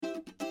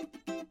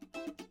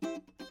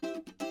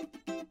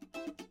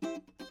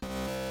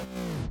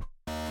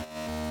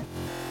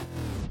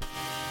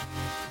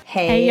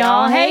Hey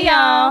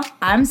y'all.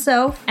 I'm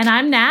Soph. And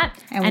I'm Nat.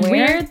 And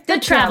we're the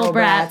Travel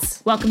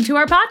Brats. Welcome to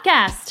our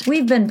podcast.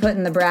 We've been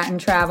putting the brat in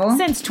travel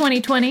Since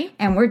 2020.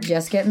 and we're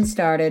just getting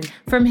started.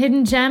 From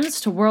hidden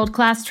gems to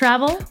world-class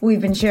travel.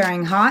 We've been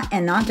sharing hot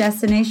and not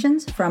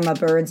destinations from a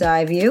bird's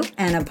eye view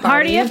and a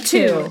party of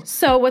two.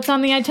 So what's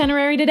on the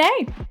itinerary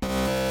today?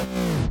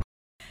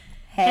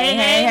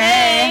 Hey.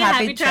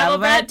 Happy Travel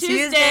Brat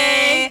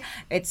Tuesday.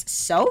 It's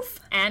Soph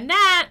And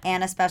Nat.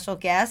 and a special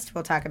guest.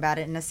 We'll talk about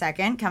it in a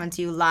second. Coming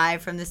to you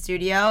live from the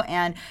studio.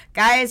 And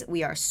guys,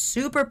 we are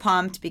super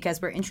pumped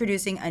because we're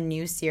introducing a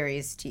new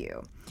series to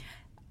you.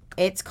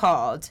 It's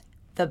called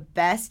The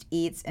Best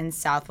Eats in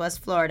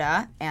Southwest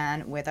Florida.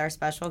 And with our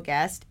special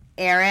guest,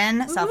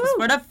 Aaron, Southwest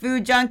Florida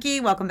food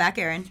junkie. Welcome back,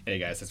 Aaron. Hey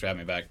guys, thanks for having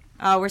me back.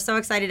 Oh, we're so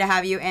excited to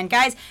have you. And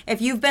guys,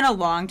 if you've been a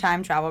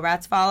longtime Travel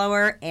Brats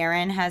follower,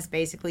 Aaron has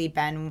basically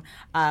been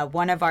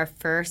one of our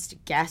first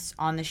guests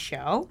on the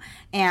show.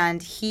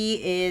 And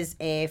he is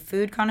a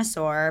food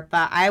connoisseur,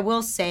 but I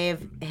will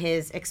save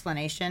his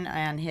explanation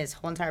and his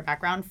whole entire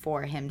background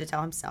for him to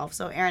tell himself.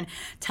 So Aaron,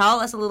 tell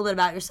us a little bit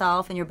about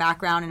yourself and your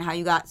background and how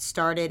you got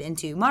started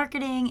into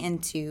marketing,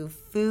 into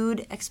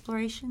food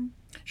exploration.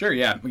 Sure,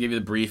 yeah. I'll give you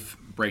the brief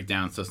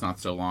breakdown so it's not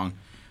so long.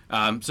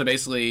 So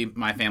basically,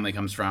 my family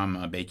comes from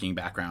a baking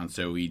background,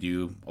 so we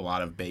do a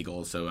lot of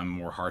bagels, so I'm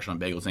more harsh on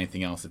bagels than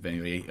anything else if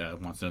anybody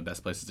wants to know the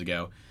best places to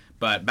go.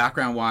 But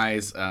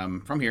background-wise,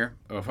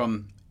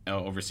 from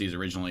overseas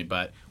originally,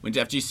 but went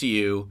to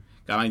FGCU,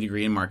 got my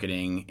degree in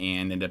marketing,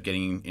 and ended up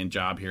getting a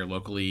job here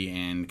locally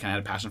and kind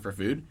of had a passion for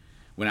food.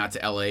 Went out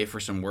to LA for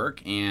some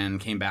work and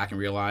came back and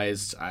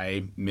realized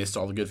I missed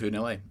all the good food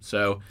in LA.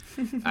 So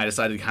I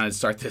decided to kind of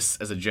start this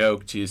as a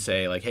joke to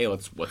say, like, hey,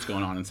 what's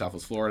going on in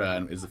Southwest Florida?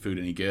 And is the food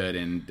any good?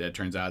 And it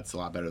turns out it's a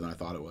lot better than I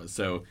thought it was.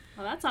 So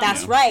Well, that's awesome.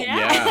 That's right.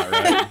 yeah,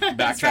 right.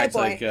 Backtracked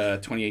right, boy.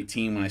 like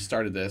 2018 when I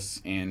started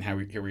this, and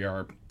here we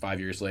are 5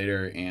 years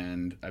later,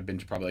 and I've been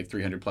to probably like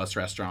 300 plus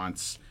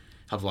restaurants.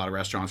 Helped a lot of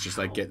restaurants just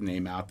like get the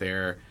name out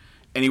there.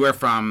 Anywhere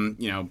from,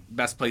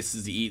 best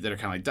places to eat that are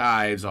kind of like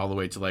dives all the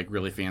way to like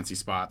really fancy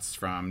spots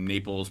from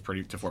Naples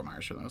to Fort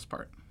Myers for the most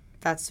part.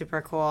 That's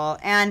super cool.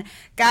 And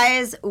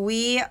guys,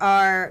 we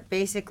are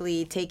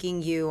basically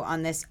taking you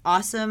on this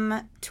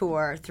awesome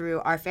tour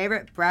through our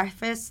favorite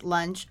breakfast,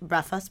 lunch,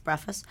 I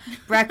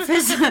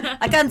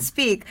can't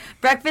speak,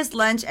 breakfast,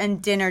 lunch,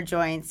 and dinner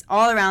joints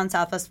all around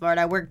Southwest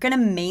Florida. We're going to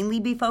mainly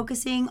be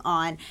focusing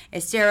on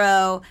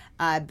Estero,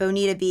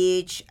 Bonita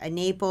Beach,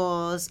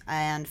 Naples,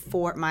 and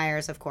Fort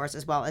Myers, of course,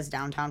 as well as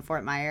downtown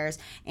Fort Myers.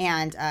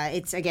 And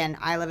it's, again,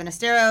 I live in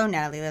Estero,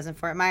 Natalie lives in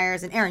Fort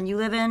Myers, and Aaron, you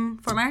live in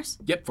Fort Myers?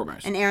 Yep, Fort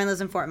Myers. And Aaron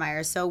lives in Fort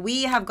Myers. So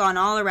we have gone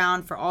all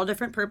around for all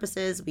different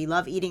purposes. We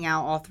love eating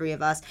out, all three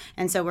of us.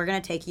 And so we're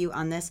going to take you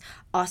on this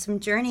awesome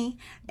journey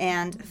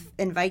and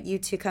invite you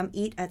to come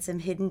eat at some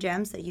hidden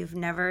gems that you've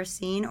never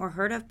seen or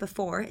heard of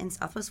before in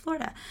Southwest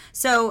Florida.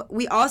 So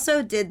we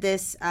also did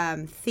this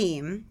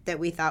theme that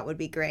we thought would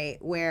be great,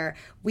 where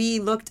we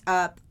looked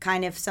up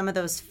kind of some of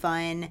those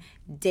fun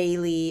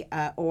daily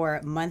or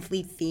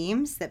monthly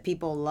themes that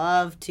people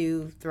love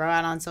to throw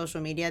out on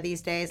social media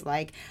these days,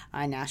 like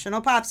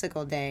National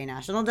Popsicle Day,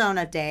 National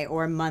Donut Day,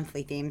 or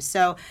monthly themes.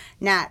 So,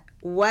 Nat,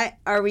 what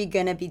are we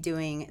going to be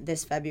doing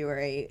this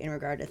February in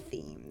regard to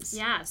themes?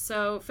 Yeah,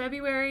 so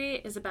February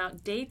is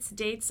about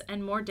dates,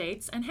 and more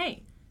dates. And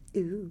hey,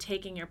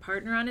 taking your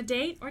partner on a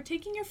date, or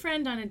taking your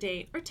friend on a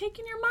date, or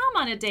taking your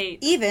mom on a date.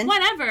 Even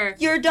whatever.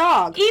 your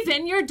dog.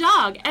 Even your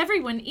dog.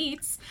 Everyone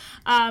eats.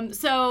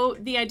 So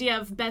the idea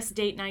of best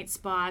date night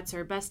spots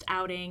or best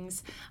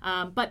outings.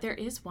 But there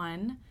is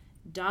one,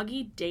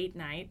 doggy date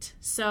night.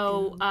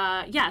 So,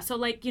 so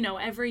like,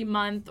 every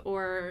month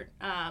or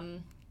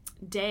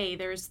day,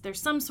 there's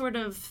some sort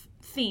of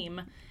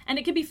theme. And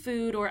it could be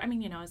food or,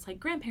 it's like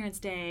Grandparents'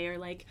 Day or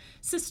like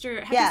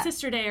Happy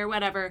Sister Day or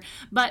whatever.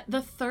 But the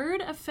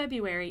 3rd of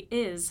February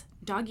is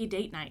Doggy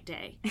Date Night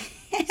Day.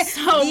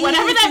 So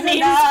whatever that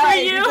means for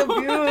you. It's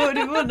a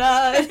beautiful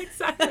night.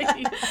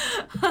 Exactly.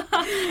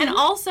 And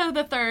also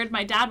the 3rd,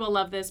 my dad will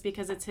love this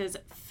because it's his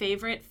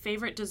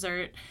favorite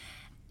dessert,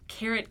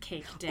 Carrot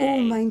Cake Day.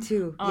 Oh, mine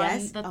too. On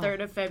Yes. the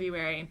 3rd of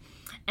February.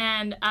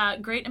 And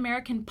Great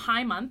American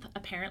Pie Month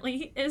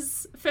apparently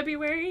is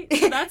February.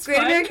 So that's Great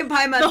fun. American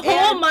Pie Month. The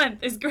whole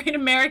month is Great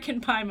American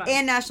Pie Month.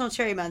 And National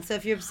Cherry Month. So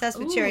if you're obsessed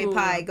with cherry Ooh.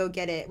 pie, go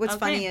get it. What's Okay.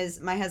 funny is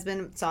my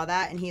husband saw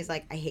that and he's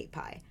like, I hate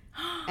pie.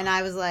 And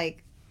I was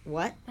like,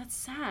 what? That's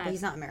sad. But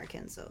he's not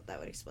American, so that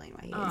would explain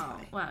why he hates Oh,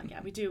 pie. well, yeah,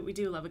 we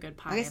do love a good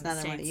pie. I guess in the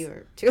neither one of States. you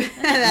are too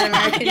that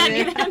American. Yeah,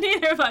 either.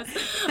 neither of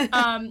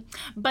us.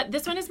 But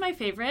this one is my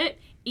favorite.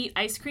 Eat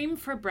ice cream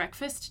for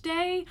breakfast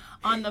day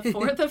on the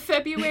 4th of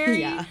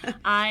February. Yeah.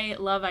 I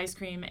love ice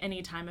cream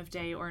any time of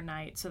day or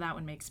night, so that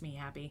one makes me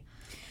happy.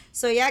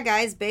 So yeah,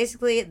 guys,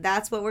 basically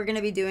that's what we're going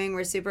to be doing.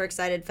 We're super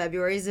excited.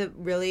 February is a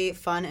really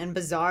fun and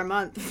bizarre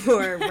month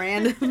for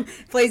random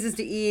places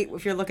to eat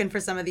if you're looking for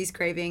some of these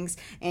cravings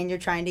and you're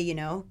trying to,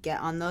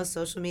 get on those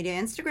social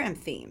media Instagram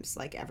themes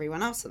like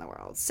everyone else in the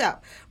world. So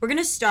we're going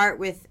to start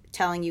with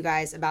telling you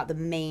guys about the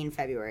main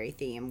February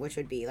theme, which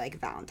would be like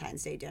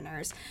Valentine's Day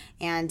dinners.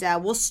 And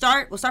we'll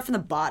we'll start from the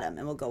bottom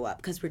and we'll go up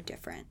because we're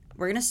different.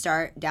 We're going to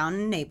start down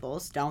in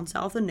Naples, down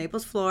south in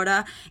Naples,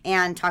 Florida,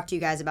 and talk to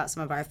you guys about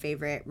some of our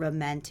favorite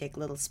romantic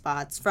little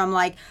spots from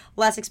like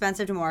less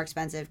expensive to more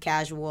expensive,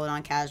 casual,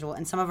 non-casual,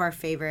 and some of our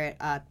favorite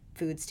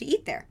foods to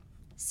eat there.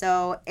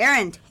 So,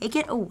 Aaron, take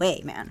it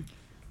away, man.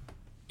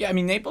 Yeah, I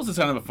mean, Naples is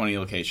kind of a funny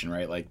location,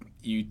 right? Like,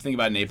 you think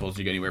about Naples,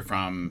 you go anywhere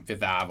from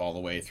Fifth Ave all the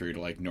way through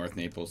to, like, North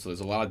Naples. So there's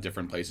a lot of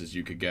different places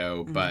you could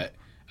go. Mm-hmm. But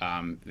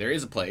there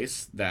is a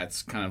place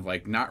that's kind of,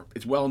 like,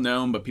 it's well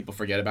known, but people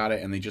forget about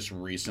it. And they just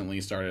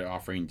recently started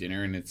offering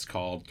dinner, and it's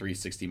called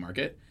 360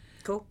 Market.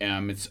 Cool.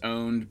 It's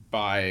owned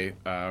by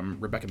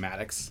Rebecca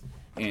Maddox.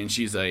 And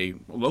she's a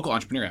local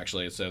entrepreneur,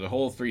 actually. So the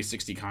whole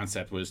 360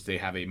 concept was they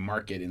have a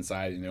market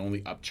inside, and they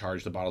only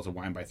upcharge the bottles of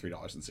wine by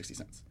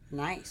 $3.60.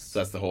 Nice. So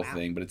that's the whole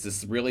thing. But it's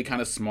this really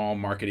kind of small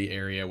markety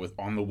area with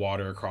on the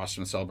water across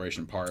from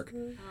Celebration Park. Oh,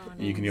 nice.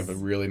 And you can have a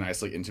really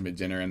nice, like, intimate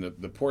dinner, and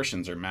the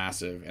portions are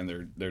massive, and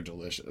they're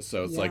delicious.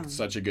 So it's like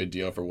such a good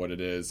deal for what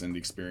it is, and the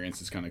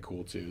experience is kind of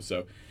cool too.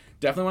 So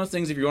definitely one of those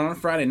things, if you're going on a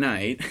Friday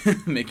night,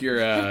 make your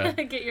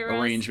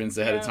arrangements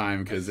ahead of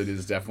time, because it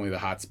is definitely the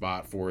hot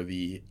spot for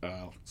the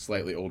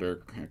slightly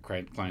older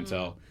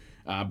clientele.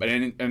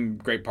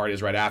 And great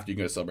parties right after. You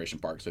can go to Celebration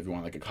Park. So if you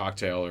want like a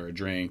cocktail or a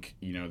drink,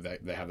 you know,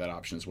 they have that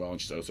option as well.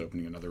 And she's also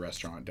opening another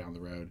restaurant down the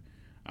road.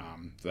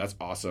 So that's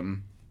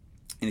awesome.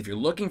 And if you're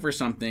looking for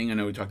something, I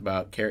know we talked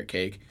about carrot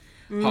cake.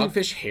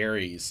 Hogfish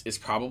Harry's is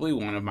probably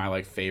one of my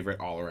like favorite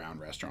all-around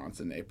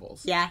restaurants in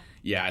Naples. Yeah.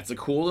 Yeah, it's a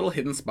cool little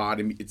hidden spot.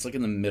 It's like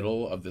in the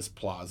middle of this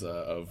plaza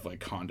of like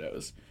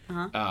condos.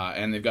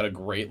 And they've got a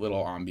great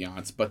little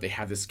ambiance, but they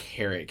have this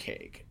carrot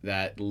cake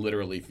that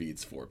literally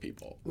feeds 4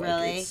 people. Like,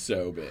 really? It's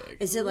so big.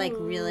 Is it like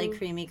really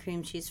creamy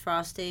cream cheese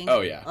frosting?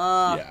 Oh, yeah.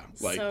 Oh, yeah.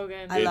 Like, so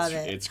good. I love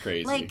it. It's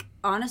crazy. Like,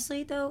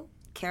 honestly, though,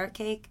 carrot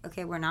cake,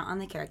 okay, we're not on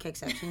the carrot cake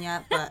section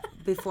yet, but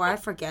before I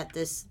forget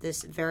this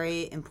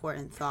very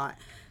important thought,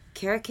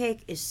 carrot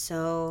cake is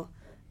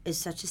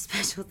such a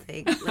special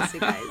thing. Listen,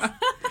 guys.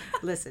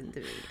 Listen to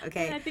me,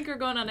 okay? I think we're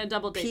going on a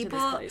double date to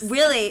this place.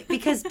 Really,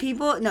 because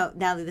no,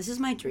 Natalie, this is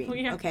my dream,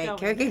 okay?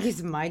 Carrot cake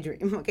is my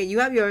dream. Okay, you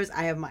have yours,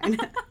 I have mine.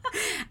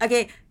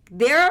 Okay,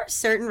 there are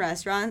certain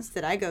restaurants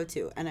that I go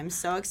to, and I'm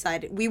so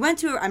excited. We went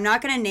to, I'm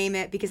not going to name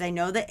it because I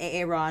know that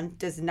AA Ron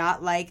does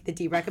not like the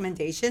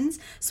de-recommendations,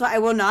 so I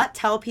will not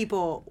tell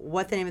people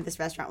what the name of this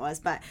restaurant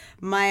was, but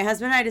my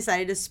husband and I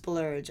decided to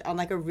splurge on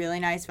like a really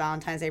nice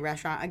Valentine's Day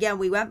restaurant. Again,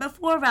 we went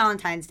before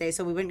Valentine's Day,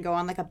 so we wouldn't go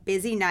on like a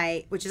busy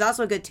night, which is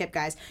also a good tip,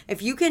 guys.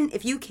 If you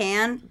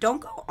can,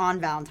 don't go on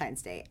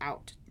Valentine's Day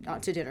out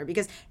to dinner,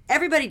 because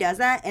everybody does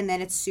that, and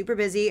then it's super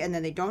busy, and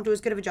then they don't do as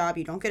good of a job,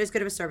 you don't get as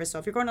good of a service. So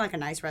if you're going to like a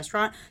nice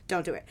restaurant,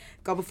 don't do it.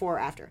 Go before or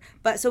after.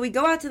 But so we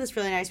go out to this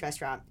really nice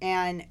restaurant,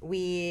 and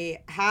he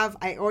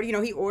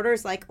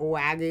orders like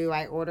Wagyu,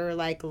 I order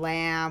like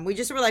lamb. We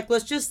just were like,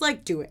 let's just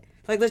like do it.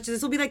 Like,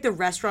 this will be like the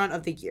restaurant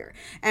of the year.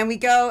 And we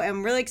go, and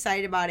I'm really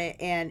excited about it,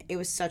 and it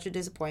was such a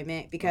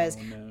disappointment because,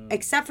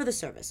 except for the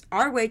service,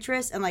 our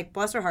waitress, and like,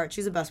 bless her heart,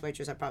 she's the best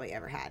waitress I've probably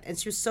ever had. And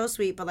she was so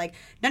sweet, but like,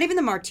 not even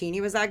the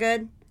martini was that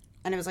good.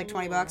 And it was like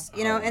 $20,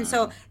 you know? And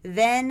so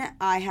then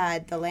I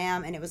had the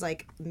lamb, and it was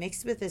like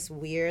mixed with this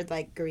weird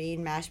like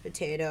green mashed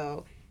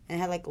potato, and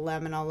it had like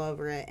lemon all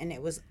over it. And it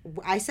was,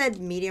 I said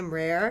medium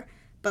rare,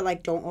 but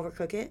like don't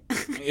overcook it.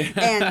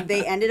 And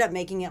they ended up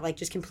making it like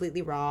just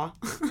completely raw.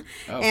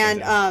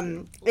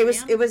 And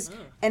it was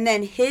and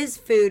then his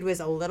food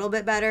was a little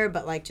bit better,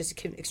 but like just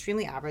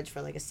extremely average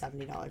for like a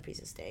 $70 piece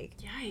of steak.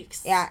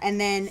 Yikes. Yeah, and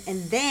then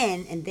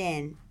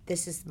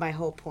this is my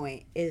whole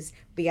point, is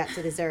we got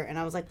to dessert, and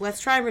I was like,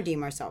 let's try and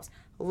redeem ourselves.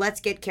 Let's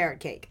get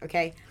carrot cake,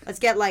 okay? Let's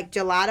get like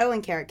gelato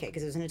and carrot cake,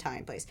 because it was an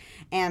Italian place.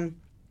 And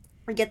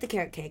we get the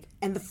carrot cake,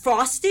 and the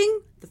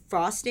frosting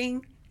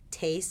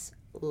tastes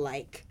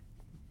like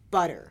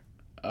butter,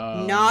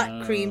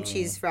 not cream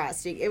cheese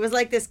frosting. It was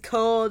like this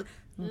cold,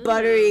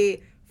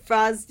 buttery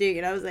frosting,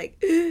 and I was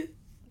like,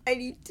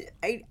 I'm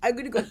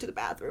gonna go to the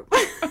bathroom.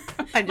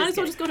 Might as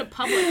well just go to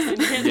Publix and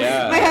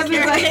get my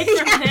husband's like,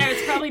 cake from there.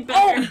 It's probably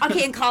better. Oh,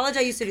 okay. In college, I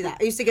used to do that.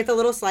 I used to get the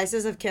little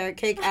slices of carrot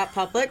cake at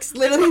Publix,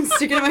 literally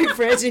stick it in my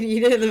fridge and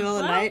eat it in the middle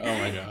of the night. Oh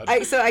my god.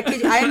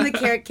 I am the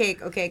carrot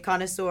cake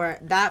connoisseur.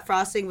 That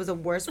frosting was the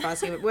worst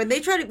frosting. When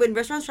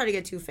restaurants try to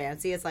get too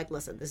fancy, it's like,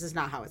 listen, this is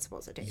not how it's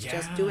supposed to taste. Yeah.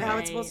 Just do it how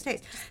it's supposed to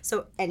taste.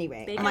 So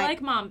anyway, bake it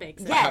like mom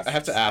bakes. Yes. I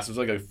have to ask, was it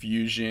like a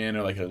fusion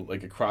or like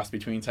a cross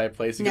between type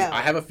place? Because No.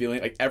 I have a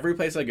feeling like every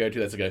place I go to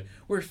that's like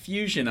we're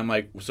fusion. I'm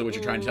like, so what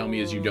you're trying to tell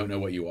me is you don't know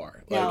what you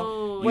are. Like,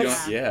 No. you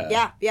don't,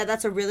 Yeah,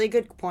 that's a really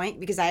good point,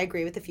 because I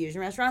agree with the fusion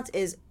restaurants.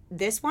 Is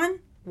this one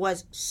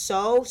was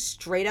so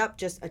straight up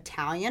just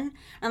Italian,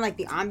 and like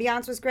the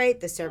ambiance was great,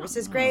 the service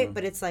is great,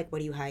 but it's like, what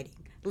are you hiding?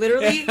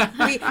 Literally,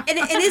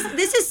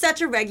 this is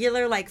such a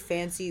regular like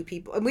fancy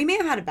people, and we may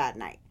have had a bad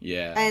night.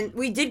 Yeah. And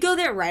we did go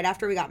there right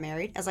after we got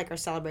married as like our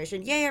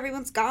celebration. Yay,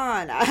 everyone's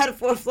gone. I had a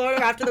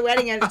Florida after the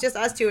wedding and it's just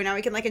us two and now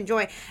we can like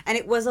enjoy. And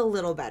it was a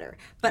little better.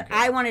 But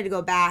I wanted to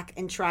go back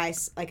and try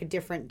like a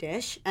different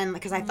dish and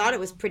because I thought it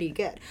was pretty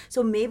good.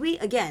 So maybe,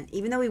 again,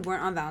 even though we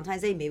weren't on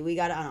Valentine's Day, maybe we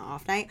got it on an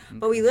off night.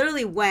 But we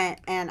literally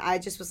went and I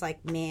just was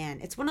like, man,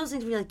 it's one of those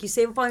things where like you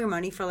save up all your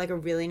money for like a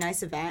really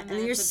nice event and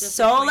then you're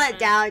so let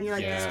down. And you're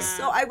like, Yeah. this is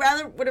so, I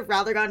would have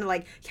rather gone to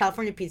like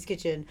California Pizza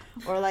Kitchen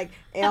or like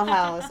Ale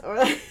House or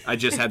like. I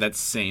just had that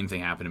same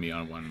thing happen to me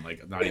on one,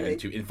 like not even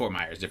in Fort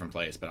Myers, different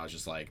place, but I was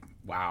just like,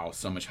 wow,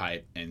 so much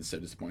hype and so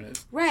disappointed.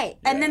 Right.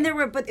 And then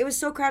but it was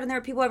so crowded and there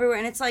were people everywhere.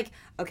 And it's like,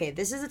 okay,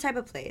 this is the type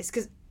of place,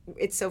 because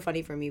it's so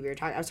funny for me.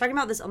 I was talking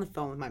about this on the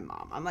phone with my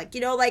mom. I'm like,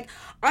 like,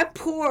 I'm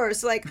poor.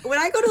 So, like, when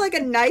I go to, like, a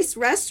nice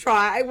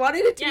restaurant, I wanted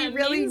it to be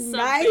really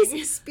nice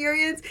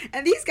experience.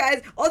 And these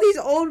guys, all these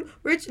old,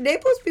 rich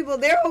Naples people,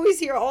 they're always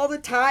here all the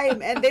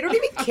time. And they don't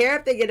even care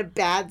if they get a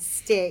bad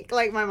steak.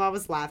 Like, my mom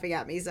was laughing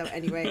at me. So,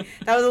 anyway,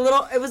 that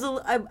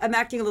was I'm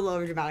acting a little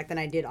overdramatic than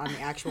I did on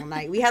the actual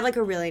night. We had, like,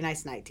 a really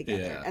nice night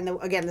together. Yeah. And,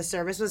 again, the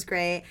service was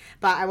great.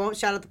 But I won't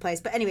shout out the place.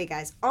 But anyway,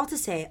 guys, all to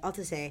say,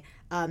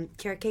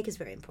 carrot cake is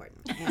very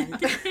important. And,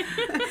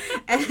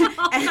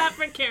 all that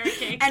for carrot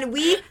cake. And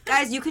we,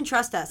 guys, you can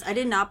trust us. I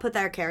did not put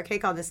that carrot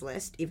cake on this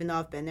list, even though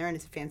I've been there and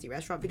it's a fancy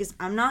restaurant, because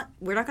we're not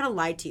going to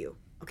lie to you,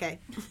 okay?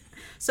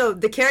 So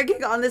the carrot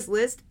cake on this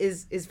list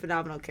is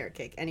phenomenal carrot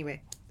cake.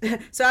 Anyway,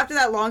 so after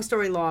that long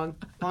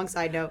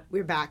side note,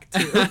 we're back to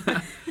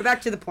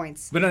the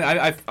points. But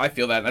I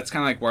feel that. That's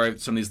kind of like where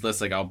some of these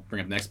lists, like I'll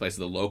bring up the next place,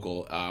 the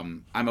local.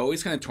 I'm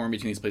always kind of torn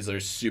between these places that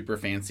are super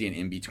fancy and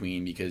in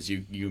between, because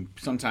you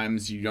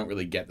sometimes you don't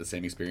really get the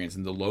same experience.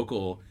 And the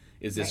local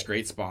is this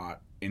great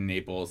spot in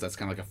Naples that's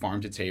kind of like a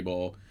farm to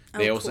table.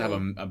 They also have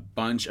a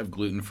bunch of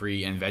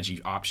gluten-free and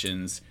veggie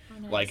options.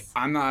 Oh, nice. Like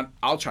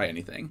I'll try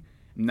anything.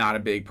 Not a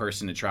big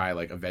person to try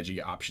like a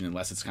veggie option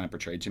unless it's kind of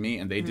portrayed to me.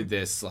 And they did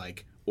this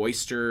like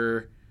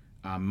oyster,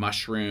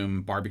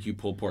 mushroom, barbecue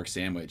pulled pork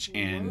sandwich.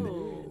 And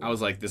I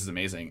was like, this is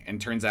amazing.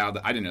 And turns out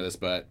that I didn't know this,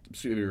 but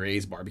Sweet Baby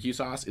Ray's barbecue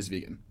sauce is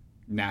vegan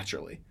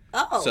naturally.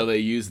 Oh, so they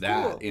use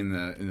that in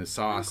the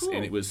sauce,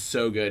 and it was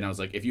so good. And I was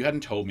like, if you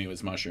hadn't told me it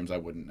was mushrooms, I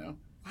wouldn't know.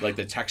 Like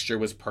the texture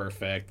was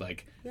perfect,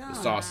 like the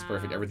sauce is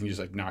perfect, everything just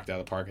like knocked out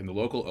of the park. And the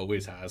local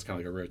always has kind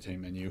of like a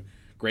rotating menu.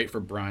 Great for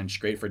brunch,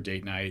 great for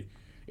date night.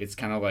 It's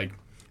kind of like,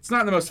 it's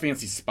not the most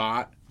fancy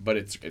spot, but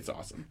it's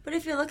awesome. But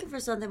if you're looking for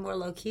something more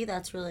low key,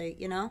 that's really,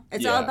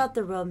 it's all about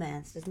the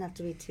romance. It doesn't have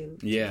to be too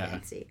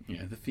fancy.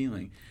 Yeah, the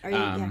feeling.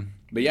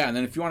 But yeah, and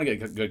then if you want to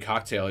get a good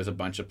cocktail, there's a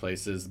bunch of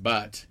places.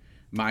 But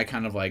my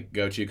kind of like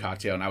go-to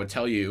cocktail, and I would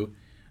tell you,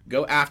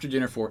 go after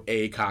dinner for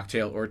a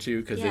cocktail or two,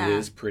 because it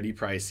is pretty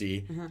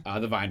pricey.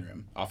 The Vine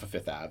Room off of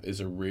Fifth Ave is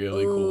a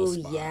really cool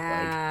spot.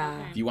 Yeah.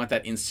 Like, if you want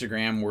that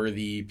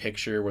Instagram-worthy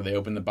picture where they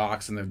open the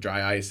box and the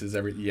dry ice is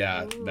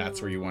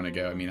that's where you want to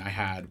go. I mean, I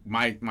had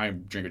my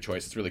drink of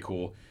choice. It's really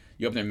cool.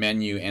 You open their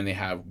menu and they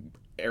have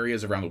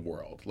areas around the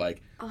world,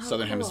 like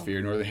Southern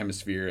Hemisphere, Northern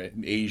Hemisphere,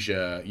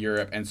 Asia,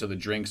 Europe, and so the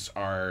drinks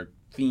are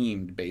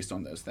themed based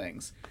on those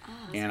things.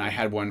 And I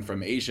had one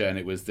from Asia, and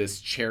it was this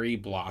cherry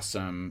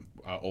blossom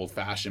old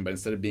fashioned, but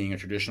instead of being a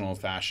traditional old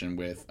fashioned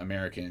with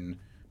American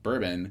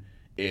bourbon,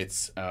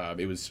 it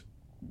was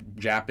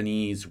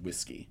Japanese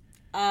whiskey.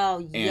 Oh,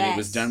 and it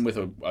was done with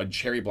a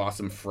cherry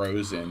blossom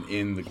frozen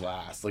in the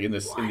glass, like in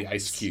the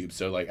ice cube.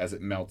 So like as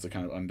it melts, it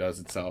kind of undoes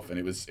itself, and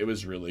it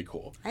was really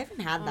cool. I haven't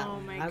had that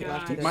one. My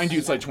God. Mind you,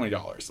 it's like $20.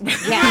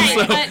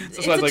 Right, but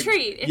it's a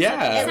treat. It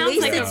sounds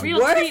like a real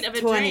treat of a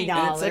drink.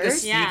 And it's like a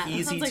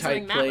speakeasy like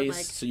type place.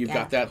 Like. So you've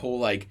got that whole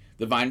like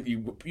the vine.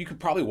 You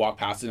could probably walk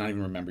past it and not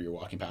even remember you're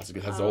walking past it,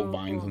 because it has the old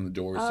vines on the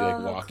doors. So you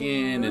like walk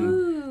in,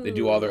 and they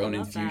do all their own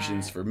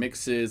infusions for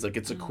mixes. Like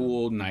it's a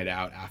cool night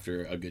out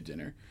after a good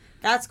dinner.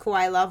 That's cool.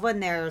 I love when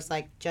there's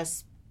like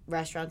just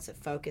restaurants that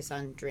focus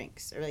on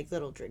drinks, or like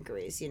little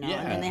drinkeries, and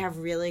then they have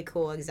really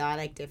cool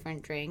exotic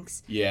different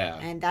drinks. Yeah.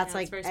 And that's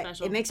like very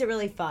special. It makes it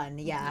really fun.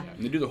 Yeah.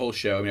 And they do the whole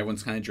show. I mean,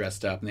 everyone's kind of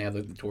dressed up, and they have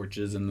the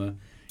torches and the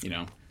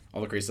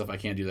all the crazy stuff I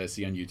can't do that I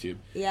see on YouTube.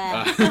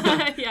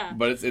 Yeah.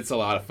 But it's a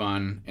lot of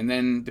fun. And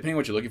then depending on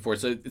what you're looking for,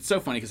 so it's so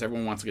funny because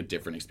everyone wants like a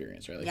different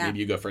experience, right? Like maybe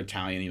you go for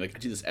Italian, and you're like, I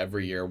do this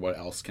every year. What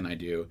else can I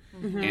do?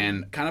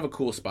 And kind of a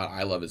cool spot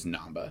I love is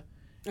Namba.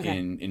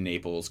 In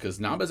Naples, because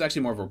Namba is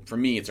actually more of for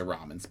me, it's a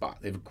ramen spot.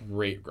 They have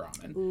great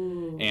ramen.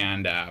 Ooh.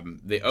 And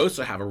they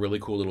also have a really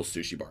cool little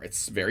sushi bar.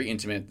 It's very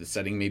intimate. The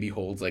setting maybe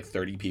holds like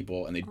 30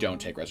 people, and they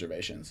don't take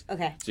reservations.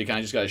 Okay. So you kind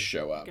of just got to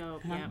show up.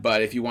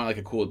 But if you want like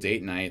a cool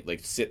date night, like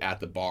sit at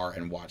the bar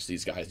and watch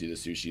these guys do the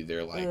sushi,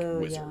 they're like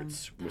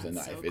wizards with a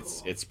knife.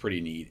 So It's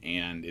pretty neat,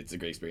 and it's a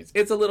great experience.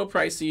 It's a little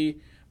pricey,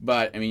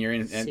 but I mean, you're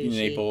in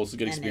Naples, it's a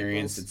good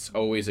experience. Naples. It's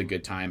always a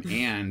good time.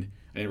 And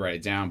I didn't write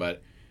it down,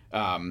 but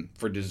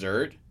for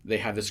dessert, they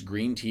have this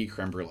green tea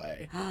creme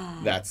brulee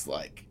that's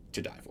like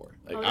to die for.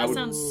 Like, Oh, that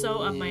sounds so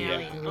up my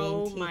alley. Green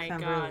Oh tea my creme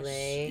gosh.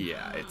 brulee.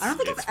 Yeah, I don't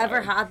think I've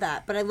ever had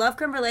that, but I love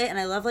creme brulee and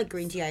I love like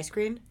green tea ice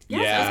cream.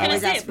 Yes, Yeah. I was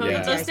Always gonna say ask for both green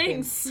of tea those ice cream.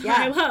 things. Yeah.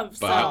 I love.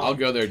 But So. I'll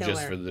go there Killer.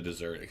 just for the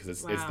dessert because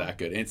it's Wow. that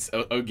good. And it's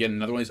again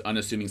another one of these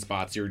unassuming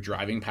spots. You're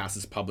driving past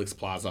this Publix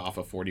Plaza off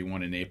of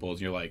 41 in Naples,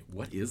 and you're like,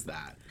 "What is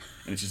that?"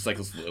 And it's just like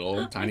this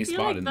little tiny I feel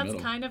spot like in the that's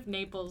middle. kind of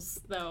Naples,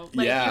 though.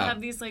 Like, Yeah. you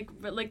have these,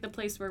 like the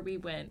place where we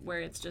went, where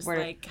it's just, Where-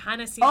 like,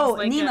 kind of seems Oh,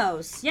 like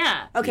Nemo's.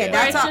 Yeah. Okay, Yeah. Where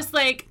that's it's all. just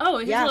like, oh,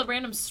 here's Yeah. a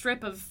random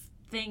strip of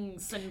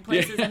things and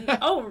places, and,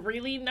 oh,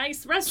 really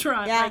nice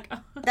restaurant. Yeah, Like,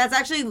 that's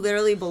actually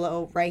literally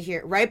below, right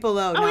here, right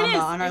below it Namba is.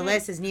 on our It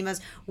list is Nemo's.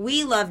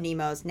 We love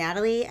Nemo's.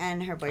 Natalie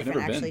and her boyfriend never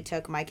been. actually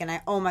took Mike and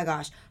I. Oh my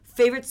gosh,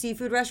 favorite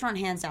seafood restaurant,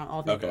 hands down, all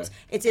of Okay. Naples.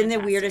 It's in the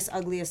Fantastic. weirdest,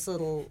 ugliest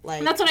little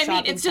like. that's what I mean.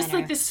 shopping It's just center.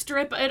 like this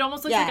strip. It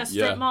almost looks Yeah. like a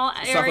strip Yeah. mall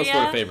Southwest area.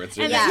 Florida favorites.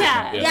 And Yeah.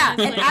 yeah, Yeah,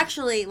 it's and like-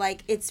 actually,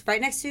 like, it's right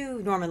next to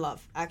Norman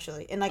Love,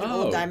 actually, in like an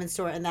Oh. old diamond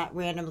store in that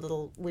random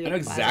little weird. I know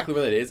plaza. exactly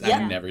where that is. Yeah.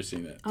 I've never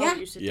seen it. Oh, Yeah.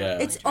 you should Yeah.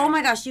 definitely It's try oh it.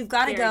 my gosh, you've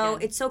got to Very go.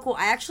 good. It's so cool.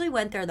 I actually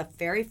went there the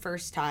very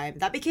first time.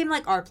 That became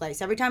like our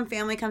place. Every time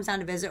family comes down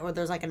to visit or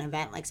there's like an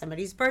event like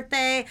somebody's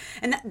birthday,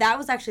 and that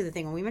was actually the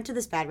thing. When we went to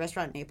this bad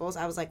restaurant in Naples,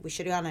 I was like, we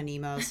should have gone to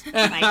Nemo's.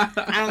 Like,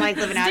 I don't like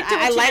living out. Stick to I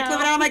what you like know.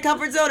 living out of my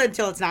comfort zone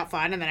until it's not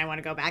fun, and then I want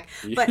to go back.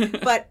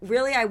 But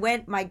really, I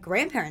went. My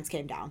grandparents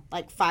came down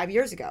like 5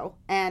 years ago,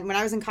 and when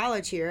I was in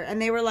college here,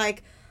 and they were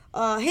like,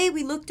 hey,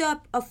 we looked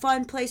up a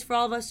fun place for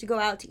all of us to go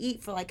out to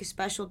eat for like a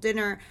special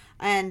dinner,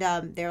 and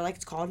they were like,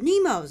 it's called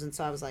Nemo's, and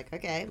so I was like,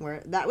 okay.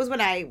 That was when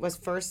I was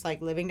first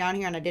like living down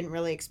here, and I didn't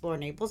really explore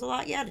Naples a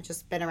lot yet. I'd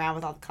just been around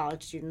with all the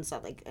college students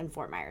at, like in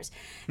Fort Myers,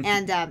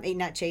 and ate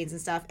nut chains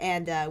and stuff.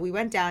 And we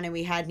went down and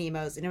we had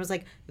Nemo's, and it was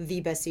like the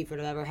best seafood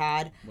I've ever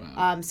had.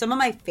 Wow. Some of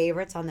my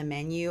favorites on the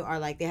menu are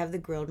like they have the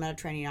grilled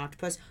Mediterranean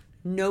octopus.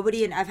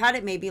 Nobody, and I've had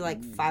it maybe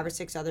like 5 or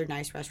 6 other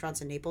nice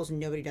restaurants in Naples,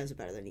 and nobody does it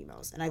better than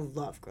Nemo's. And I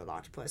love grilled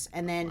octopus.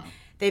 And then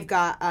they've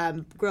got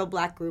grilled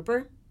black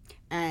grouper,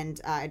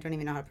 and I don't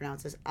even know how to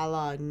pronounce this, a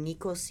la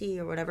Nicosi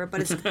or whatever, but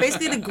it's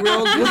basically the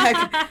grilled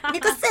black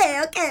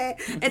Nicosi. Okay,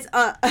 it's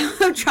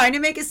I'm trying to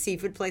make a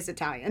seafood place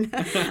Italian,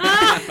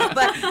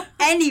 but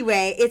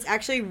anyway, it's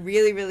actually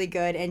really really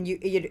good, and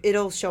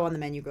it'll show on the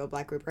menu grilled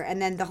black grouper.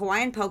 And then the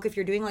Hawaiian poke, if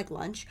you're doing like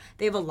lunch,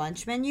 they have a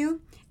lunch menu,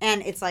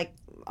 and it's like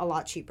a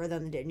lot cheaper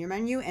than the dinner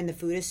menu, and the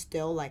food is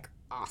still like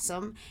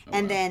awesome.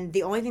 And then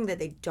the only thing that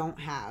they don't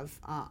have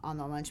on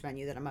the lunch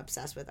menu that I'm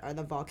obsessed with are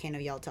the volcano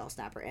yellowtail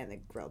snapper and the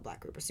grilled black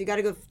grouper. So you got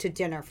to go to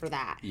dinner for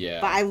that. Yeah.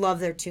 But I love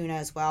their tuna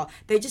as well.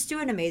 They just do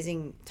an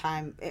amazing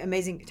time.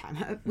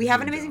 We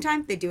have an amazing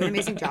time. They do an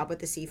amazing job with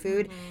the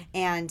seafood,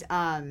 and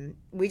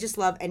we just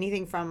love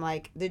anything from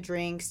like the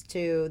drinks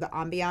to the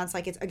ambiance.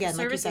 Like it's again,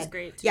 like you service said, is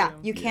great, too. yeah,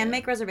 you can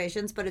make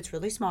reservations, but it's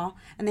really small,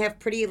 and they have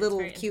pretty little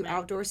very cute intimate.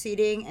 outdoor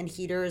seating and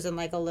heaters and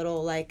like a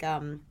little like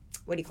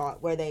what do you call it,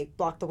 where they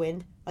block the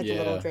wind, like the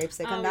little Yeah. drapes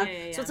that come Oh, down. yeah,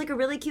 yeah, So it's yeah. like a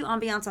really cute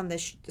ambiance on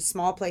this the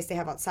small place they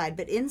have outside,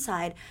 but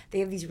inside they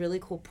have these really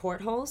cool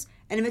portholes,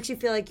 and it makes you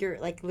feel like you're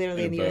like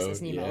literally in In the a USS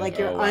boat, Nemo, yeah. like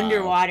you're Oh, wow.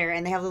 underwater,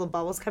 and they have little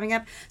bubbles coming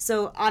up.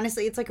 So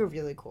honestly, it's like a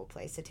really cool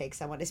place to take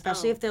someone,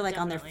 especially Oh, if they're like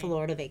on their definitely.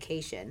 Florida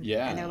vacation.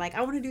 Yeah. And they're like,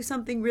 I want to do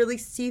something really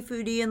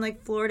seafoody and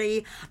like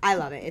Florida-y. I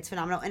love it. It's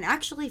phenomenal. And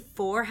actually,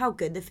 for how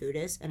good the food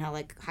is and how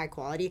like high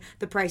quality,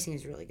 the pricing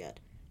is really good.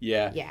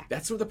 Yeah. Yeah.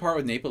 That's what the part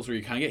with Naples where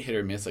you kind of get hit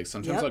or miss. Like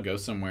sometimes Yep. I'll go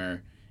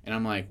somewhere and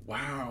I'm like,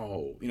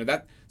 wow,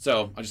 that.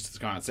 So I'll just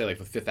come out and say like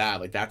with Fifth Ave,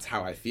 like that's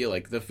how I feel.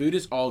 Like the food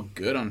is all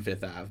good on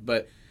Fifth Ave,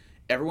 but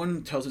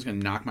everyone tells me it's gonna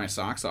knock my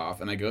socks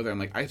off, and I go there. I'm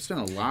like, I've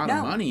spent a lot of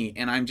No. money,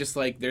 and I'm just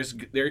like,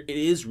 it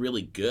is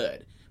really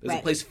good. There's Right.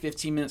 a place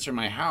 15 minutes from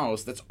my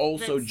house that's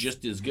also That's-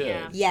 just as good.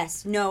 yeah.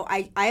 Yes, no,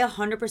 I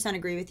 100%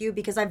 agree with you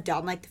because I've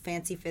done like the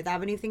fancy Fifth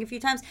Avenue thing a few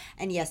times,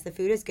 and yes, the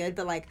food is good,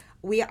 but like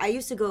I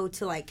used to go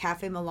to like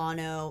Cafe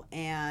Milano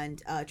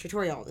and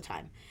Trattoria all the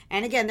time,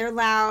 and again they're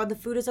loud, the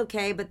food is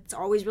okay, but it's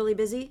always really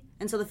busy,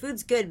 and so the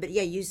food's good, but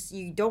yeah,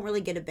 you don't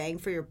really get a bang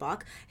for your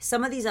buck.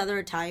 Some of these other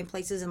Italian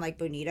places in like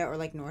Bonita or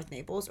like North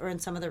Naples or in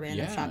some of the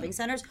random Yeah. shopping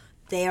centers,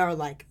 they are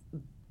like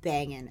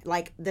banging.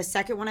 Like the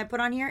second one I put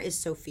on here is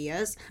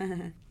Sophia's.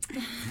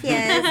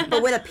 Yes,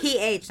 but with a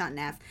PH, not an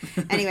F.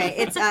 Anyway,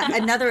 it's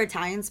another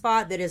Italian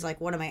spot that is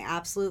like one of my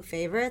absolute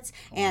favorites.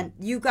 And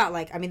you got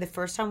like, I mean, the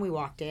first time we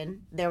walked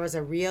in, there was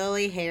a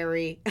really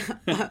hairy,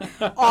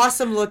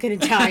 awesome looking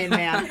Italian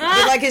man with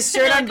like his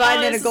shirt Like,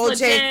 unbuttoned oh, and a this is gold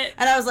chain. legit.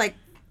 And I was like,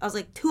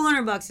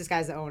 $200. This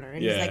guy's the owner,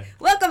 and he's Yeah. like,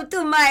 "Welcome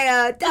to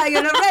my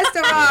Italian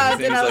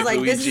restaurant." His And I was name's, like,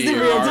 "This is Luigi the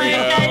or real Mario, deal."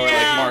 God, or,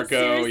 yeah, like Marco.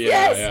 seriously. Yeah,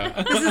 Yes,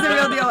 yeah. this is the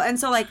real deal. And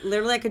so, like,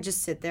 literally, I could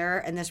just sit there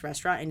in this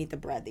restaurant and eat the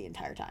bread the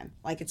entire time.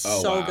 Like, it's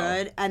Oh, so wow.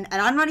 good. And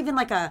I'm not even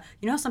like how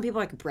some people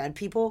are like bread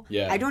people?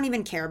 Yeah. I don't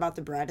even care about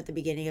the bread at the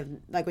beginning of,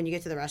 like, when you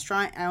get to the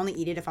restaurant. I only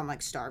eat it if I'm,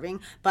 like, starving.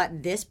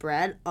 But this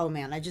bread, oh,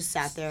 man, I just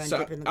sat there and So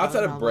dipped in the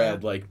outside guacamole. of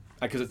bread, like,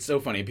 because it's so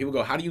funny, people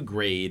go, "How do you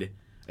grade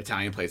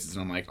Italian places?"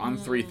 And I'm like, on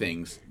three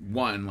things.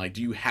 One, like,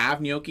 do you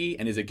have gnocchi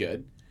and is it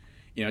good?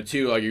 You know,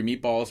 2, like your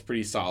meatballs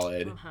pretty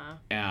solid,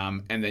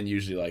 and then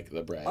usually like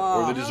the bread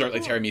or the dessert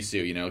like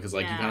tiramisu. You know, because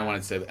like you kind of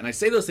want to say. And I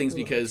say those things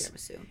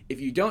because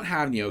if you don't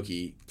have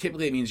gnocchi,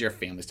 typically it means you're a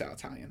family style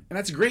Italian, and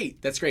that's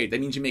great. That's great.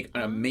 That means you make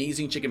an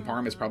amazing chicken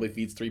parm that probably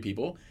feeds 3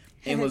 people,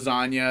 and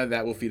lasagna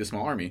that will feed a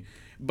small army.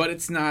 But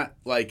it's not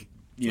like,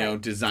 you know,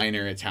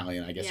 designer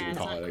Italian, I guess you would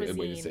call it a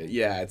way to say it.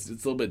 Yeah, it's a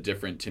little bit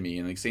different to me.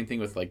 And like same thing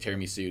with like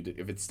tiramisu.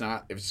 If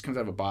it just comes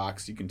out of a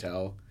box, you can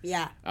tell.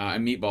 Yeah.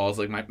 And meatballs,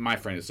 like my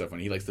friend is so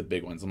funny. He likes the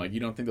big ones. I'm like, you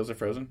don't think those are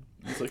frozen?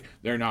 He's like,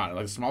 they're not.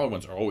 Like the smaller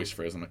ones are always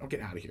frozen. I'm like, oh,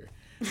 get out of here.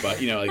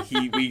 But you know, like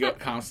we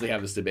constantly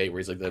have this debate where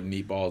he's like the 2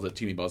 meatballs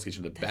get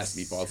you the best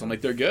meatballs. So I'm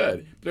like, they're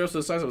good, but they're also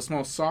the size of a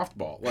small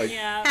softball. Like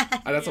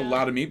that's a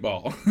lot of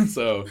meatball.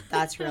 So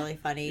that's really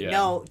funny.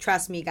 No,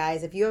 trust me,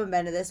 guys. If you haven't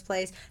been to this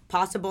place,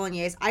 pasta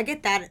bolognese, I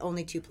get that at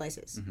only 2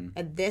 places.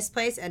 At this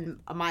place and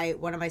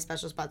one of my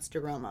special spots,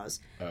 DeRomo's.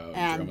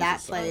 And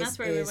that place that's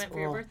where we went for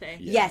your birthday.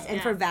 Yes, and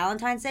for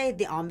Valentine's Day,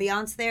 the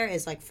ambiance there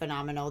is like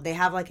phenomenal. They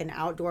have like an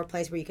outdoor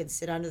place where you can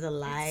sit under the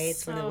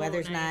lights when the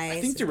weather's nice.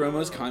 I think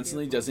DeRomo's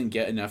constantly doesn't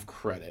get enough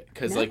credit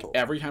because like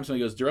every time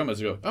somebody goes to DeRomo's,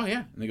 they go, oh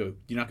yeah, and they go, do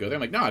you not go there?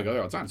 I'm like, no, I go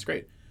there all the time. It's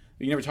great.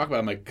 You never talk about it.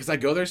 I'm like, because I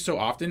go there so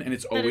often and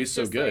it's always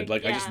so good.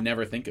 Like I just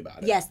never think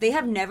about it. Yes, they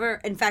have never.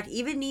 In fact,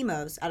 even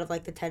Nemo's, out of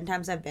like the 10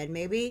 times I've been,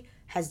 maybe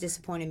has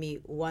disappointed me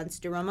once.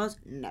 DeRomo's,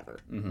 never.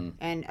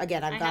 And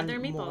again, I had their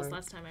meatballs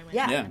last time I went.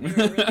 Yeah, they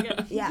were really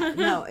good. Yeah,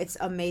 no, it's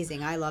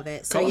amazing. I love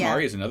it. So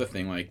calamari is another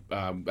thing. Like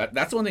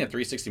that's the one thing at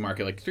 360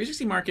 Market. Like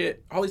 360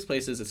 Market, all these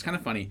places, it's kind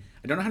of funny.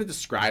 I don't know how to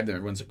describe them.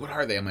 Everyone's like, what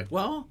are they? I'm like,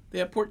 well, they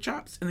have pork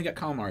chops and they got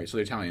calamari, so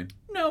they're Italian.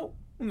 No.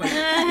 I'm like,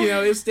 you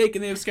know, they have steak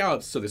and they have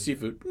scallops, so the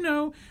seafood.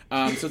 No.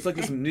 So it's like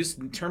this new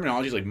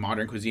terminology, like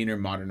modern cuisine or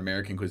modern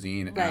American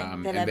cuisine. Right,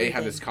 and they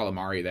have this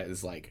calamari that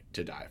is like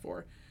to die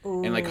for.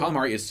 Ooh. And like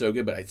calamari is so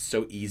good, but it's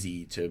so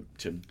easy to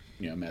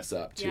mess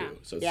up too. Yeah.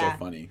 So it's so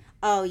funny.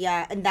 Oh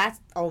yeah, and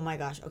that's my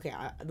gosh. Okay,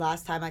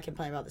 last time I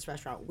complained about this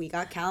restaurant, we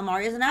got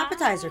calamari as an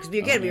appetizer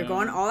because we were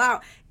going all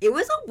out. It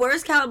was the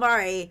worst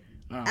calamari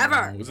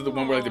ever. Was it the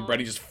one where like the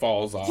breading just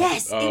falls off?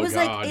 Yes, it was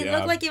like it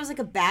looked like it was like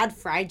a bad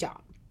fry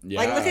job. Yeah.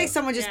 Like, it looked like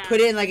someone just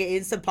put in, like, an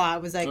Instant Pot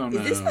and was like,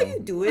 is this how you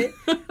do it?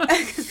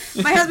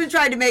 My husband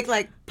tried to make,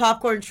 like,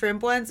 popcorn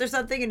shrimp once or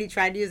something, and he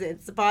tried to use an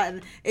Instant Pot,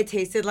 and it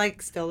tasted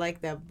like, still like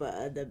the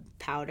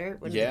powder.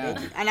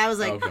 And I was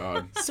like,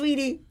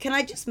 sweetie, can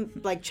I just,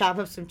 like, chop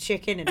up some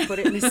chicken and put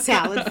it in a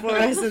salad for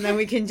us, and then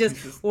we can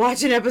just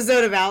watch an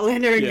episode of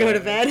Outlander and go to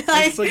bed?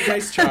 It's like,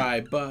 nice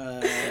try,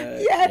 but...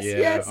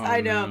 Yes, I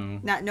know.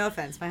 No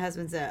offense. My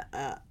husband's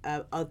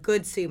a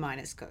good C-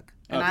 cook.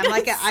 And I'm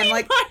like a D-.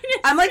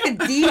 I'm like a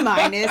D-.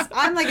 I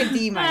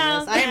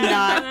am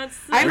not.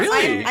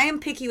 I am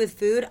picky with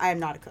food. I am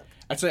not a cook.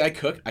 Actually, I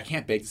cook. I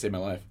can't bake to save my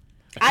life.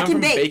 I come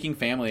from a baking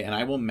family, and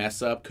I will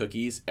mess up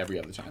cookies every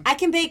other time. I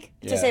can bake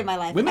to save my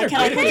life. Women are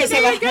great at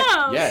baking.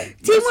 Yeah.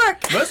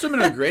 Teamwork. Most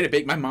women are great at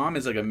baking. My mom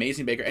is like an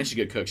amazing baker, and she's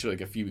a good cook. She's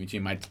like a few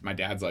between. My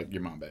dad's like,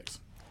 your mom bakes.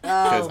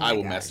 Because I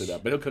will mess it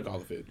up, but he'll cook all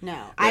the food.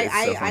 No,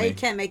 I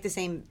can't make the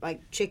same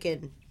like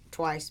chicken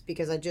twice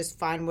because I just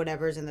find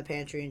whatever's in the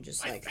pantry and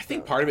just like. I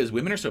think part of it is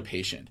women are so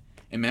patient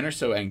and men are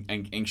so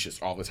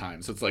anxious all the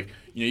time. So it's like,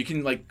 you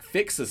can like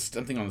fix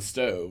something on the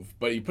stove,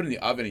 but you put it in the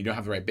oven and you don't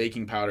have the right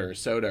baking powder or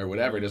soda or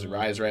whatever, it doesn't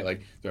rise right,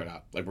 like throw it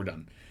out, like we're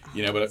done.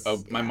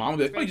 But my mom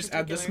would be like, you just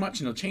add this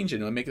much and it'll change it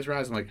and it'll make this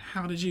rise. I'm like,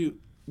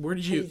 where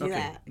did you do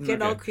that?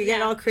 Get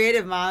all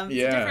creative, Mom.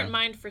 Yeah. It's a different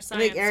mind for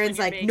science. I think Erin's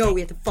like, no,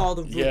 we have to follow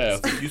the rules.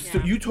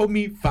 Yeah. You told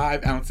me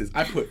 5 ounces.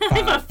 I put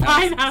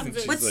 5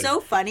 ounces. What's so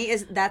funny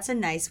is that's a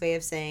nice way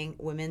of saying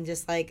women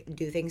just like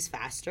do things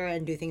faster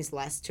and do things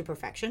less to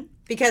perfection.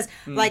 Because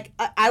like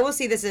I will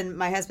see this in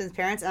my husband's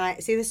parents, and I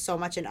see this so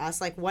much in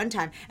us. Like one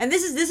time, and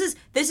this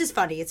is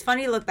funny. It's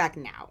funny to look back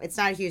now. It's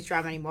not a huge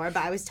drama anymore.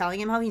 But I was telling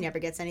him how he never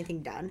gets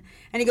anything done,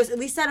 and he goes, "At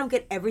least I don't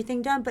get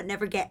everything done, but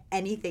never get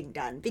anything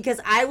done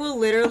because I will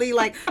literally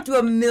like do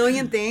a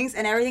million things,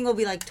 and everything will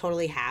be like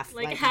totally half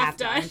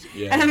done.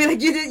 Yeah. And I'll be like,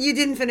 you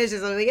didn't finish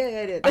this. I'm like, yeah,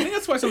 I did. I think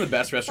that's why some of the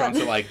best restaurants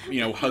are like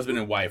husband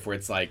and wife, where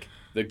it's like.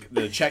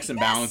 The checks and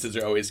balances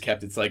are always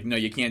kept. It's like, no,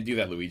 you can't do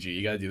that, Luigi.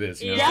 You got to do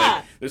this. It's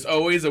like, there's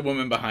always a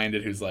woman behind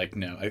it who's like,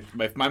 no.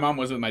 If my mom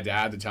wasn't with my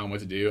dad to tell him what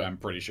to do, I'm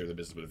pretty sure the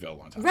business would have failed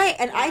a long time. Right,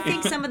 and I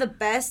think some of the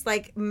best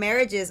like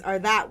marriages are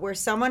that where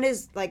someone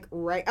is like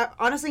right.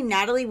 Honestly,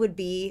 Natalie would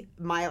be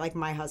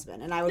my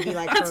husband, and I would be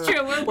like that's her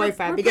true.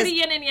 boyfriend. We're because pretty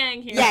yin and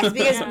yang here. Yes,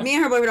 because me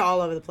and her boyfriend are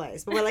all over the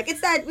place, but we're like,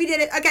 it's that we did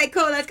it. Okay,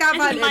 cool. Let's have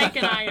fun. Mike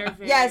and I are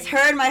very. Yes, her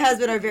and my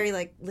husband are very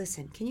like.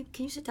 Listen, can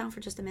you sit down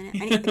for just a minute?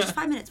 I need just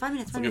 5 minutes. 5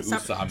 minutes. 5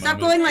 minutes. Stop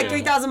going like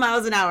 3,000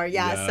 miles an hour.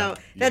 So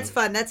that's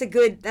fun. That's a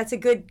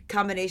good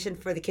combination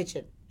for the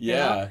kitchen.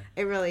 Yeah,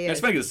 it really is.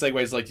 It's funny because the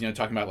segue is like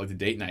talking about like the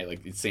date night,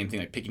 like the same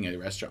thing like picking a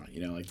restaurant.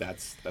 Like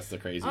that's the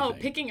crazy thing.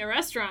 Picking a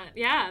restaurant,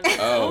 yeah.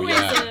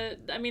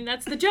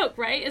 That's the joke,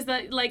 right? Is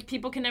that like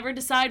people can never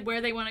decide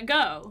where they want to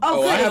go.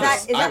 Oh, good.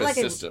 I have a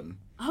system.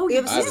 You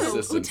have a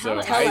system. Tell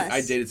us.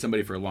 I dated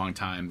somebody for a long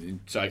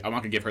time, so I'm not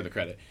gonna give her the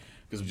credit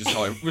because we just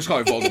call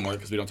her Voldemort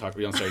because we don't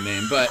say her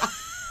name, but.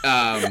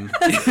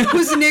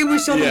 Whose name we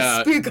shall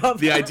not speak of.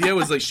 The idea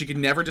was like she could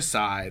never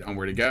decide on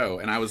where to go,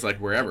 and I was like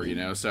wherever, you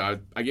know. So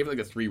I gave it like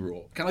a 3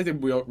 rule, kind of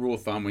like the rule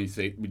of thumb when you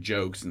say with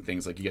jokes and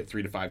things, like you get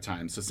 3 to 5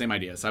 times. So same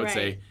idea. So I would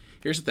say,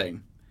 here's the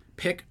thing: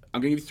 pick.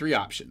 I'm gonna give you 3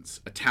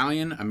 options: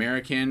 Italian,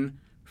 American,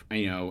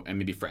 you know, and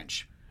maybe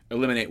French.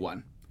 Eliminate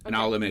one. And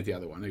I'll eliminate the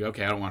other one. They go,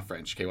 okay, I don't want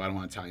French. Okay, well, I don't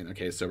want Italian.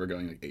 Okay, so we're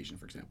going like Asian,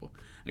 for example.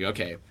 They go,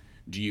 okay,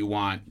 do you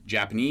want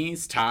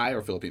Japanese, Thai,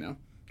 or Filipino?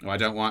 Oh, I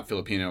don't want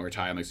Filipino or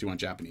Thai. I'm like, so you want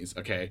Japanese?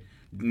 Okay.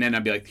 And then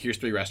I'd be like, here's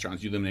 3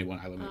 restaurants. You eliminate one,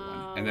 I eliminate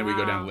one. And then we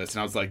go down the list.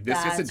 And I was like,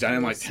 this gets it done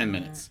in like 10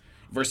 minutes.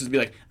 Versus be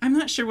like, I'm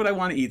not sure what I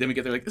want to eat. Then we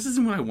get there like, this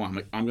isn't what I want. I'm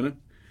like, I'm gonna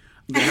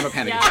have a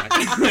panic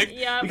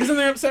attack. Because then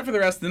they're upset for the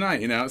rest of the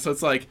night, you know? So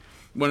it's like,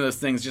 one of those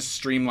things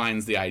just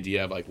streamlines the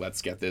idea of like,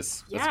 let's get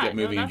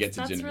moving and get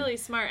to dinner. That's really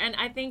smart. And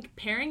I think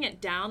paring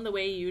it down the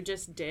way you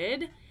just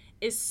did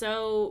is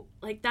so,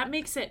 like, that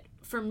makes it,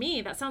 for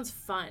me, that sounds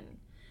fun.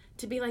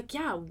 To be like,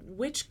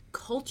 which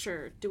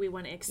culture do we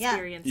want to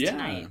experience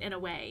tonight in a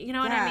way? You know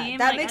what I mean?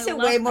 That makes it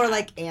way more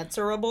like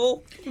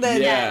answerable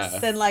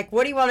than like,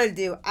 what do you want to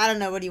do? I don't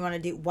know. What do you want to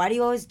do? Why do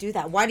you always do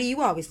that? Why do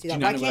you always do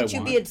that? Why can't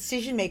you be a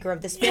decision maker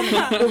of this family?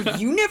 Oh,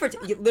 you never,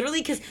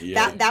 literally, because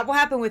that will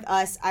happen with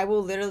us. I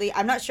will literally,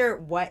 I'm not sure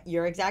what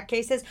your exact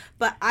case is,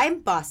 but I'm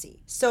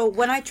bossy. So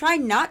when I try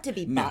not to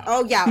be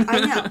bossy,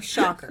 I know,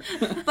 shocker.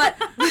 But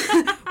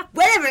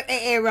whatever,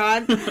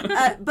 Aaron.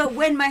 But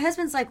when my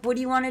husband's like, what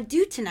do you want to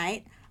do tonight?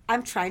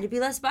 I'm trying to be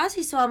less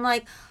bossy, so I'm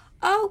like,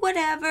 oh,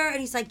 whatever. And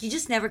he's like, you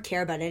just never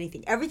care about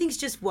anything. Everything's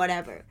just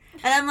whatever.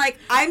 And I'm like,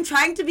 I'm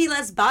trying to be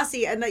less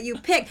bossy and let you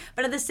pick.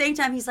 But at the same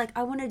time, he's like,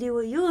 I want to do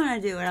what you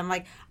want to do. And I'm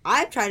like,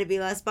 I'm trying to be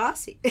less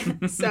bossy.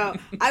 So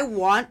I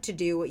want to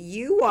do what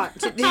you want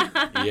to do.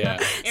 Yeah.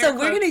 So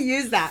we're going to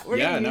use that.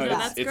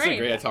 That's great.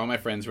 Great. I tell my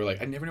friends, we're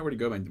like, I never know where to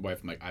go. My wife,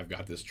 I'm like, I've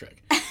got this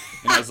trick.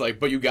 And I was like,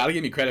 but you got to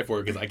give me credit for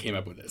it because I came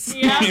up with this.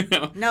 Yeah. You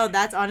know? No,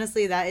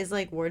 that is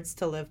like words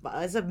to live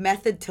by. It's a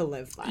method to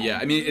live by. Yeah,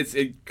 I mean,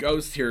 it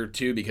goes here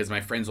too because my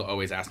friends will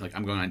always ask me, like,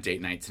 I'm going on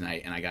date night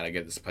tonight and I got to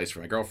get this place for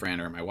my girlfriend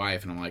or my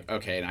wife. And I'm like,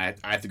 okay. And I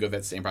have to go through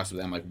that same process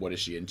with them. Like, what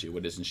is she into?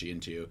 What isn't she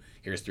into?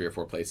 Here's 3 or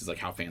 4 places. Like,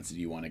 how fancy do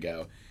you want to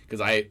go?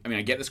 Because I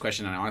get this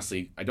question and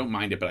honestly, I don't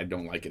mind it, but I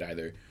don't like it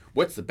either.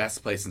 What's the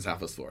best place in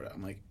Southwest Florida?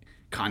 I'm like,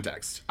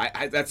 context.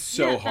 That's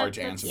so hard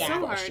to answer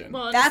that question.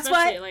 Well, that's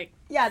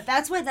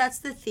why that's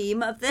the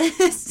theme of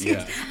this.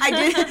 Yeah.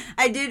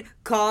 I did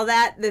call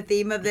that the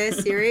theme of this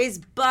series,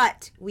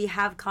 but we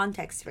have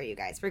context for you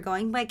guys. We're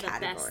going by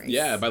categories.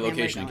 Yeah, by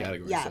location and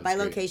categories. Yeah, by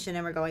location,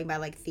 and we're going by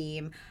like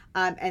theme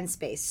and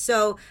space.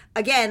 So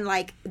again,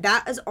 like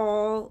those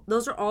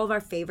are all of our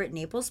favorite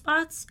Naples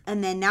spots.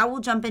 And then now we'll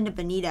jump into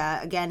Bonita.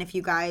 Again, if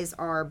you guys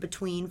are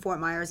between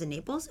Fort Myers and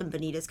Naples and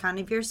Bonita's kind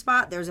of your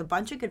spot, there's a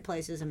bunch of good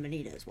places in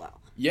Bonita as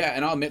well. Yeah,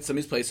 and I'll admit some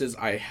of these places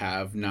I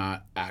have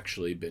not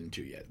actually been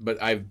to yet.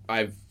 But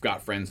I've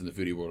got friends in the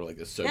foodie world like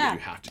this, so you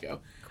have to go.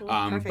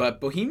 Cool.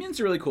 But Bohemian's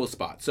a really cool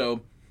spot.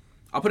 So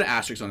I'll put an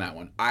asterisk on that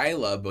one. I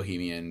love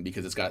Bohemian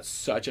because it's got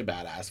such a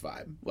badass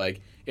vibe.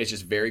 Like, it's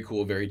just very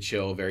cool, very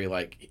chill, very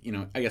like, you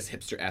know, I guess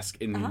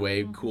hipster-esque in a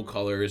way. Cool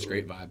colors,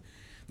 great vibe.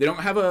 They don't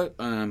have a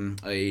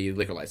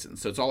liquor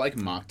license, so it's all like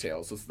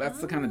mocktails. So that's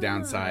the kind of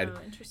downside.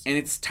 And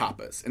it's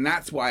tapas. And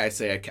that's why I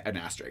say an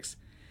asterisk.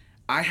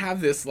 I have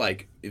this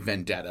like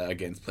vendetta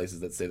against places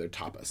that say they're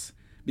tapas.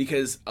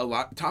 Because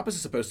tapas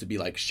is supposed to be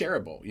like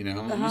shareable, you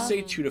know? You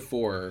say 2 to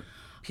 4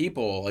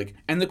 people, like,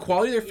 and the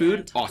quality of their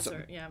food,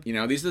 awesome. You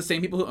know, these are the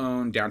same people who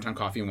own Downtown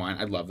Coffee and Wine.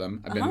 I love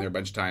them. I've been there a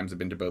bunch of times. I've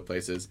been to both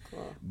places.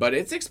 Cool. But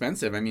it's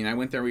expensive. I mean, I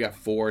went there, we got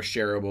 4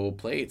 shareable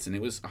plates, and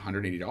it was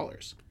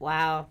 $180.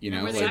 Wow. You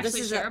know, were they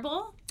actually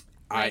shareable?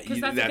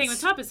 Because that's the thing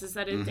with tapas is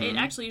that it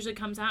actually usually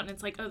comes out and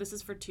it's like, oh, this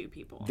is for 2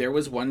 people. There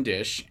was one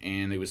dish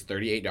and it was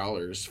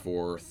 $38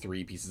 for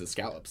 3 pieces of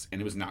scallops,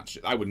 and it was not.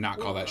 I would not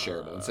call that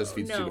shareable. It says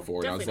feeds 2 to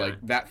 4, and I was like,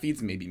 that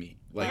feeds maybe me.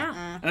 Like,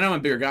 I know I'm a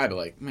bigger guy, but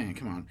like, man,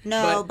 come on.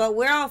 No, but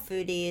we're all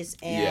foodies,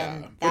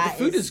 and but the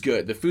food is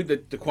good.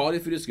 The quality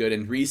of food is good,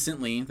 and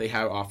recently they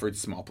have offered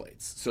small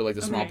plates. So like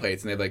the small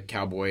plates, and they have like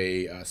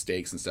cowboy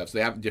steaks and stuff. So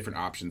they have different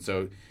options.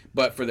 So,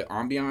 but for the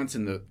ambiance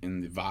and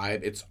the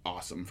vibe, it's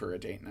awesome for a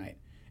date night.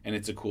 And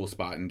it's a cool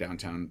spot in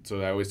downtown. So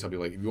I always tell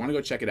people, like, if you want to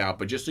go check it out,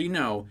 but just so you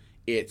know,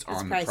 it's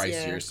on the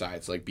pricier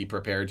side. So, like, be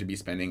prepared to be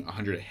spending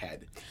 $100 a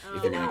head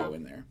if you're going to go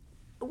in there.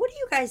 What do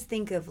you guys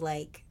think of,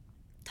 like,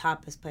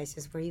 tapas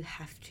places where you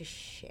have to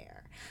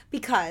share?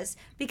 Because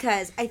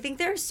I think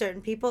there are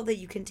certain people that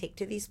you can take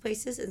to these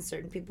places and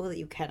certain people that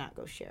you cannot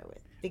go share with.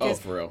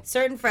 Because for real.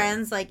 Certain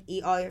friends like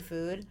eat all your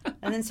food,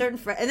 and then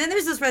and then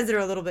there's those friends that are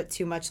a little bit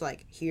too much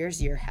like, here's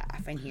your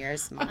half and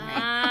here's mine,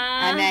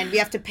 and then we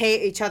have to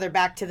pay each other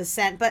back to the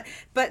cent. But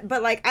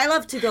like, I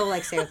love to go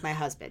like stay with my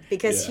husband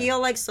because he'll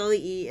like slowly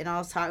eat and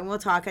we'll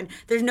talk, and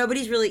there's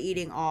nobody's really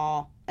eating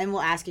all. And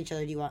we'll ask each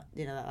other, do you want,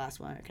 that last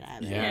one, or can I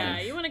have it?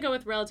 Yeah, you want to go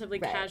with relatively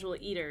casual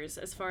eaters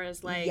as far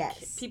as, like,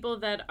 people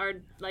that are,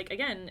 like,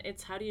 again,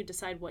 it's how do you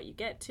decide what you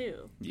get,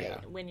 too,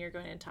 right? When you're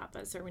going to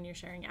tapas or when you're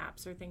sharing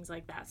apps or things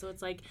like that. So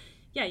it's like,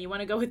 yeah, you want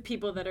to go with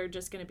people that are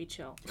just going to be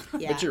chill.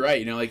 Yeah. But you're right.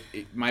 You know, like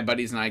my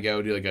buddies and I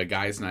go to like a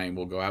guys' night.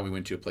 We'll go out. We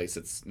went to a place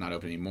that's not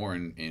open anymore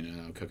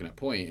in Coconut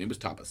Point, and it was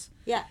tapas.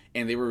 Yeah.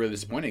 And they were really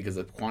disappointed because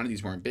the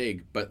quantities weren't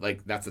big. But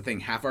like that's the thing.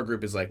 Half our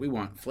group is like, we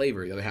want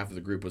flavor. The other half of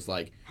the group was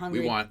like,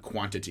 Hungry. we want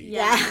quantity.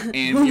 Yeah.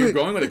 And you're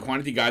going with a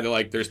quantity guy. They're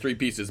like, there's 3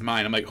 pieces,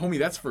 mine. I'm like, homie,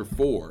 that's for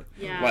 4.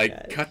 Yeah.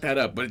 Like, cut that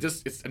up. But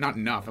it's not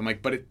enough. I'm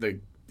like, but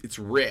it's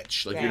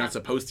rich. Like, Yeah. you're not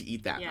supposed to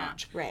eat that Yeah.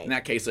 much. Right. In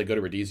that case, like, go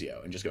to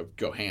Rodizio and just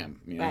go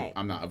ham. You know, Right.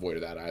 I'm not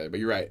avoided that either. But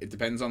you're right. It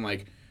depends on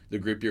like the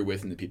group you're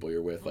with and the people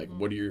you're with. Like,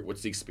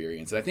 what's the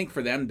experience? And I think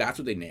for them, that's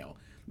what they nail.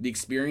 The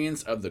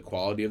experience of the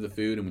quality of the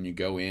food, and when you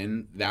go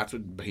in, that's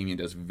what Bohemian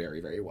does very,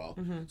 very well.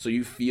 So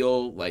you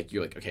feel like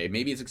you're like, okay,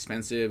 maybe it's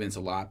expensive and it's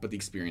a lot, but the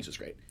experience is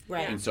great.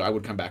 Right. And so I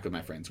would come back with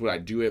my friends. Would I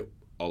do it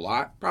a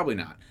lot? Probably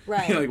not.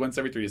 Right. You know, like once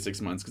every 3 to 6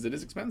 months because it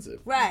is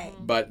expensive. Right.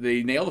 But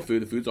they nail the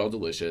food. The food's all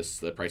delicious.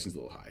 The pricing's a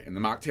little high. And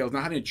the mocktails,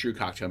 not having a true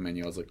cocktail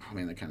menu, I was like, oh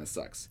man, that kind of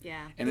sucks.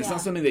 Yeah. And it's Yeah.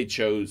 not something they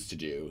chose to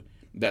do,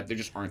 that there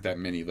just aren't that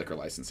many liquor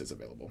licenses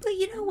available. But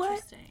you know what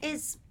Interesting.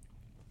 is,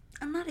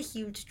 I'm not a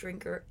huge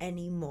drinker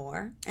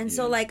anymore, and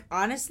so Yeah. like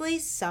honestly,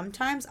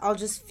 sometimes I'll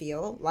just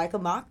feel like a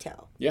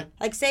mocktail. Yeah.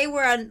 Like say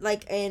we're on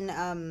like in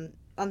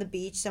on the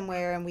beach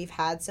somewhere and we've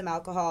had some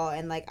alcohol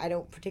and like I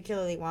don't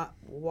particularly want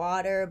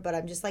water, but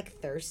I'm just like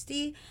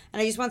thirsty and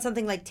I just want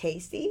something like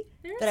tasty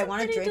that I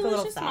want to drink a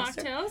little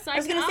faster. Mocktails. I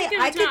was gonna say,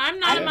 I'll give it I'm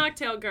not a I-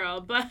 mocktail girl,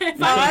 but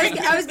if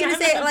I was gonna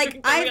say I'm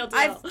like drinking the real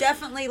I've deal.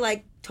 definitely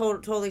like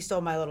totally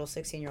stole my little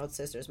 16-year-old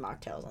sister's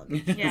mocktails.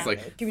 Yeah. It's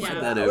like, Give me flip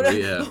some that of over, that.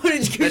 yeah. What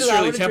did you That do? I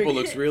Shirley wanna Temple drink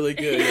looks it. really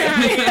good.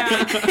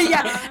 yeah.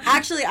 Yeah,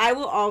 actually, I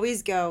will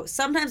always go.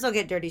 Sometimes I'll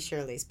get Dirty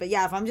Shirley's, but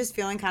yeah, if I'm just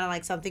feeling kind of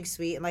like something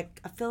sweet and like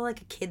I feel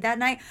like a kid that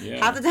night, Yeah.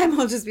 half the time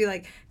I'll just be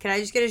like, "Can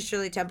I just get a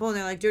Shirley Temple?" And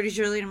they're like, "Dirty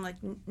Shirley," and I'm like,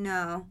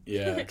 "No."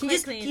 Yeah. Can you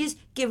Quickly. just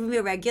give me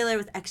a regular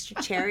with extra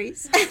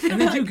cherries?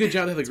 And they do a good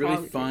job. They have like really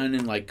all we do. fun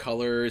and like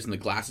colors, and the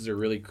glasses are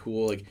really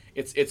cool. Like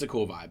it's a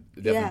cool vibe.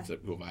 Definitely a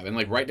cool vibe. And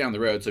like right down the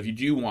road. So if you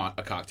do want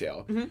a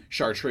cocktail,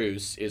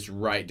 Chartreuse is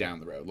right down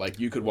the road. Like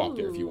you could walk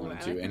there if you Ooh, wanted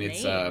I to. like And the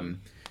it's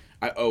name.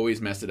 I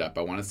always mess it up.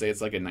 I want to say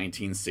it's like a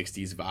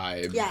 1960s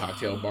vibe Yeah.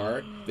 cocktail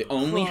bar. They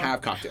only Cool.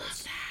 have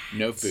cocktails,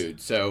 no food.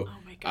 So Oh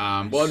my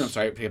gosh. well, no,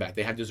 sorry, take it back.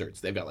 They have desserts.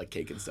 They've got like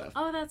cake and stuff.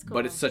 Oh, that's cool.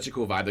 But it's such a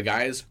cool vibe. The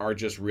guys are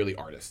just really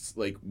artists.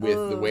 Like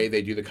with the way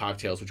they do the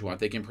cocktails, which you want,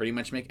 they can pretty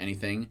much make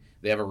anything.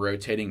 They have a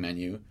rotating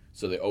menu,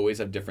 so they always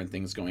have different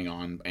things going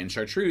on. And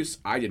Chartreuse,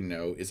 I didn't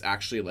know, is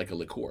actually like a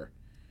liqueur.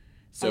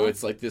 So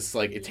it's like this,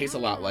 like it tastes a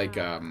lot like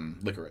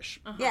licorice.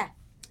 Yeah, And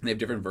they have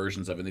different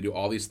versions of it. And they do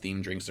all these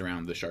themed drinks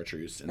around the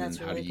Chartreuse and That's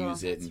then how really to cool.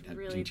 use it That's and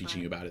really teaching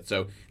fun. you about it.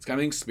 So it's kind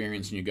of an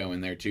experience, and you go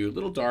in there too. A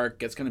little dark,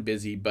 gets kind of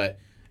busy, but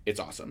it's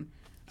awesome.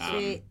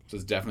 Sweet. So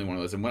it's definitely one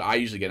of those. And what I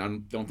usually get, I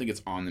don't think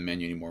it's on the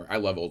menu anymore. I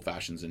love old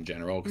fashions in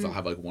general because I'll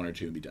have like 1 or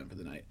 2 and be done for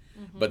the night.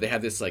 But they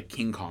have this like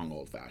King Kong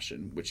old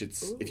fashioned, which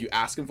it's if you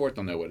ask them for it,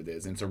 they'll know what it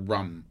is. And it's a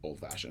rum old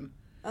fashioned.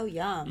 oh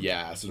yum.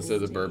 Yeah. So instead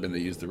of the bourbon, they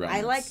use the rum.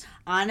 I like It's-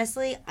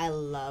 honestly, I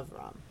love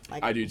rum.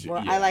 Like I do too, more-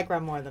 yeah. I like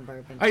rum more than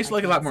bourbon. I used to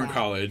like a lot more in can't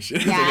college.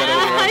 Yeah.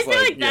 I feel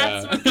like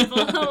that's yeah. what people.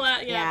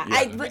 say. Yeah.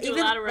 Yeah, We but do a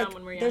even lot of rum like,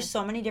 when we're young. there's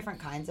so many different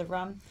kinds of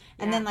rum,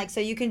 and Yeah. then like so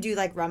you can do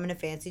like rum in a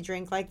fancy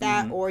drink like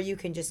that, Mm-hmm. or you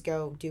can just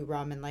go do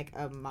rum in like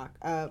a Rum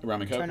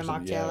and Coke turn a or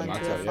something. mocktail Yeah, into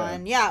mocktail,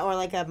 a yeah. fun or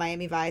like a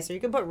Miami Vice, or you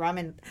can put rum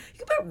in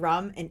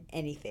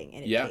anything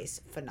and it Yeah.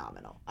 tastes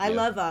phenomenal. I Yeah.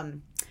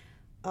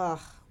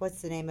 love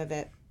what's the name of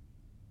it?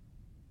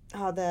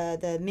 Oh,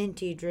 the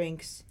minty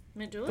drinks.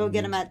 Mint Go julep?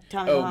 get them at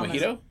Tommy Oh,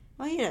 Bahama's. mojito?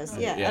 Mojitos,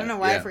 yeah. I Yeah, don't know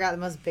why I yeah. forgot the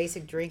most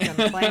basic drink on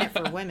the planet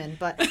for women,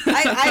 but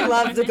I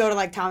love to go to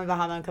like Tommy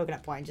Bahama and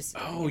Coconut Point. Just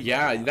Oh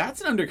yeah,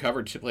 that's an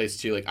undercover place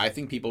too. Like I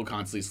think people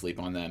constantly sleep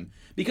on them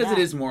because it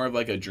Yeah. is more of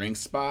like a drink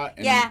spot.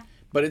 And, Yeah.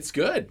 But it's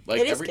good. Like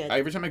It is every good.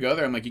 every time I go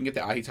there, I'm like, you can get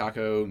the ahi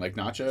taco like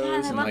nachos. Yeah,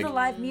 and I and love like, the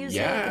live music.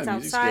 Yeah, It's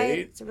music's outside. great.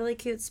 It's a really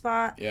cute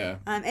spot. Yeah.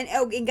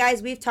 And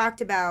guys, we've talked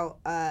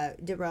about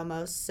De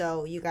Romos,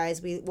 so you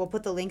guys, we'll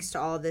put the links to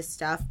all of this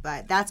stuff,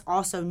 but that's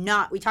also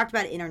not, we talked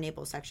about it in our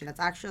Naples section. It's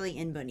actually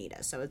in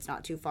Bonita, so it's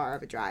not too far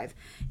of a drive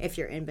if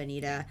you're in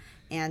Bonita.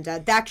 And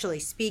actually,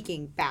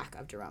 speaking back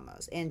of De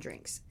Romos and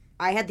drinks,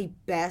 I had the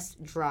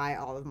best dry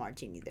olive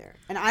martini there.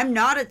 And I'm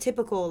not a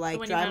typical like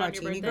one you dry had on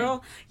your martini birthday?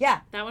 girl.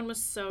 Yeah. That one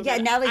was so Yeah,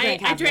 good. Natalie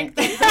drank I half drank of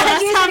the it.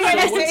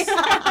 last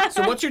half.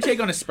 So what's your take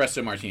on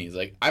espresso martinis?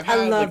 Like I've I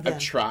had love like them. I've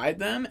tried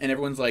them and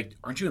everyone's like,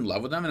 aren't you in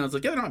love with them? And I was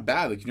like, yeah, they're not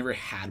bad. Like you never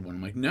had one.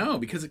 I'm like, no,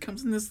 because it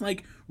comes in this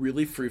like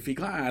really froofy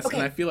glass, Okay.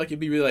 and I feel like it'd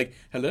be really like,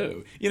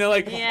 hello, you know,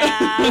 like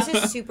Yeah. This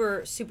is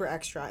super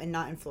extra and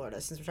not in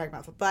Florida since we're talking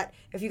about food. But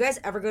if you guys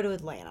ever go to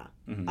Atlanta,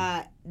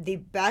 the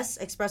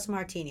best espresso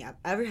martini I've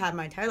ever had in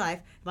my entire life,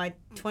 my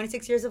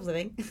 26 years of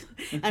living,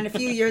 and a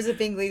few years of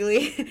being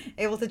legally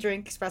able to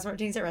drink espresso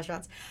martinis at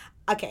restaurants.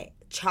 Okay,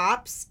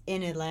 Chops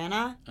in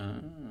Atlanta,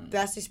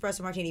 best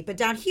espresso martini. But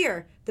down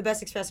here, the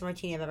best espresso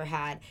martini I've ever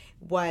had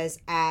was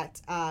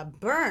at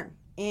Burn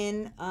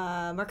in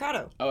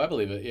Mercado. oh, I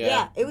believe it.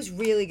 Yeah, it was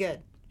really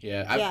good.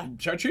 Yeah, Yeah.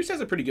 Chartreuse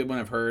has a pretty good one,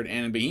 I've heard,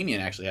 and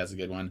Bohemian actually has a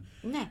good one.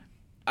 Nah.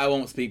 I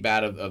won't speak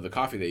bad of the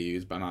coffee they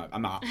use, but I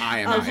am not a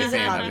fan of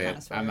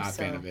it. I'm not a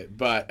fan of it.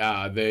 But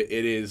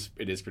it is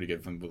pretty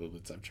good from the little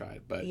bits I've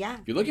tried. But yeah,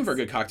 if you're looking for a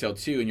good cocktail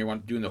too, and you're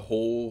doing the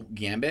whole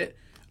gambit,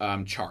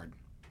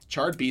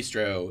 Charred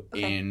Bistro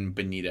in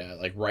Bonita,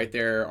 like right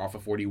there off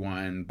of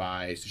 41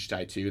 by Sushi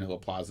Thai 2 in the little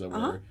plaza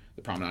where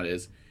the promenade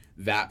is.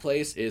 That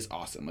place is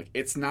awesome. Like,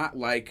 it's not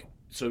like...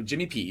 So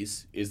Jimmy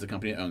P's is the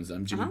company that owns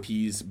them. Jimmy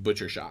P's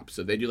Butcher Shop.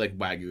 So they do like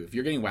Wagyu. If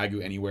you're getting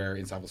Wagyu anywhere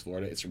in Southwest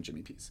Florida, it's from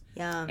Jimmy P's.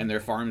 Yeah. And their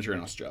farms are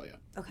in Australia.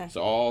 Okay.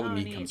 So all the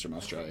meat comes from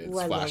Australia.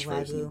 It's flash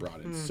frozen and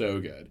brought in.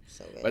 So good.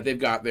 So good. But they've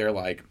got their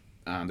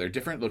their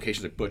different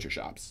locations like butcher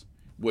shops,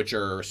 which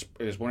are,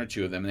 there's one or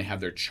two of them, and they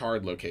have their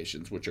charred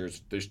locations, which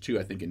there's two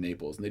I think in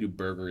Naples, and they do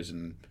burgers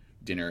and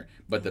dinner.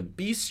 But the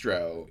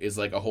bistro is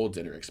like a whole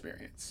dinner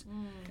experience,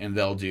 and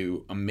they'll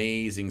do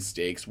amazing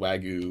steaks,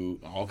 Wagyu,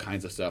 all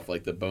kinds of stuff,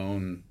 like the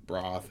bone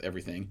broth,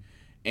 everything,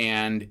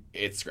 and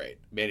it's great.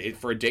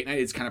 For a date night,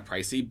 it's kind of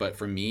pricey, but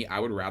for me, I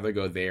would rather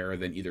go there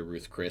than either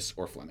Ruth Chris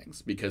or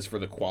Fleming's, because for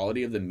the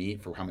quality of the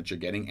meat, for how much you're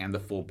getting, and the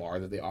full bar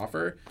that they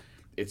offer,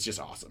 it's just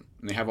awesome.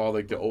 And they have all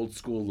like the old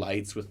school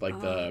lights with like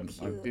I'm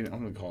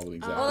gonna call them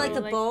exactly. Oh, like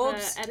the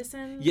bulbs. The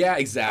Edison. Yeah,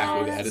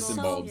 exactly. The that's Edison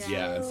so bulbs. cute.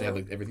 Yeah, and so they have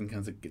like everything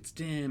kind of gets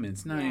dim and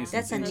it's nice.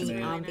 That's a and neat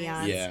intimate.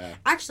 ambiance. Yeah.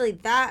 Actually,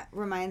 that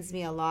reminds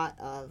me a lot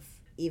of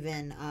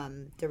even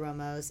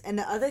DeRomo's. And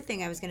the other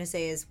thing I was gonna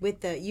say is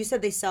you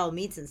said they sell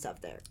meats and stuff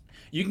there.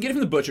 You can get it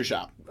from the butcher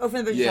shop. Oh,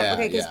 from the butcher shop.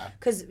 Okay, yeah.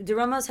 because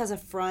DeRomo's has a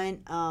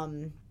front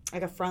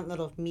like a front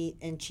little meat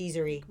and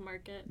cheesery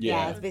Market.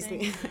 Yeah, it's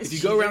basically. If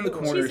you go around the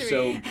corner,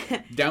 Cheesery. so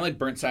down like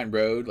Burnside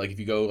Road, like if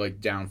you go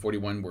like down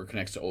 41 where it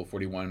connects to Old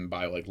 41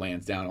 by like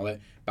Lansdowne, all that,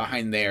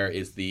 behind there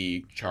is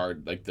the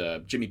charred, like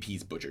the Jimmy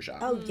P's butcher shop.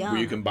 Oh, yeah. Where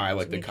you can buy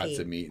like Jimmy the cuts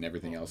P. of meat and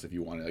everything else if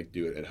you want to like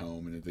do it at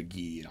home, and the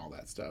ghee and all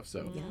that stuff.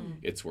 So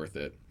it's worth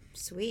it.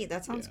 Sweet,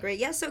 that sounds great.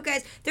 Yeah, so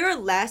guys, there are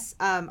less.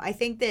 I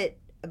think that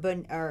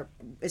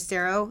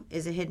Estero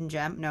is a hidden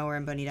gem. No, we're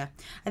in Bonita.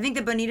 I think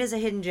that Bonita is a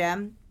hidden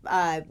gem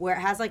where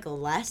it has like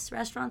less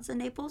restaurants than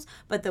Naples,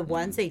 but the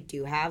ones they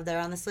do have there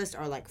on this list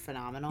are like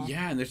phenomenal.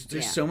 Yeah, and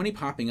there's so many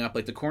popping up.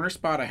 Like the corner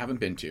spot I haven't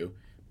been to,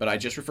 but I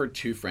just referred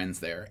 2 friends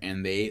there,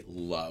 and they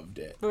loved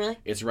it. Really?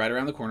 It's right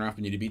around the corner off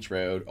Bonita Beach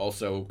Road.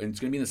 Also, and it's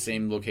going to be in the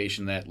same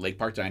location that Lake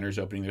Park Diner is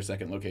opening their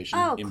second location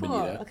in cool.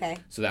 Bonita. Okay.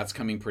 So that's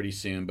coming pretty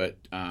soon. But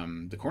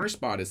the corner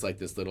spot is like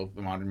this little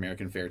modern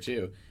American fare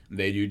too.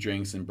 They do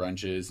drinks and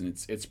brunches, and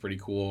it's pretty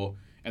cool.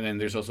 And then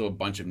there's also a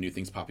bunch of new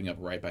things popping up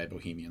right by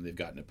Bohemian. They've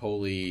got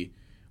Napoli.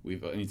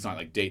 And it's not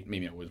like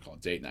maybe I wouldn't call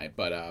it date night,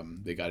 but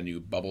they got a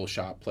new bubble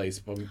shop place,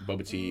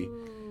 boba tea.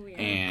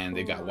 And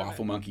they've got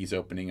Waffle Monkeys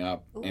opening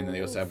up, and then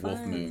they also have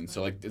Wolf Moon.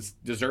 So like it's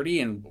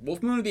desserty, and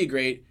Wolf Moon would be a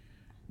great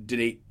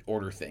date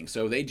order thing.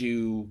 So they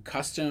do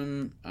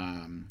custom.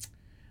 I'm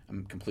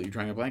completely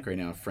drawing a blank right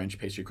now. French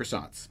pastry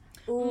croissants,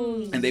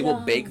 and they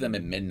will bake them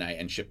at midnight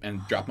and ship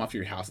and drop them off to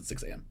your house at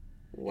 6 a.m.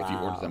 If you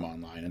order them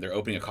online. And they're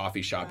opening a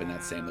coffee shop in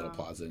that same little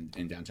plaza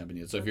in downtown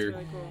Bonita. So if you're,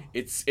 really cool.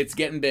 it's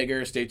getting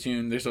bigger. Stay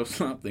tuned. There's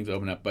also things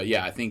open up, but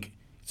yeah, I think.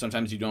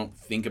 Sometimes you don't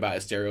think about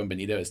Estero and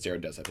Bonita. Estero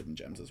does have hidden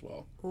gems as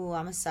well. Ooh,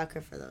 I'm a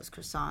sucker for those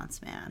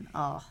croissants, man.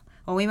 Oh,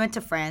 when we went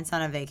to France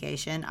on a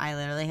vacation, I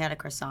literally had a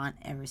croissant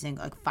every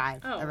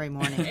 5 every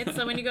morning. It's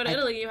so when you go to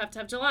Italy, you have to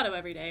have gelato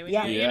every day.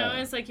 Yeah. You know,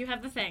 it's like you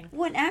have the thing.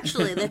 What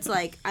actually that's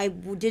like I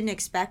didn't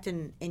expect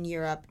in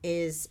Europe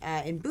is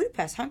in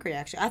Budapest, Hungary.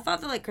 Actually, I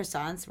thought that like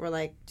croissants were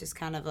like just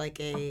kind of like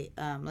a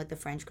like the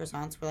French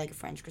croissants were like a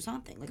French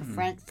croissant thing, like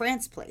a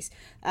France place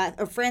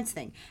or France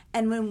thing.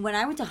 And when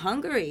I went to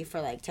Hungary for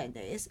like 10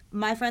 days,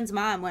 my friend's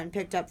mom went and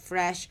picked up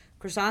fresh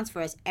croissants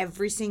for us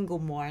every single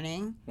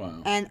morning.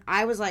 Wow. And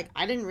I was like,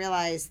 I didn't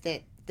realize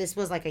that this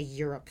was like a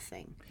Europe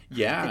thing.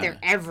 Yeah. But they're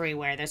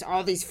everywhere. There's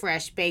all these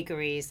fresh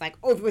bakeries, like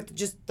with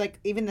just like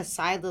even the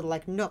side little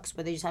like nooks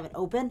where they just have it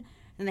open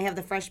and they have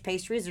the fresh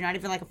pastries. They're not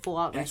even like a full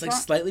out And it's restaurant.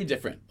 like slightly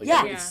different. Like,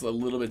 Yeah. It's a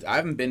little bit. I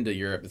haven't been to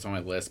Europe. It's on my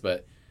list,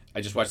 but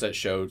I just watched that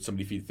show,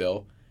 Somebody Feed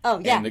Phil. Oh,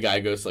 yeah. And the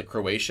guy goes to like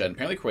Croatia, and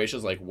apparently Croatia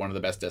is like one of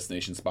the best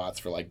destination spots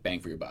for like bang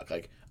for your buck.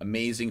 Like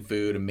amazing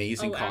food,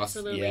 amazing costs.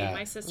 Absolutely. Yeah.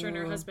 My sister and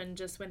her husband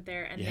just went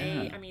there, and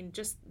Yeah.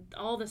 just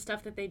all the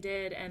stuff that they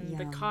did, and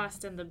the Yum.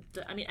 cost, and the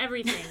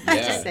everything. Yeah.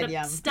 Just Said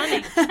yum.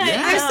 stunning.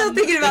 I'm still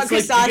thinking about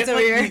It's croissants you get, over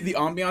like, here. the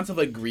ambiance of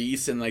like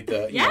Greece and like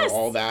the Yes,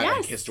 all that like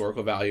yes.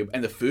 historical value,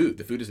 and the food.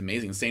 The food is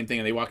amazing. Same thing.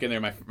 And they walk in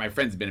there. My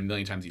friend's been a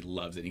million times. He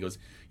loves it. And he goes,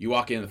 you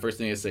walk in, and the first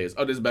thing they say is,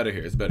 "Oh, this is better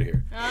here. It's better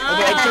here." Oh,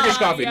 but like Turkish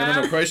coffee.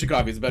 yeah. No, Croatian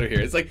coffee is better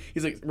here. It's like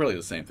he's like really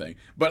the same thing,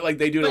 but like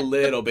they do it a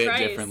little bit Price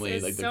differently.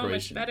 is Like the so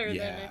Croatian. much better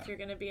yeah. than if you're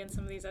going to be in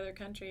some of these other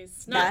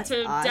countries. Not That's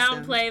to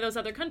awesome. downplay those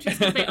other countries,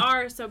 because they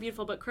are so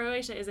beautiful, but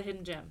Croatia is a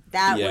hidden gem.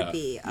 That Yeah. would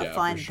be a Yeah,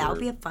 fun. for That would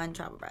sure. be a fun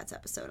Travel Brats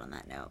episode. On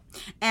that note,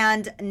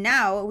 and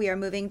now we are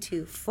moving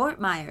to Fort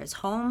Myers,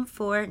 home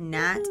for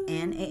Nat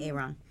and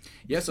Aaron.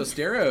 Yeah, so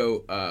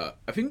Estero,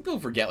 I think people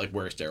forget like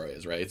where Estero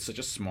is, right? It's such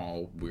a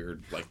small,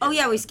 weird like. Oh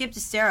yeah, we skipped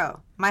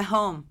Estero, my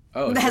home.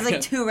 Oh, that has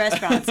like 2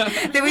 restaurants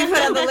that we put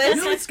on the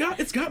list. No,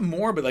 it's got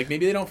more, but like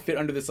maybe they don't fit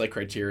under this like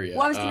criteria.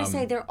 Well, I was gonna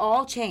say they're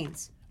all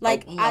chains.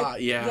 Like a lot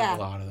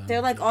of them.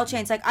 They're like all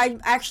chains. Like I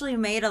actually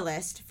made a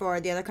list for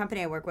the other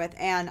company I work with,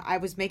 and I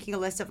was making a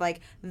list of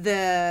like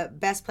the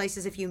best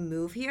places if you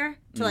move here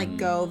to like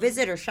go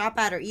visit or shop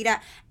at or eat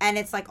at, and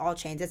it's like all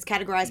chains. It's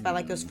categorized by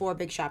like those 4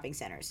 big shopping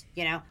centers.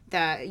 You know,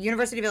 the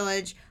University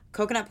Village,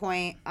 Coconut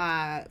Point,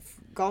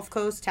 Gulf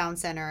Coast Town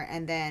Center,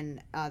 and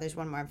then there's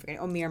one more I'm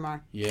forgetting. Oh,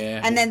 Miramar.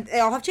 Yeah. And then they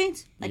all have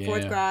chains, like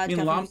Fourth Garage. I mean,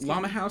 California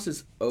Llama House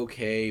is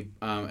okay.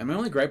 And my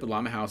only gripe with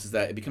Llama House is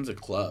that it becomes a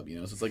club, you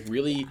know? So it's like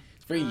really,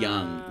 it's very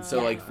young.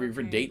 So like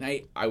for date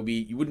night,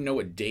 you wouldn't know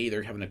what day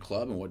they're having a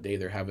club and what day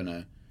they're having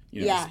a,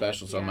 a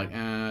special. So I'm like,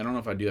 I don't know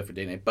if I'd do that for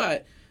date night.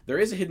 But there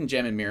is a hidden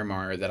gem in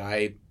Miramar that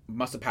I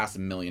must have passed a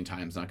million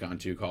times, not gone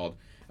to, called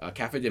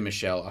Cafe de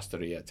Michele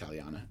Osteria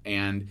Italiana.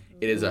 And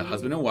it is a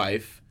husband and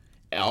wife.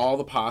 All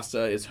the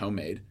pasta is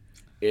homemade.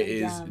 It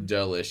is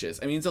delicious.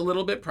 I mean, it's a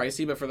little bit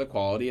pricey, but for the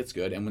quality, it's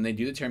good. And when they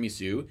do the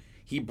tiramisu,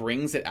 he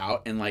brings it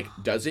out and like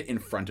does it in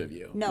front of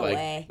you. No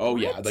way. Oh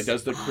yeah, like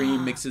does the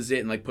cream, mixes it,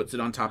 and like puts it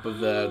on top of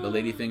the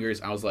lady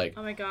fingers. I was like,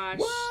 oh my gosh,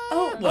 what?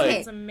 Oh, Like,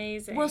 that's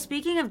amazing. Well,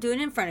 speaking of doing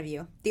it in front of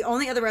you, the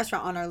only other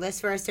restaurant on our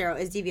list for Estero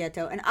is Di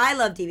Vieto, and I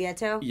love Di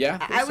Vieto.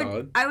 Yeah, they're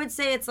solid. I would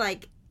say it's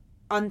like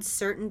on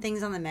certain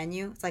things on the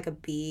menu, it's like a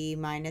B-,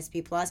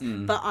 B+.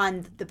 But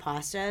on the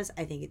pastas,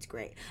 I think it's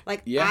great.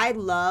 Like I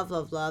love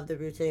the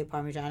Ruta di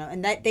Parmigiano,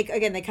 and that they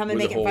come and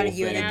With make the it in front of whole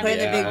you and thing. then put it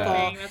in the big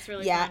bowl. That's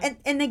really fun.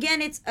 And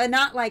again, it's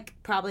not like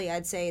probably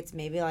I'd say it's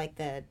maybe like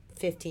the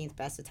 15th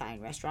best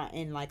Italian restaurant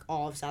in like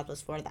all of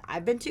Southwest Florida that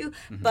I've been to.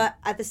 But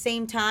at the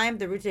same time,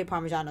 the Ruta di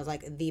Parmigiano is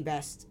like the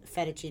best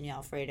fettuccine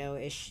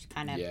Alfredo-ish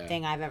kind of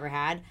thing I've ever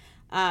had.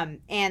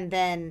 And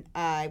then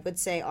I would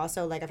say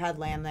also like I've had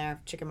lamb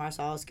there, chicken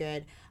marsala is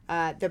good.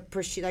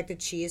 The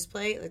cheese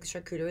plate, like the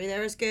charcuterie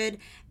there is good,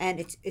 and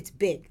it's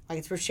big. Like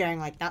it's for sharing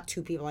like not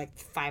 2 people, like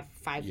five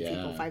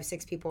people,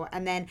 6 people.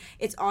 And then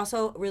it's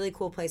also a really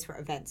cool place for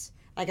events.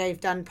 Like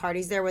I've done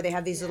parties there where they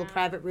have these little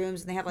private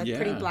rooms and they have like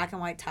pretty black and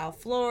white tile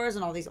floors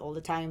and all these old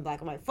Italian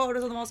black and white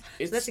photos on the walls.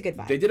 So that's a good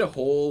vibe. They did a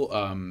whole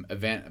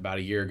event about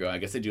a year ago. I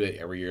guess they do it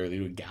every year. They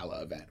do a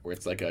gala event where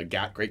it's like a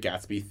Great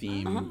Gatsby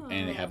theme,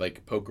 and they have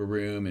like poker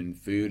room and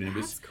food, and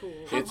That's cool.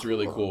 It's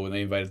really cool. And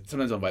they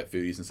sometimes they'll invite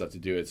foodies and stuff to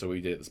do it. So we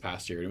did it this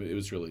past year, and it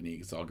was really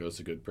neat. It all goes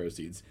to good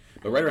proceeds.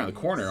 But right around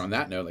the corner, on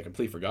that note, I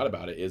completely forgot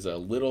about it, is a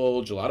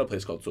little gelato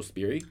place called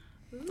Sospiri.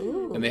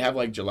 Ooh. And they have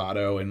like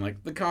gelato, and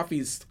like the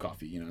coffee's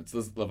coffee, it's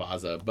this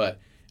Lavazza, but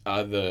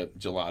the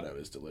gelato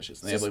is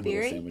delicious. And they have like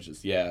little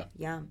sandwiches. Yeah.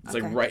 It's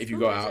like right if you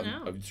go out,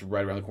 it's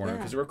right around the corner.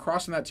 Because we're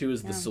crossing that too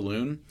is the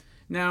saloon.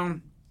 Now,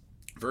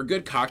 for a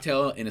good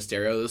cocktail in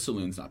Estero, the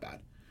saloon's not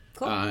bad.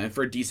 Cool. And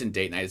for a decent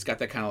date night, it's got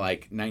that kind of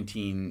like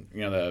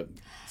the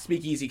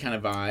speakeasy kind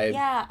of vibe.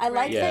 Yeah, I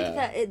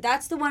like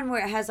that's the one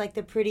where it has like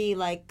the pretty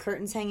like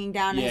curtains hanging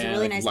down. It has a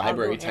really nice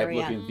library type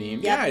area. looking theme.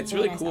 Yep, Yeah, it's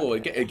really nice cool.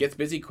 It gets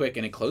busy quick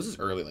and it closes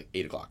early, like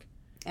 8:00.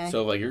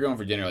 So like you're going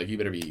for dinner, like you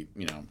better be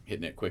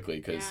hitting it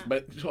quickly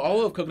but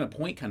all of Coconut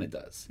Point kind of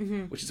does,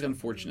 which is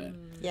unfortunate.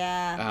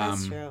 Yeah,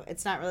 that's true.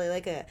 It's not really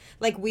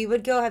like we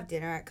would go have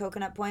dinner at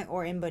Coconut Point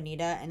or in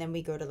Bonita, and then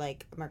we go to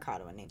like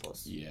Mercado in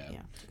Naples. Yeah.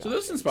 So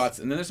those are some spots,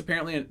 and then there's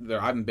apparently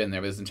I haven't been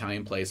there, but there's an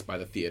Italian place by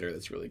the theater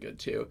that's really good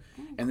too.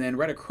 And then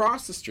right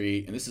across the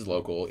street, and this is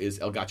local, is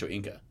El Gato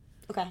Inca.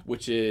 Okay.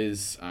 Which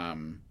is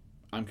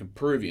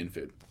Peruvian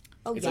food.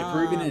 Oh, it's like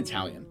Peruvian and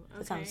Italian.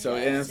 Okay. So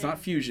and it's not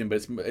fusion,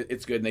 but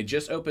it's good. And they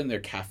just opened their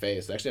cafe,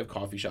 so they actually have a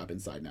coffee shop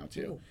inside now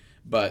too. Ooh.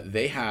 But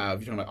they have,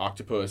 you're talking about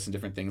octopus and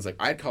different things. Like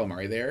I had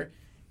calamari there,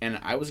 and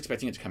I was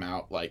expecting it to come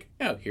out like,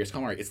 here's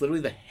calamari. It's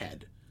literally the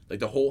head, like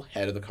the whole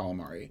head of the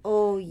calamari.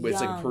 Oh, But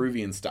it's like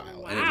Peruvian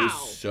style, and it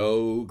was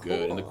so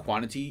good. And the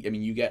quantity, I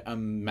mean, you get a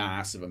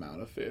massive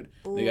amount of food.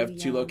 Ooh, they have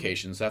 2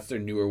 locations. That's their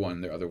newer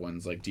one. Their other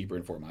one's like deeper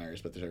in Fort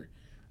Myers, but they're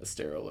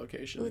Estero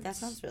location. Ooh, that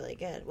sounds really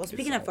good. Well,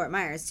 speaking of Fort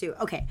Myers, too.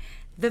 Okay,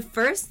 the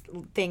first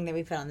thing that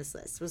we put on this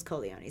list was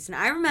Corleone's. And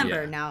I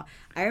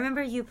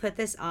remember you put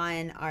this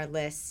on our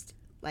list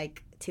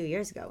like 2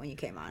 years ago when you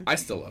came on. I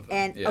still love them.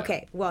 And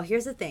okay, well,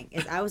 here's the thing: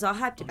 is I was all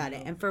hyped about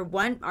it. And for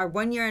our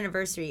 1 year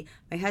anniversary,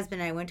 my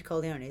husband and I went to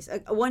Corleone's.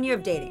 1 year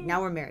of dating. Now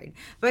we're married,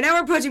 but now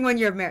we're approaching 1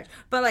 year of marriage.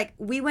 But like,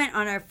 we went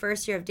on our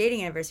first year of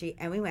dating anniversary,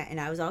 and we went,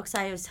 and I was all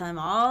excited. I was telling him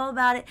all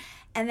about it,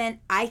 and then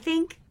I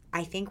think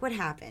what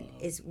happened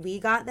is we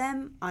got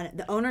them on.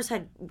 The owners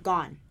had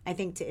gone, I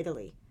think, to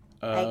Italy.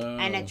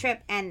 And a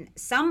trip, and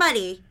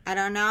somebody, I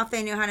don't know if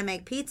they knew how to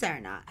make pizza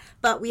or not,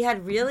 but we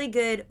had really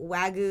good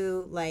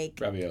Wagyu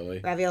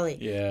ravioli.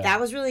 Yeah, that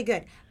was really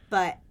good.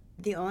 But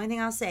the only thing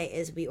I'll say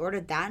is we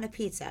ordered that and a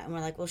pizza, and we're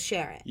like, we'll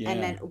share it.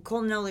 And then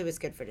cannoli was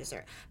good for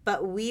dessert.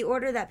 But we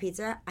ordered that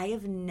pizza. I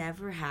have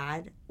never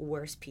had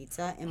worse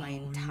pizza in my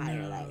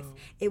entire life.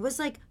 It was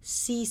like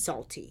sea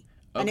salty.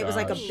 And it was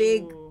like a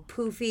big,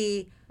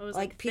 poofy,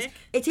 like pizza.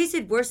 It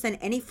tasted worse than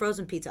any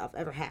frozen pizza I've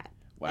ever had.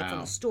 like from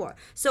Wow. the store.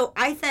 So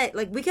I thought,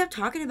 like, we kept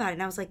talking about it,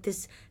 and I was like,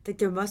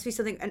 there must be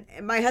something. And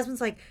my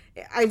husband's like,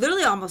 I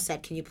literally almost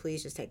said, can you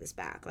please just take this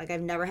back? Like,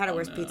 I've never had a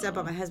worse pizza,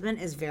 but my husband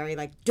is very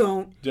like,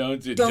 don't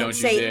you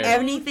say dare.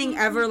 anything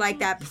ever like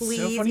that, please,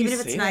 So funny even you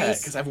if it's say nice.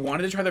 because I've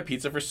wanted to try their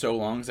pizza for so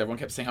long because everyone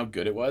kept saying how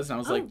good it was, and I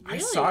was like, I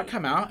saw it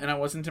come out and I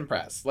wasn't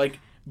impressed. Like,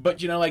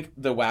 but like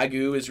the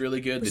Wagyu is really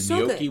good, the so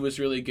gnocchi good. was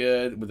really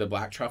good with the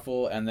black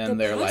truffle, and then The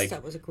they're pasta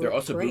like was their great.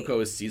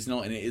 ossobuco is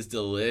seasonal and it is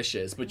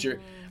delicious. But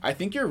I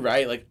think you're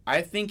right. Like,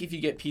 I think if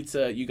you get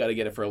pizza, you got to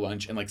get it for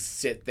lunch and like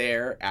sit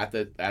there at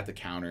the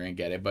counter and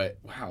get it. But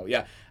wow,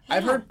 yeah.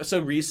 I've heard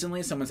so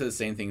recently someone said the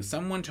same thing.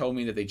 Someone told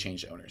me that they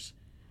changed owners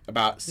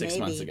about 6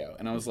 months ago,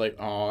 and I was like,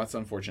 oh, that's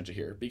unfortunate to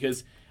hear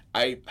because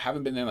I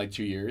haven't been there in like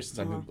 2 years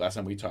since last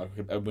time we talked.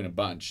 I've been a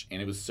bunch,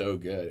 and it was so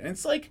good, and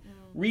it's like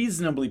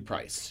reasonably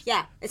priced.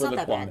 Yeah, it's for not the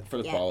that bad. for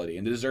the quality,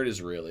 and the dessert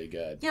is really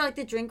good. Yeah, like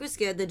the drink was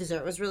good, the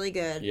dessert was really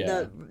good.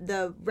 Yeah.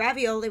 The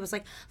ravioli was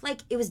like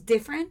it was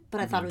different, but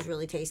I thought it was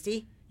really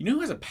tasty. You know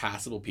who has a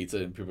passable pizza,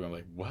 and people are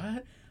like,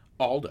 what?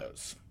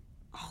 Aldo's.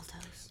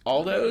 Aldo's.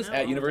 Aldo's know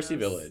at University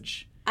Aldo's.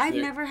 Village. I've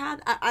never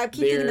had. I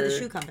keep thinking of the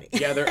shoe company.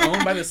 Yeah, they're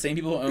owned by the same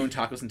people who own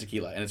Tacos and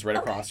Tequila, and it's right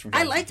across from.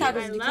 I like Tequila.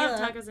 tacos I and love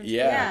tequila. tacos and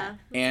Yeah, tequila.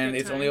 and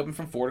Good it's only time. open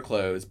from 4 to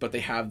close, but they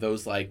have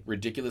those like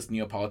ridiculous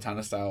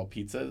Neapolitana style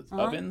pizza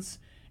ovens,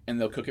 and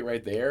they'll cook it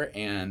right there,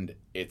 and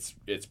it's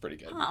pretty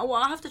good. Oh, well,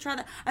 I'll have to try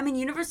that. I mean,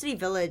 University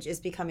Village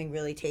is becoming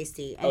really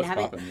tasty, and Oh, it's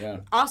popping,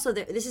 yeah. Also,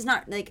 this is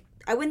not like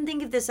I wouldn't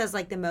think of this as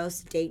like the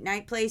most date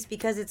night place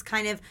because it's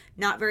kind of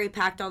not very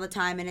packed all the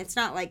time, and it's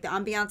not like the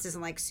ambiance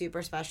isn't like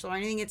super special or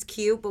anything. It's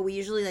cute, but we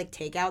usually like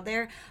take out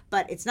there,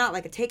 but it's not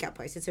like a takeout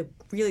place. It's a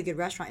really good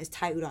restaurant. It's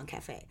Thai Udon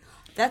Cafe.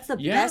 That's the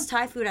best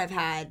Thai food I've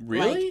had.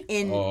 Really? Like,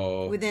 in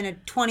within a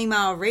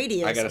 20-mile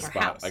radius. I got a of our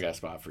spot. house. I got a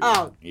spot for you.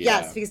 Oh yeah.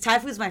 yes, because Thai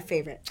food is my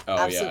favorite. Oh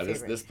Absolute yeah,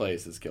 favorite. this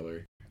place is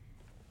killer.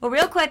 Well,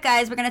 real quick,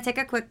 guys, we're going to take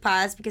a quick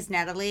pause because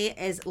Natalie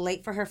is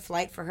late for her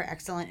flight for her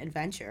excellent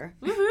adventure.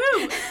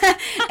 Woohoo!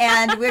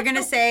 And we're going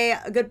to say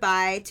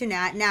goodbye to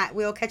Nat. Nat,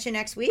 we'll catch you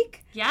next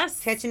week.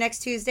 Yes. Catch you next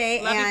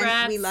Tuesday. Love you, and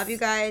brats. we love you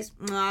guys.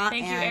 Mwah,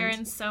 Thank you, and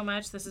Erin, so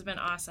much. This has been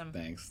awesome.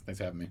 Thanks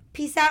for having me.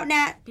 Peace out,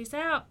 Nat. Peace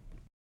out.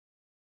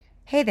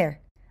 Hey there.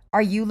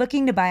 Are you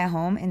looking to buy a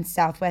home in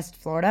Southwest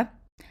Florida?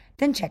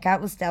 Then check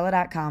out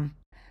Listella.com.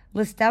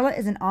 Listella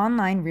is an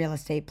online real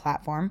estate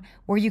platform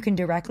where you can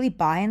directly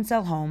buy and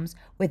sell homes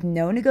with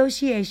no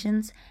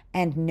negotiations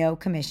and no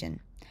commission.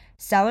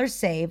 Sellers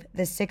save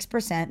the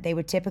 6% they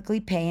would typically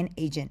pay an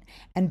agent,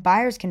 and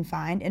buyers can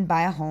find and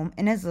buy a home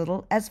in as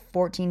little as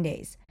 14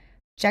 days.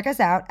 Check us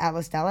out at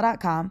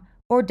Listella.com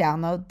or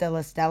download the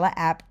Listella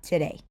app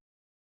today.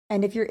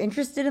 And if you're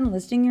interested in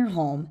listing your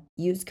home,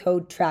 use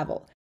code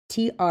TRAVEL,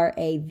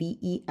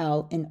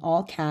 TRAVEL in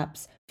all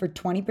caps for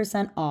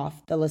 20%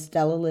 off the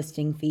Listella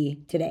listing fee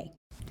today.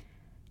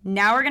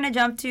 Now we're going to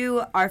jump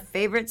to our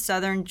favorite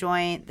Southern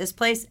joint. This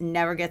place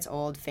never gets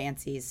old.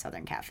 Fancy's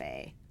Southern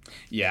Cafe.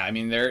 Yeah, I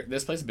mean,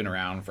 this place has been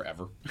around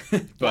forever,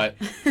 but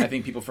I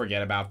think people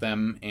forget about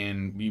them,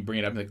 and we bring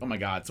it up and like, oh my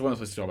god, it's one of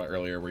those places we talked about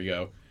earlier where you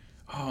go,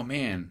 oh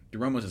man,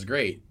 DeRomo's is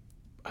great.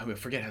 I would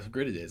forget how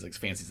good it is. Like,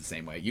 Fancy's the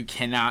same way. You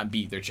cannot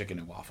beat their chicken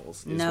and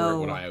waffles. Is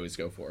what I always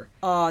go for.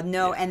 Oh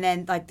no! And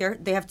then like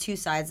they have 2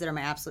 sides that are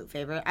my absolute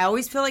favorite. I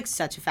always feel like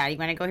such a fatty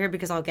when I go here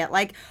because I'll get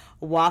like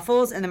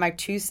waffles and then my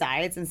 2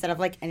 sides instead of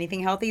like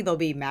anything healthy, they'll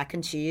be mac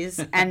and cheese,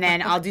 and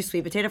then I'll do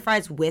sweet potato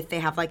fries with they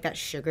have like that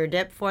sugar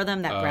dip for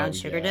them, that brown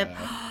sugar dip.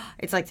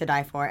 It's like to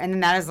die for. And then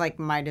that is like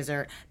my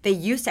dessert. They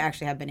used to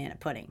actually have banana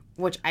pudding,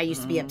 which I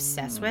used to be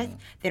obsessed with.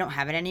 They don't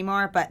have it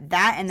anymore, but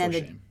that and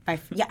then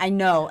yeah, I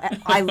know.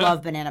 I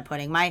love banana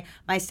pudding. My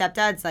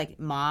stepdad's like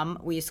mom,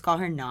 we used to call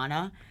her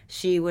Nana.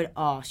 She's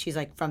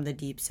like from the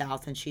deep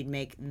south, and she'd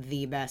make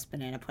the best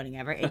banana pudding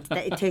ever.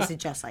 It tasted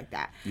just like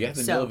that. You have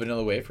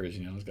vanilla wafers,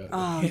 you know. It's got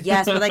Oh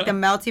yes, with like the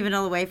melty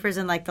vanilla wafers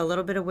and like the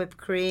little bit of whipped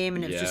cream,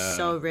 and it was just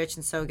so rich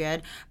and so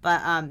good.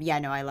 But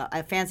I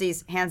love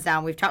Fancy's hands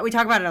down. We talk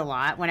about it a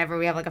lot whenever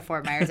we have like a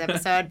Fort Myers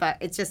episode, but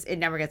it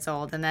never gets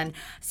old. And then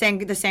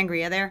the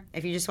sangria there,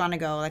 if you just want to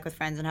go like with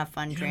friends and have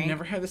fun, drink. I've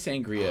never had the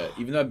sangria,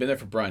 even though I've been there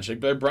for brunch.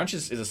 Like, their brunch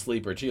is a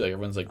sleeper too. Like,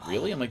 everyone's like,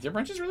 really? I'm like, their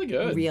brunch is really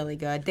good. Really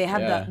good. They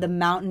have the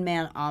Mountain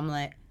Man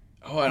omelet.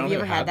 Oh, I don't Have you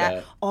ever ever had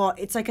that? Oh,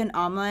 it's like an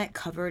omelet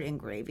covered in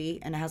gravy,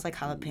 and it has like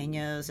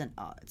jalapenos, and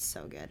oh, it's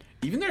so good.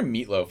 Even their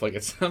meatloaf, like,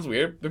 it sounds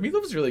weird. Their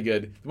meatloaf is really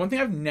good. The one thing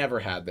I've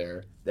never had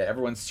there that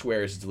everyone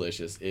swears is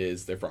delicious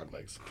is their frog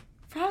legs.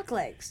 Frog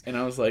legs. And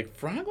I was like,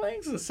 frog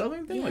legs is a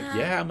southern thing? Yeah. Like,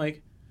 yeah. I'm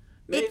like,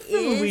 maybe It from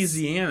is.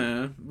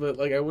 Louisiana, but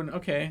like, I wouldn't,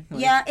 okay.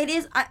 Like, Yeah, it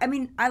is. I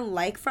mean, I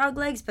like frog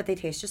legs, but they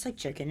taste just like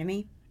chicken to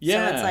me.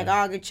 Yeah. So it's like,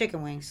 oh, good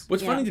chicken wings.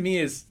 What's funny to me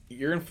is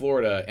you're in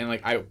Florida, and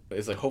like,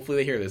 it's like, hopefully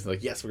they hear this. They're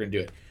like, yes, we're going to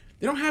do it.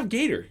 They don't have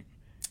gator.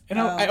 And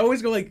I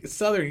always go like,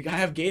 southern, you gotta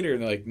have gator.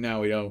 And they're like, no,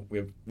 we don't.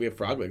 We have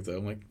frog legs though.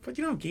 I'm like, but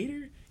you don't have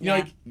gator? You know,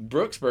 like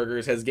Brooks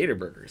Burgers has Gator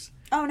Burgers.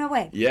 Oh, no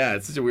way. Yeah,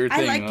 it's such a weird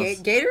thing. I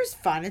like Gator's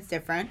fun. It's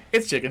different.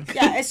 It's chicken.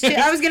 Yeah, it's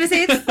chicken. I was going to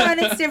say it's fun.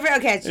 It's different.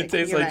 Okay, it's chicken. It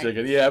tastes You're like right.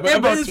 chicken. Yeah,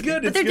 but it's chicken,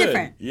 good. But they're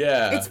different.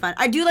 Yeah. It's fun.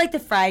 I do like the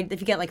fried,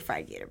 if you get like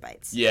fried Gator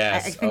bites.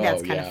 Yes. I think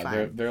that's kind of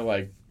fun. They're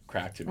like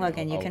cracked to me. Look,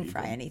 and you can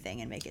fry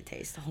anything and make it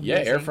taste amazing. Yeah,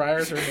 air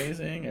fryers are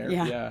amazing.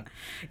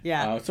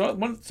 Yeah. So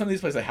some of these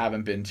places I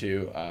haven't been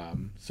to.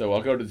 So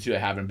I'll go to the two I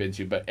haven't been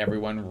to, but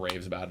everyone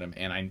raves about them,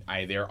 and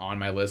they're on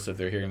my list. So if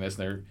they're hearing this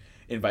and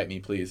invite me,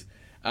 please.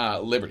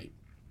 Liberty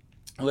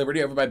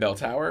over by Bell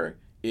Tower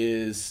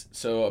is,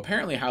 so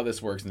apparently how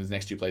this works, and these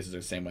next two places are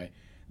the same way.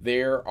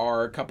 There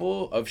are a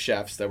couple of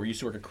chefs that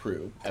used to work at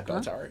Crew at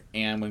Bell Tower,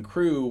 and when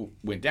Crew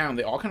went down,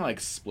 they all kind of like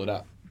split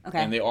up. Okay.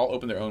 And they all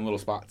opened their own little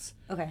spots.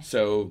 Okay.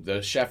 So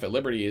the chef at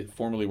Liberty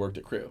formerly worked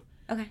at Crew.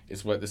 Okay.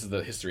 This is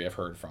the history I've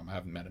heard from. I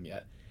haven't met him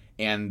yet.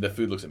 And the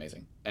food looks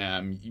amazing.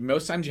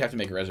 Most times you have to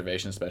make a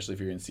reservation, especially if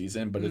you're in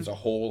season, but it's a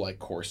whole like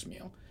course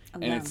meal.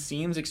 And it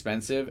seems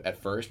expensive at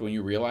first, but when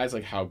you realize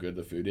like how good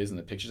the food is, and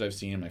the pictures I've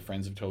seen, and my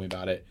friends have told me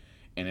about it,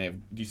 and they have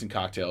decent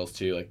cocktails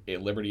too. Like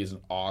Liberty is an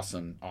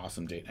awesome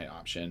date night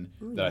option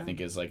that I think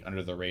is like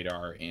under the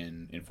radar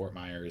in Fort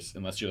Myers,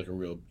 unless you're like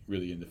a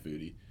really into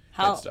foodie.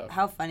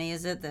 How funny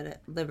is it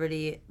that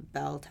Liberty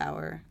Bell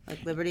Tower,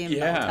 like Liberty and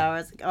Bell Tower,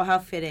 it's like, oh, how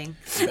fitting.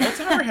 Bell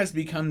Tower has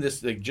become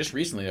this, like just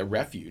recently, a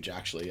refuge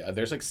actually.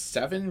 There's like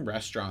 7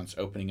 restaurants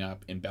opening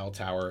up in Bell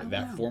Tower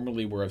that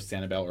formerly were of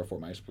Sanibel or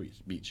Fort Myers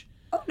Beach.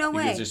 Oh, no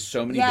way. Because there's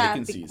so many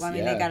vacancies. Well, I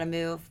mean, they got to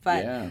move.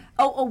 But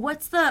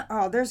what's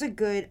the, there's a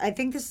good, I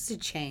think this is a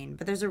chain,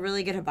 but there's a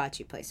really good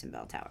hibachi place in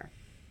Bell Tower.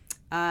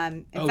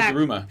 In fact,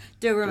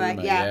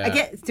 Daruma, yeah. I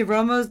get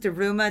Darumos,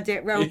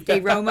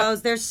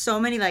 Romos. There's so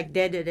many like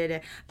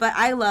but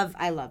I love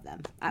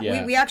them.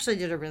 We actually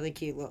did a really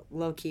cute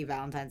low key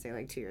Valentine's Day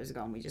like 2 years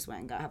ago, and we just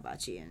went and got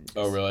hibachi and just,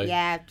 oh really?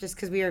 Yeah, just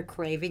because we were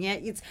craving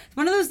it. It's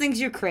one of those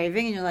things you're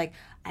craving, and you're like,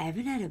 I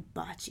haven't had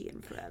hibachi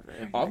in forever.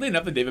 Oddly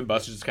enough, the Dave and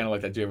Buster's is kind of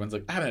like that too. Everyone's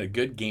like, I haven't had a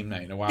good game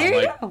night in a while.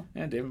 There you go.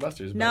 Yeah, Dave and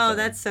Buster's. No,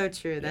 that's so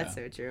true. That's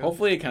so true.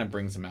 Hopefully, it kind of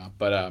brings them out.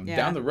 But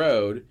down the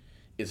road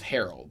is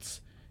Harold's.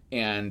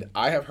 And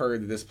I have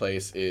heard that this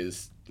place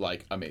is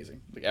like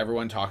amazing. Like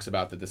everyone talks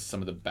about that this is some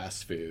of the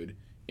best food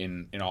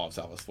in all of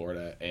Southwest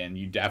Florida, and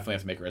you definitely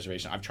have to make a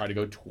reservation. I've tried to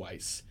go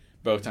twice.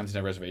 Both times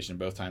no reservation.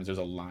 Both times there's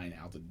a line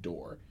out the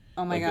door.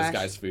 Oh my gosh.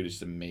 This guy's food is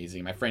just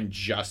amazing. My friend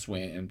just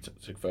went and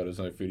took photos,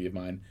 another foodie of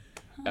mine,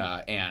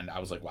 and I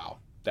was like, wow,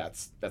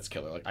 that's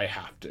killer. Like I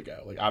have to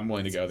go. Like I'm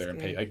willing to go there and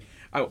pay. Like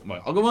I'll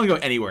willing to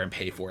go anywhere and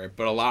pay for it.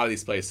 But a lot of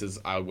these places,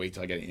 I'll wait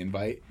till I get an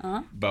invite.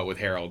 But with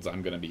Harold's,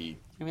 I'm gonna be.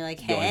 And be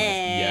like,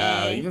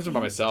 hey. Even if I'm by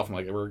myself, I'm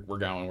like, we're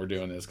going, we're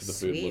doing this because the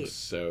food looks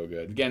so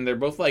good. Again, they're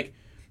both like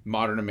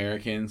modern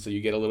American, so you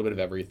get a little bit of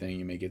everything.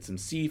 You may get some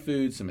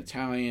seafood, some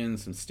Italian,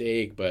 some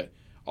steak, but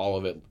all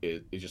of it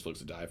just looks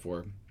to die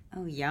for.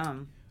 Oh,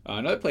 yum.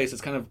 Another place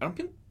that's kind of, I don't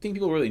think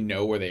people really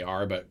know where they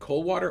are, but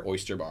Coldwater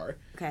Oyster Bar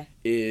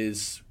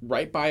is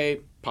right by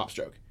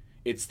Popstroke.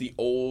 It's the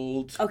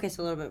old... Okay,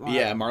 so a little bit more.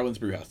 Yeah, Marlin's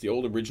Brewhouse. The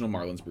old original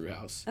Marlin's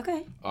Brewhouse.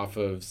 Okay. Off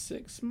of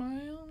 6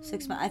 Mile?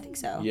 6 Mile, I think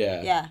so.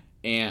 Yeah. Yeah.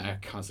 And I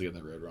constantly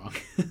get the road wrong.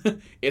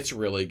 It's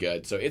really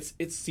good. So it's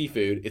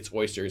seafood, it's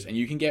oysters, and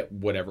you can get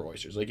whatever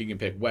oysters. Like you can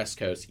pick West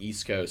Coast,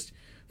 East Coast,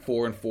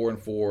 4 and 4 and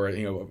 4,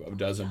 a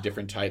dozen of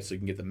different types. So you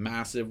can get the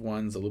massive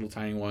ones, the little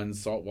tiny ones,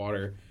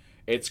 saltwater.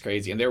 It's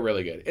crazy, and they're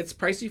really good. It's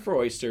pricey for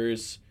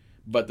oysters,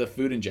 but the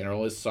food in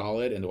general is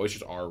solid, and the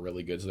oysters are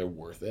really good, so they're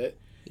worth it.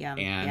 Yeah.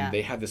 And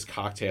they have this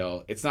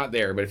cocktail. It's not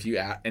there, but if you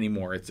add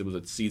anymore, it was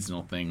a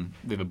seasonal thing.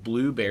 They have a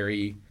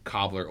blueberry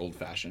cobbler old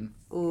fashioned.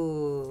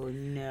 Ooh,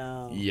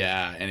 no.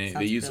 Yeah, and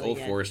they use really Old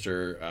good.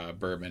 Forester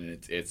bourbon,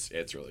 and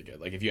it's really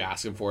good. Like if you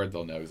ask them for it,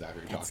 they'll know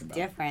exactly what you're talking about.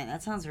 It's different.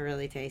 That sounds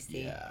really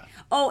tasty. Yeah.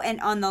 Oh,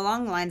 and on the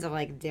long lines of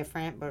like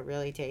different but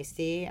really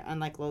tasty,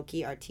 unlike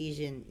Loki,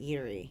 Artesian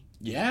Eatery.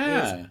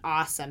 Yeah. It was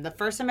awesome. The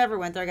first time I ever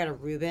went there, I got a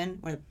Reuben,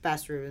 one of the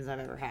best Reubens I've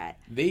ever had.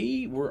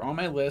 They were on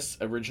my list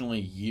originally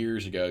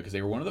years ago because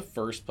they were one of the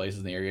first places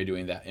in the area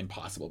doing that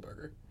Impossible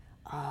Burger.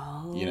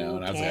 Oh,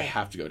 and I was like, I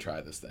have to go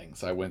try this thing.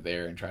 So I went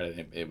there and tried it,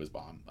 and it was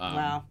bomb.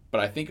 Wow. But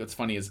I think what's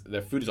funny is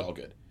their food is all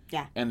good.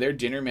 Yeah. And their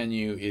dinner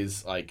menu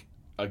is like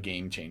a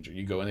game changer.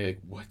 You go in, they're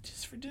like, what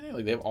is for dinner?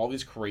 Like they have all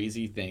these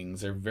crazy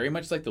things. They're very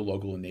much like the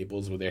local in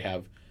Naples where they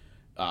have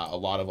a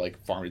lot of like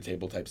farm to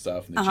table type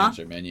stuff, and they change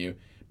their menu.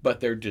 But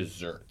they're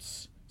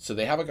desserts. So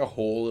they have like a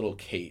whole little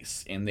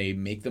case, and they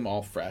make them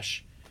all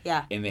fresh.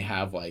 Yeah. And they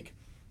have like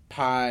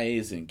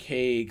pies and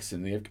cakes,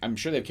 and I'm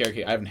sure they have carrot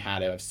cake. I haven't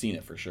had it. I've seen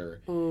it for sure.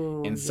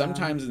 Ooh, and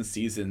sometimes in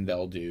season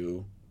they'll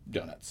do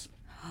donuts.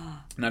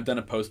 And I've done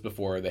a post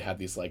before. They had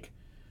these like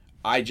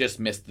I just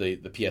missed the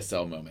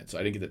PSL moment, so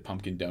I didn't get the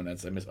pumpkin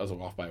donuts. I was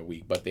off by a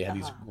week, but they had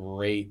these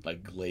great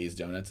like glazed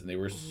donuts, and they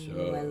were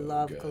so. I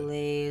love good.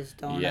 glazed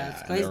donuts.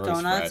 Yeah, Glazed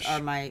donuts are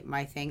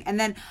my thing. And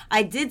then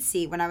I did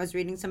see when I was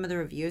reading some of the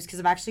reviews, because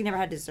I've actually never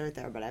had dessert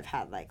there, but I've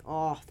had like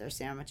their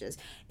sandwiches.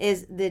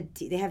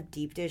 They have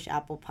deep dish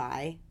apple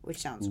pie, which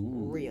sounds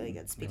really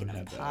good. Speaking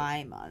of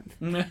pie month,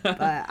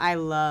 but I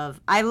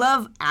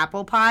love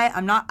apple pie.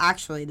 I'm not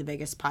actually the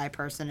biggest pie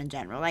person in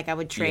general. Like I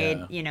would trade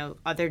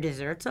other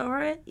desserts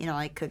over it.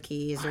 Like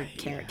cookies or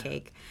carrot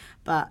cake.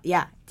 But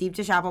yeah, deep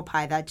dish apple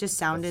pie, that just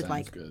sounded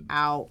like good.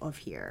 Out of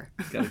here.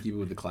 Gotta keep it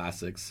with the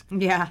classics.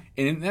 Yeah.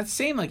 And in that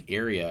same like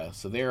area,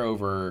 so they're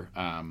over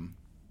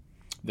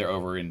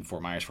in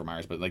Fort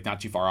Myers, but like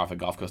not too far off at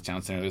Gulf Coast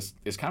Town Center.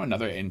 There's kind of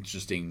another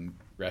interesting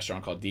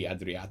restaurant called Di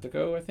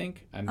Adriatico, I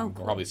think. I'm cool.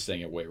 probably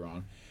saying it way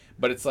wrong.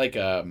 But it's like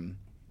I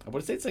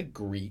would say it's like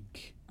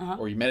Greek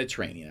or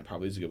Mediterranean. It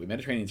probably is good.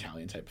 Mediterranean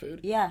Italian type food.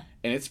 Yeah.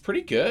 And it's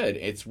pretty good.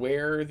 It's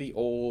where the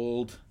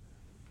old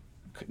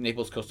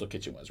Naples Coastal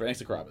Kitchen was, right next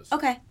to Carrabba's.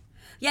 Okay.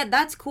 Yeah,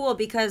 that's cool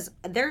because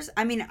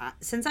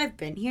since I've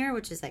been here,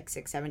 which is like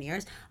 6-7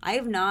 years, I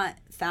have not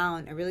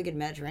found a really good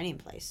Mediterranean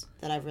place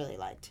that I've really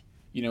liked.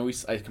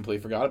 I completely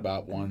forgot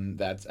about one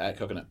that's at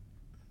Coconut.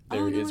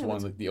 There is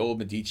one with the old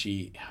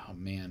Medici. Oh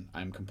man,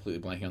 I'm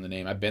completely blanking on the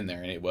name. I've been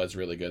there and it was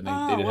really good. They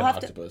did have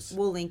octopus.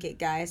 We'll link it,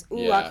 guys.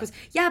 Ooh, Yeah. Octopus.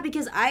 Yeah,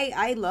 because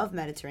I love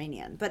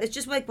Mediterranean, but it's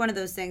just like one of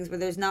those things where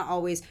there's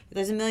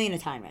a million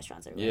Italian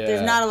restaurants everywhere. Yeah.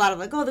 There's not a lot of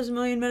like, there's a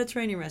million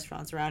Mediterranean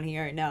restaurants around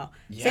here. No.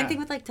 Yeah. Same thing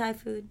with like Thai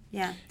food.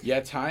 Yeah.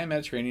 Yeah, Thai and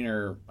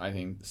Mediterranean I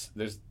think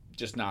there's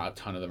just not a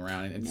ton of them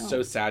around. And it's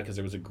so sad because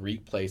there was a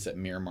Greek place at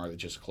Miramar that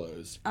just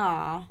closed.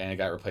 Aw. And it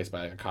got replaced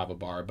by like a kava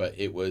bar, but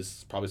it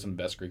was probably some of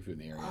the best Greek food in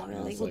the area. Oh, And I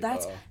really? was Well,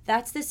 like,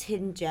 that's this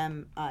hidden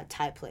gem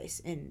Thai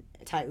place in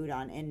Thai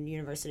Udon in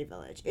University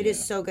Village. It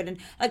is so good, and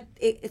like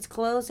it's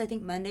closed I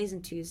think Mondays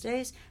and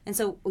Tuesdays, and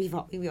so we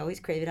always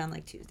crave it on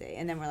like Tuesday,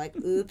 and then we're like,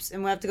 oops,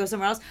 and we have to go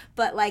somewhere else.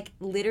 But like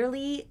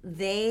literally,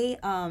 they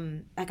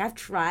like I've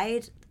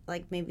tried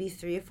like maybe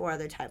 3 or 4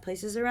 other Thai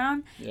places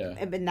around,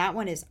 and that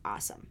one is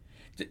awesome.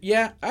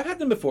 Yeah, I've had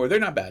them before. They're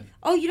not bad.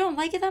 Oh, you don't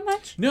like it that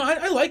much? No,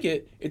 I like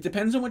it. It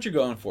depends on what you're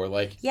going for.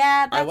 Like,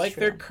 yeah, that's I like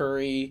true. their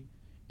curry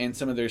and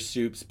some of their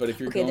soups, but if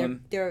you're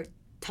going... their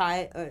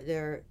Thai,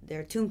 their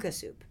tunka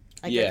soup.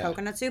 Like their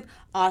coconut soup,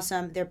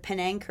 awesome. Their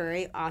Penang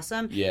curry,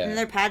 awesome. Yeah. And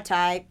their pad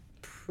Thai,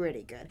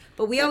 pretty good.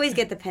 But we always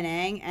get the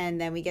Penang, and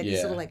then we get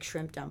these little like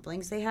shrimp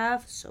dumplings they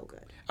have. So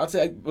good. I'd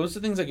say most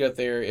of the things I get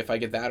there, if I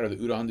get that or the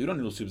udon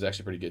noodle soup is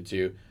actually pretty good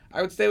too.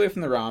 I would stay away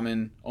from the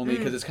ramen, only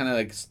because it's kind of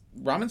like,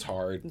 ramen's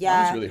hard.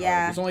 Yeah, Ramen's really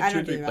hard. There's only 2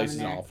 or 3 places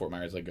in all Fort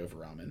Myers that go for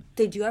ramen.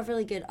 They do have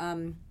really good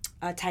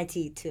Thai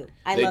tea too.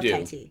 I love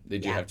Thai tea. They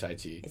do have Thai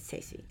tea. It's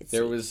tasty.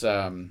 There was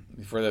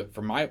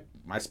for my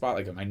spot,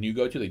 like my new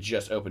go-to, they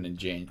just opened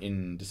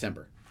in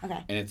December. Okay.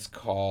 And it's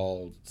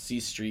called C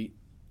Street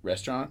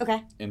Restaurant.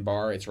 Okay. And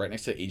bar. It's right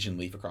next to Asian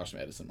Leaf across from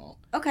Edison Mall.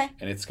 Okay.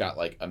 And it's got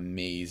like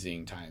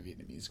amazing Thai and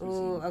Vietnamese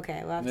cuisine. Ooh,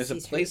 okay. Well, and there's a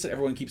place that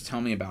everyone keeps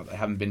telling me about that I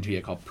haven't been to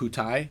yet called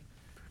Putai,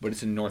 but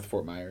it's in North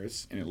Fort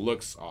Myers and it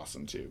looks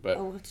awesome too. But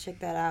we'll have to check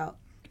that out.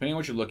 Depending on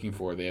what you're looking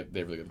for, they have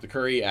really good. The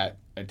curry at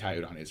Thai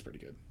Udon is pretty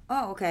good.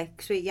 Oh, okay.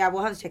 Sweet. Yeah,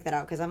 we'll have to check that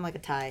out because I'm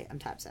Thai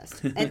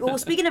obsessed. And well,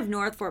 speaking of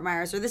North Fort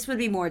Myers, so this would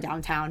be more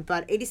downtown,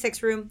 but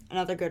 86 Room,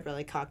 another good,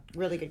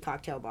 really good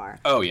cocktail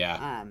bar. Oh,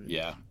 yeah.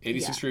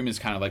 86 Room is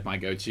kind of like my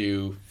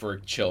go-to for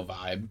chill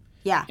vibe.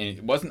 Yeah. And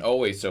it wasn't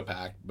always so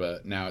packed,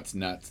 but now it's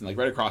nuts. And like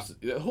right across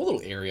the whole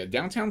little area,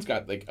 downtown's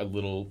got like a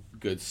little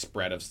good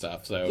spread of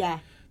stuff. So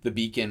the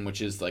Beacon,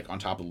 which is like on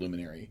top of the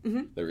Luminary,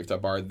 the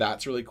rooftop bar,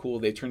 that's really cool.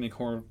 They turned the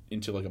corner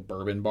into like a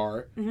bourbon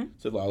bar.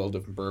 So a lot of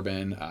different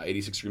bourbon.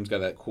 86 Room's got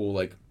that cool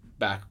like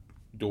back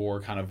door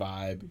kind of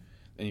vibe.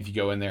 And if you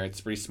go in there,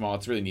 it's pretty small.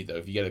 It's really neat though.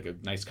 If you get like a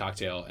nice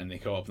cocktail and they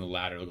go up in the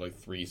ladder, look like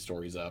 3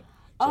 stories up.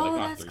 So like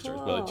not 3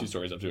 stories, but like 2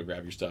 stories up to go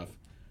grab your stuff.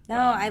 No,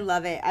 I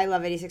love it. I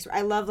love 86.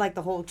 I love like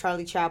the whole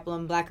Charlie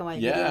Chaplin black and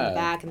white video in the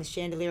back and the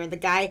chandelier and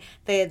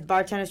the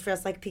bartender's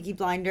dressed like Peaky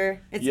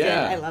Blinder. It's good.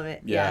 I love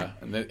it. Yeah.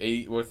 And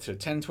the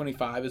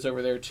 1025 is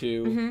over there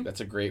too. That's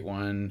a great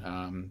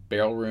one.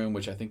 Barrel Room,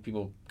 which I think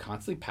people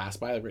constantly pass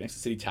by, like right next to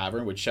City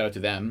Tavern, which shout out to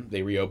them.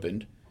 They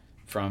reopened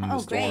from the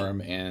storm.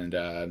 Great. And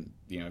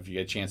if you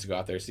get a chance to go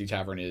out there, City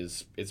Tavern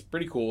it's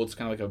pretty cool. It's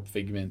kind of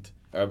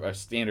like a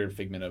standard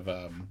figment of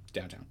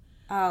downtown.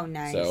 Oh,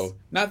 nice. So,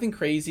 nothing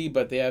crazy,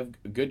 but they have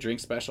good drink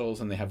specials,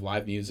 and they have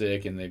live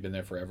music, and they've been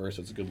there forever,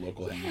 so it's a good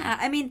local hangout. Yeah,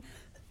 I mean,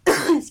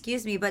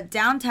 excuse me, but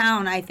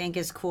downtown, I think,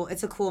 is cool.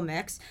 It's a cool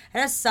mix. It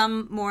has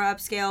some more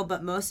upscale,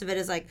 but most of it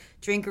is, like,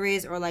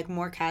 drinkeries or, like,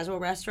 more casual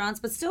restaurants,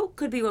 but still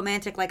could be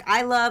romantic. Like,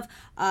 I love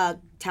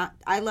not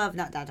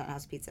Downtown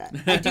House Pizza.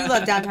 I do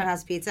love Downtown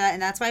House Pizza,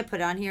 and that's why I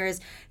put it on here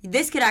is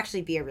this could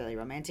actually be a really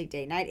romantic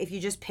date night if you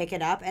just pick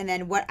it up. And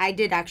then what I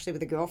did actually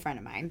with a girlfriend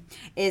of mine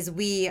is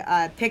we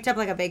picked up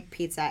like a big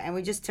pizza and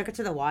we just took it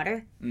to the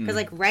water because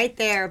like right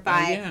there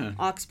by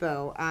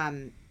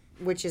Oxbow,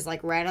 which is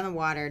like right on the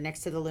water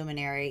next to the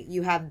Luminary.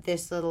 You have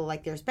this little,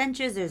 like, there's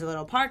benches, there's a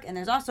little park, and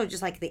there's also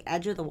just like the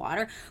edge of the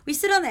water. We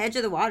sit on the edge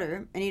of the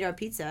water and eat our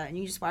pizza, and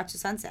you just watch the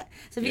sunset.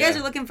 So if you guys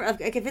are looking for,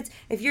 like,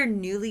 if you're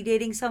newly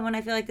dating someone,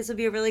 I feel like this would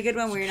be a really good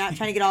one where you're not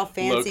trying to get all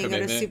fancy and go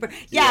to super,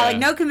 like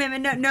no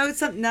commitment,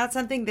 not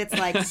something that's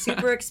like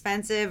super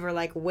expensive or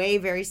like way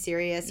very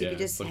serious. You could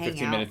just like hang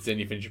 15 out. minutes in,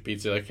 you finish your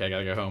pizza, like, okay, I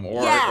gotta go home,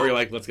 or you're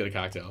like, let's get a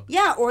cocktail.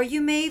 Yeah, or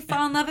you may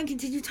fall in love and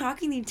continue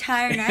talking the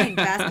entire night,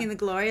 basking in the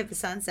glory of the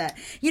sunset.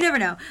 You never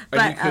know.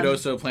 But you could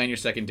also plan your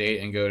second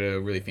date and go to a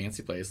really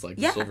fancy place like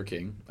the Silver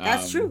King.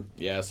 That's true.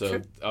 Yeah,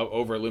 so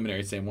over at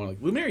Luminary, same one.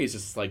 Like Luminary is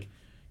just like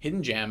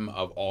hidden gem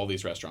of all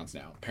these restaurants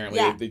now. Apparently,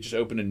 they just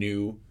opened a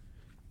new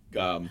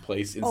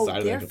place inside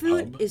of their the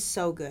food pub. is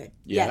so good.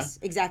 Yeah? Yes,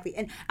 exactly.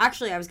 And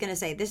actually, I was gonna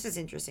say this is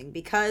interesting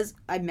because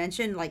I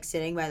mentioned like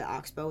sitting by the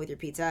Oxbow with your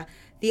pizza.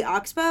 The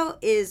Oxbow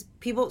is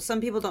some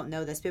people don't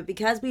know this, but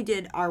because we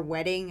did our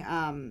wedding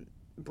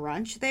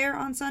brunch there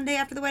on Sunday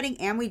after the wedding,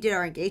 and we did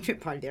our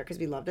engagement party there because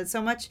we loved it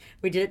so much.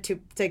 We did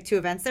it two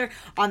events there.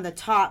 On the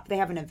top, they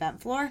have an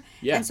event floor,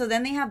 and so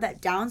then they have that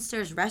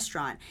downstairs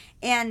restaurant,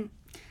 and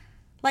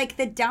like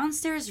the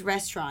downstairs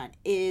restaurant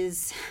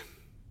is.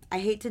 I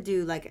hate to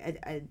do like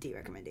a D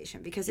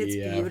recommendation because it's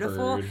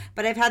beautiful,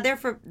 but I've had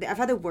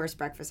the worst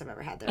breakfast I've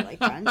ever had there, like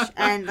brunch,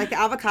 and like the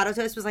avocado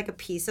toast was like a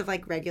piece of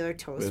like regular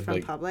toast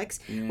from Publix,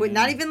 with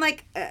not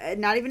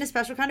even a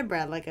special kind of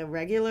bread, like a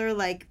regular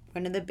like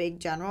one of the big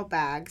general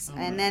bags,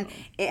 and then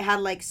it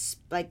had like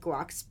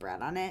guac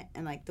spread on it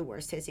and like the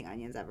worst tasting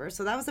onions ever.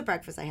 So that was the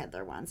breakfast I had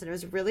there once, and it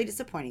was really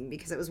disappointing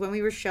because it was when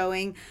we were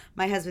showing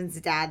my husband's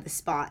dad the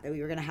spot that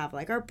we were gonna have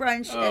like our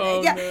brunch,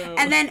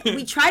 and then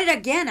we tried it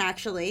again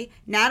actually.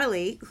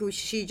 Natalie, who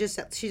she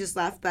just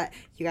left, but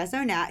you guys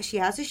know Nat, she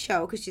has a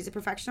show because she's a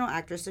professional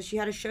actress, so she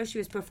had a show she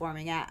was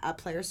performing at a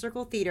Players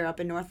Circle Theater up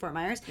in North Fort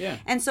Myers,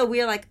 and so we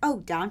were like, oh,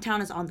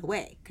 downtown is on the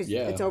way because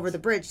it's over the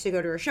bridge to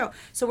go to her show,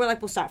 so we're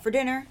like, we'll stop for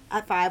dinner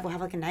at 5, we'll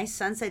have like a nice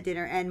sunset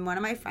dinner, and one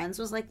of my friends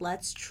was like,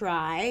 let's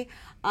try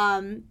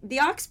the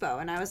Oxbow,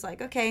 and I was like,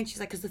 okay, and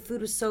she's like, because the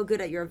food was so good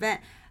at your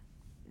event.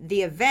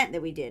 The event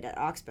that we did at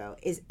Oxbow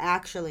is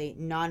actually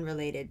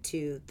non-related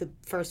to the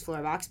first floor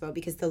of Oxbow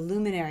because the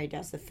Luminary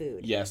does the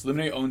food. Yes,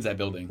 Luminary owns that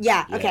building.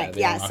 Yeah. Okay.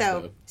 Yeah.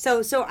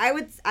 So I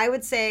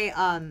would say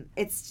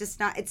it's just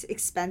not. It's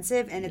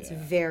expensive and it's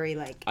very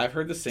like. I've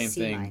heard the same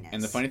thing, C-minus.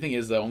 and the funny thing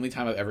is, the only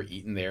time I've ever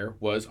eaten there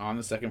was on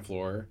the second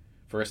floor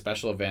for a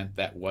special event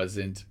that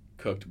wasn't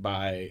cooked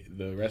by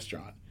the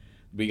restaurant.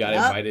 We got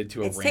invited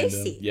to a random.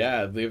 Tasty.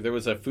 Yeah, there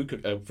was a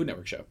Food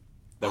Network show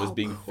that was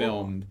being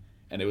filmed.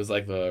 And it was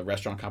like the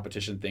restaurant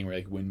competition thing where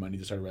like win money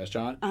to start a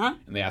restaurant. And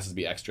they asked us to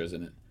be extras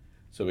in it.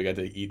 So we got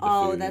to eat the food.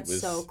 Oh,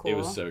 that's so cool. It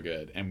was so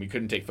good. And we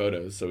couldn't take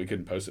photos, so we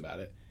couldn't post about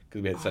it.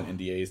 Because we had to sign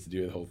NDAs to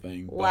do the whole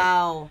thing. But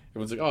wow.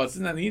 everyone's like, oh,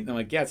 isn't that neat? And I'm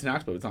like, yeah, it's an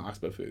Oxbow. It's not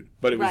Oxbow food.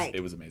 But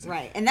it was amazing.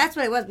 Right. And that's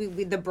what it was.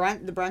 The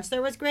brunch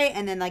there was great.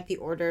 And then like the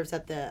hors d'oeuvres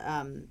at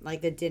the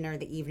like the dinner,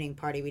 the evening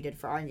party we did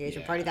for our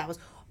engagement party, that was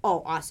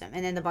awesome.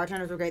 And then the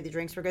bartenders were great. The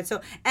drinks were good.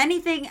 So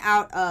anything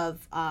out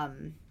of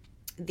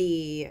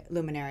the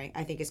Luminary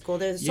I think is cool.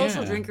 There's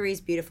social drinkery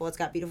is beautiful. It's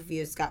got beautiful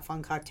views. It's got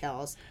fun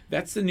cocktails.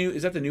 Is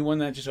that the new one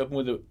that just opened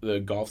with the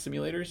golf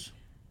simulators?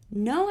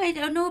 No, I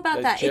don't know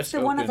about that. It's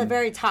the one at the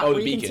very top where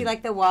you can see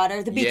like the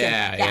water. The Beacon.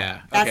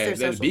 Yeah. That's okay, their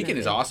social the Beacon drinking.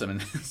 is awesome,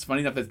 and it's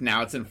funny enough that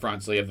now it's in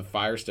front, so you have the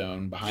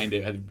Firestone behind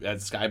it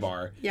at Sky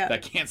Bar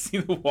that can't see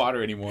the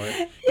water anymore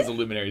because the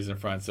Luminary's in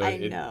front. So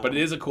but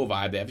it is a cool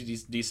vibe. They have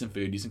decent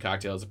food, decent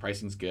cocktails. The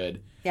pricing's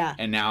good. Yeah.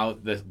 And now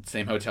the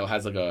same hotel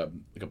has like a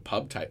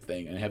pub type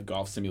thing, and they have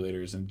golf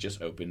simulators, and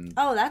just opened.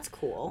 Oh, that's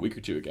cool. A week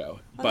or two ago.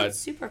 Oh, but that's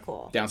super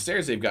cool.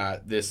 Downstairs they've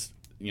got this.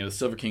 The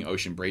Silver King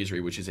Ocean Brasserie,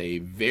 which is a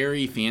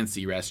very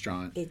fancy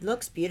restaurant. It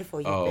looks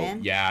beautiful. You've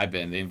been? Yeah, I've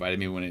been. They invited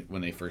me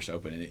when they first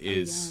opened, and it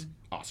is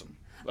awesome.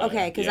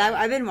 Okay, because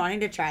I've been wanting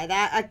to try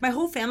that. Like my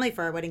whole family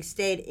for our wedding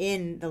stayed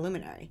in the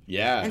Luminary.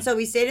 Yeah. And so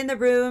we stayed in the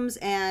rooms,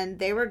 and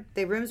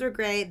the rooms were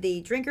great.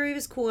 The drinkery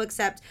was cool,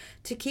 except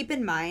to keep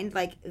in mind,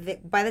 like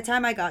by the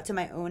time I got to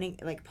my own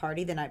like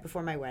party the night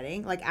before my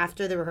wedding, like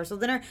after the rehearsal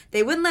dinner,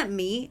 they wouldn't let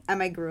me and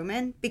my groom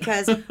in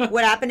because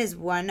what happened is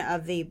one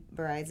of the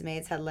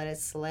bridesmaids had let it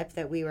slip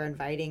that we were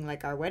inviting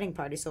like our wedding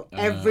party. So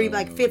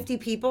like 50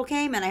 people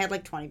came, and I had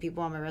like 20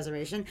 people on my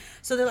reservation.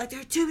 So they're like, there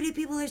are too many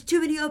people. There's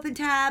too many open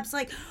tabs.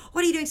 Like,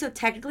 what are you doing? So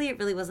technically it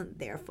really wasn't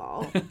their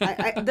fault.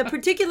 The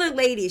particular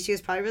lady, she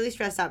was probably really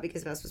stressed out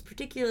because Bess was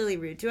particularly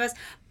rude to us,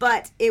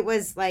 but it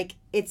was like,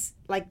 it's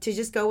like to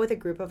just go with a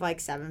group of like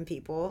 7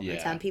 people or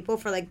 10 people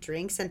for like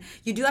drinks, and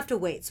you do have to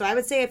wait. So I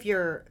would say if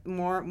you're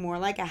more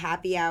like a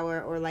happy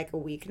hour or like a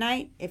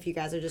weeknight, if you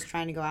guys are just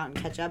trying to go out and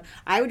catch up,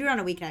 I would do it on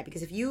a weeknight,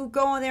 because if you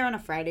go there on a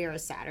Friday or a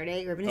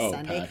Saturday or even a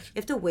Sunday, packed. you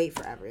have to wait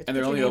forever. And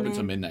they're only open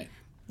till midnight.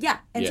 Yeah,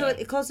 and so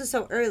it closes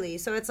so early.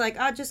 So it's like,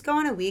 just go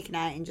on a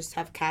weeknight and just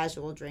have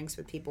casual drinks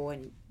with people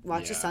and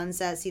watch the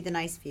sunset, see the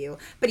nice view.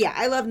 But yeah,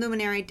 I love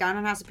Luminary,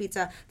 downtown House of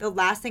Pizza. The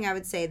last thing I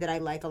would say that I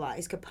like a lot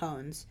is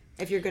Capone's,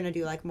 if you're going to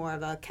do like more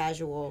of a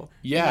casual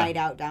night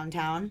out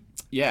downtown.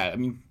 Yeah, I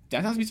mean,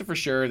 downtown House of Pizza for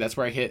sure. That's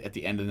where I hit at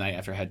the end of the night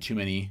after I had too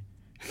many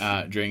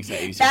drinks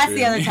at 86 That's room.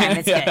 the other time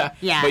it's good.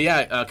 Yeah. But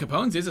yeah,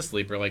 Capone's is a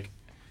sleeper. Like,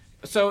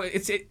 so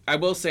I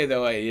will say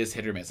though, it is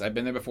hit or miss. I've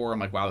been there before. I'm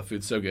like, wow, the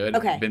food's so good.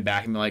 Okay. Been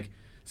back and been like,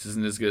 this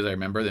isn't as good as I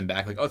remember. Then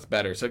back like, oh, it's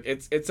better. So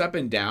it's up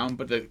and down,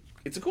 but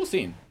it's a cool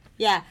scene.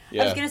 Yeah.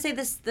 Yeah. I was gonna say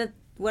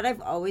what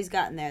I've always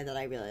gotten there that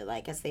I really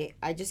like is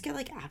I just get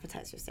like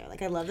appetizers there.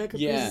 Like I love their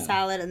caprese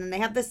salad, and then they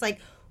have this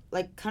like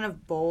kind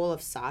of bowl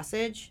of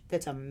sausage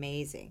that's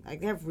amazing.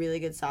 Like they have really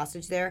good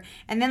sausage there,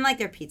 and then like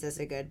their pizzas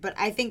are good. But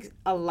I think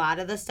a lot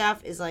of the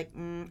stuff is like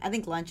I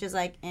think lunch is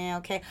like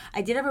okay.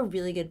 I did have a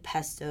really good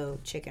pesto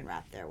chicken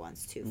wrap there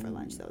once too for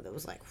lunch though. That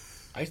was like.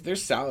 Their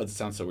salads, it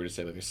sounds so weird to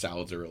say, like their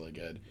salads are really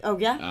good. Oh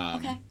yeah.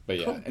 Okay. But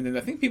yeah, cool. And then I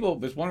think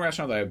there's one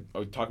restaurant that I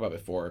would talk about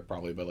before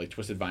probably, but like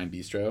Twisted Vine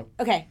Bistro.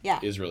 Okay. Yeah.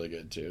 Is really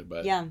good too.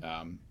 But yeah.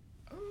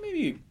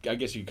 Maybe I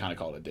guess you could kind of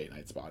call it a date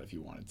night spot if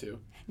you wanted to.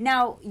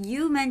 Now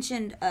you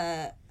mentioned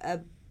a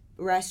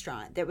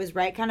restaurant that was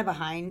right kind of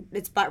behind.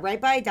 It's right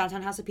by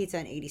Downtown House of Pizza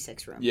in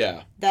 86 room.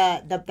 Yeah.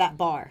 That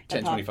bar.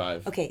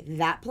 1025. Okay,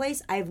 that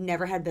place I've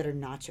never had better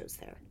nachos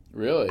there.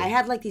 Really? I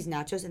had like these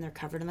nachos and they're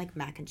covered in like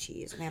mac and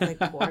cheese and they have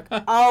like pork.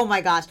 Oh my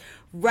gosh.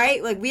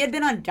 Right, like we had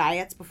been on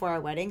diets before our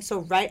wedding, so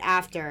right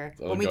after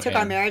when we took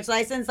our marriage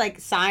license, like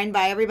signed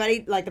by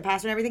everybody, like the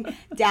pastor and everything,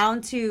 down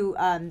to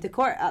the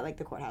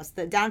courthouse,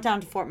 the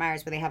downtown to Fort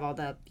Myers where they have all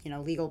the,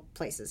 legal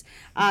places.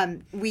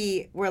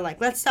 We were like,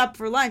 let's stop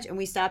for lunch, and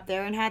we stopped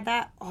there and had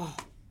that. Oh,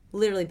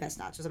 literally best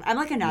nachos. I'm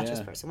like a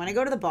nachos person. When I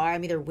go to the bar,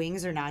 I'm either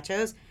wings or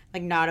nachos.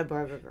 Like not a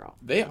burger girl.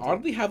 They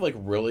oddly have like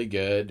really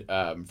good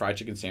fried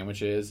chicken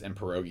sandwiches and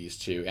pierogies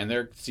too, and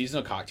their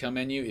seasonal cocktail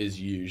menu is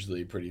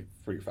usually pretty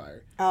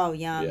fire. Oh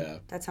yum. Yeah,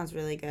 that sounds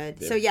really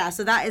good.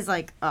 So that is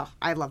like,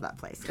 I love that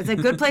place. It's a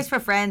good place for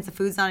friends. The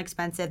food's not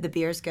expensive. The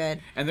beer's good.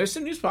 And there's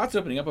some new spots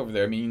opening up over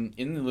there. I mean,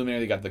 in the Luminary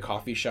they got the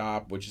coffee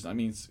shop, which is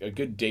it's a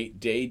good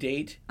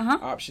date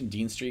option.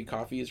 Dean Street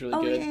Coffee is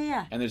really good.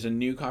 Yeah. And there's a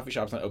new coffee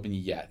shop that's not open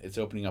yet. It's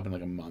opening up in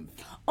like a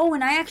month. Oh,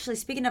 and I actually,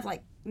 speaking of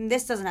like,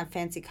 this doesn't have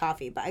fancy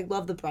coffee, but I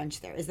love the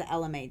brunch there. Is the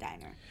LMA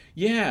Diner?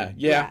 Yeah.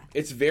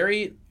 It's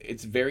very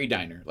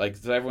diner. Like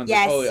so everyone's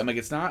like, oh, I'm like,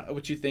 it's not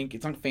what you think.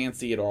 It's not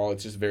fancy at all.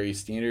 It's just very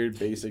standard,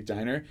 basic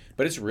diner,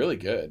 but it's really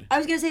good. I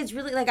was gonna say it's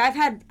really like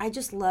I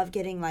just love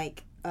getting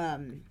like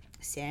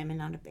salmon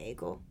on a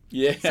bagel.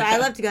 Yeah. So I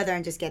love to go there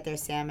and just get their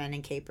salmon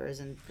and capers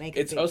and make.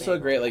 It's also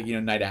great, like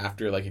night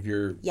after, like if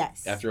you're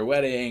after a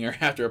wedding or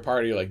after a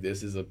party, like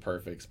this is a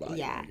perfect spot.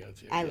 Yeah, you go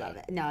to. I love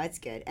it. No, it's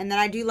good. And then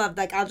I do love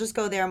I'll just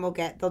go there and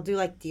they'll do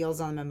like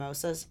deals on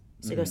mimosas.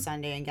 So go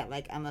Sunday and get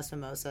like endless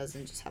mimosas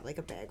and just have like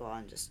a bagel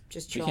and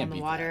just chill in the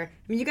water.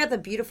 I mean, you got the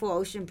beautiful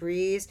ocean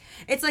breeze.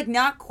 It's like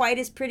not quite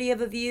as pretty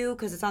of a view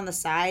because it's on the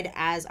side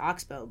as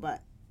Oxbow,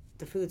 but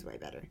the food's way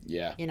better.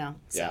 Yeah.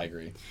 So, yeah, I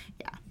agree.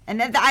 Yeah. And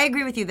then I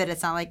agree with you that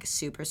it's not like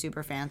super,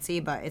 super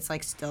fancy, but it's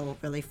like still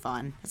really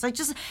fun. It's like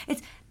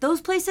it's those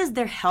places,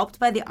 they're helped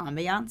by the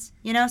ambiance,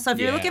 So if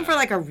you're looking for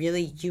like a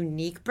really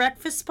unique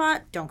breakfast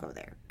spot, don't go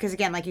there. Because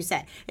again, like you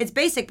said, it's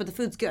basic, but the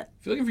food's good.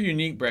 If you're looking for a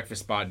unique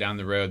breakfast spot down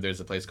the road, there's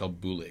a place called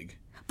Bulig.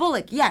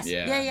 Bullock, yes.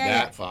 Yeah.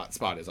 That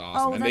spot is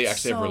awesome. And they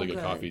actually have really good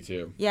coffee,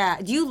 too. Yeah.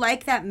 Do you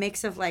like that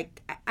mix of,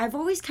 like, I've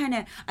always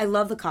I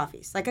love the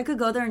coffees. Like, I could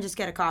go there and just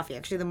get a coffee.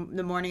 Actually,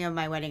 the morning of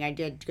my wedding, I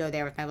did go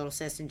there with my little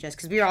sis and just,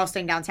 because we were all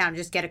staying downtown, and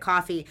just get a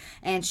coffee.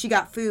 And she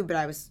got food, but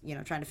I was,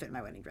 trying to fit in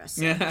my wedding dress.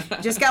 So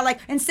just got, like,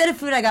 instead of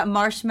food, I got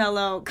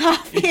marshmallow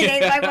coffee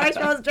and ate my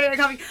marshmallows, drank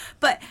my coffee.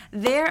 But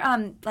they're,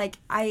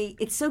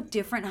 it's so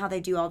different how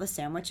they do all the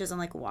sandwiches and,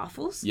 like,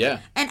 waffles.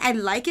 Yeah. And I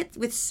like it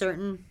with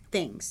certain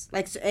things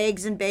like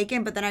eggs and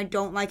bacon, but then I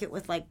don't like it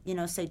with like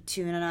say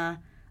tuna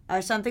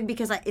or something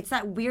because it's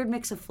that weird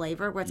mix of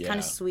flavor where it's kind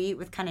of sweet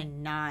with kind of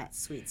not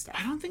sweet stuff.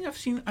 I don't think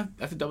I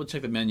have to double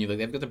check the menu. Like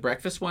they've got the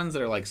breakfast ones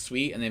that are like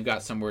sweet, and they've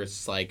got some where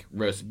it's like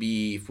roast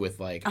beef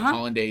with like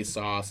hollandaise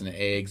sauce and an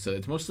egg. So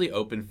it's mostly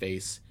open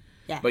face.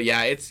 Yeah. But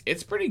yeah,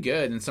 it's pretty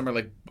good. And some are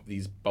like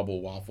these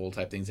bubble waffle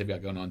type things they've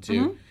got going on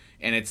too.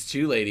 And it's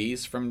two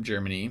ladies from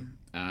Germany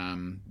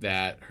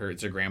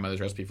it's their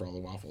grandmother's recipe for all the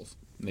waffles.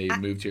 They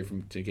moved here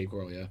to Cape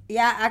Coral, yeah.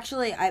 Yeah,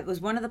 actually, it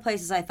was one of the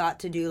places I thought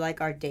to do,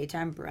 like, our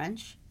daytime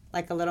brunch.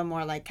 Like, a little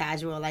more, like,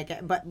 casual.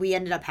 But we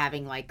ended up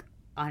having, like,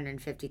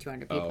 150,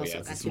 200 people, so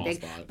it's not too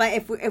big. Spot. But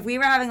if we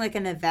were having, like,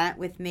 an event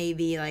with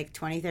maybe, like,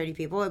 20, 30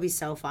 people, it would be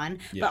so fun.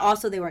 Yeah. But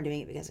also, they weren't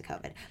doing it because of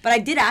COVID. But I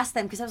did ask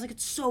them, because I was like,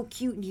 it's so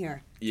cute in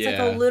here. It's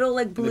like a little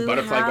like blue and the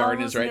butterfly house.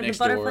 Garden is right next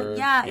door.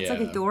 Yeah, it's like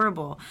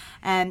adorable.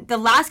 And the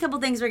last couple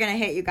things we're going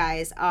to hit, you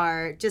guys,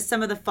 are just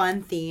some of the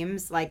fun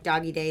themes like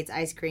doggy dates,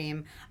 ice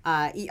cream,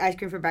 eat ice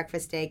cream for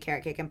breakfast day,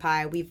 carrot cake and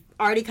pie. We've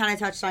already kind of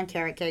touched on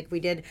carrot cake.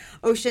 We did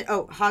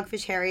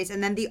Hogfish Harry's.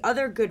 And then the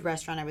other good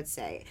restaurant, I would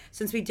say,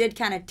 since we did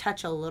kind of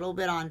touch a little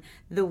bit on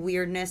the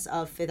weirdness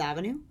of Fifth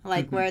Avenue,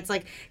 like where it's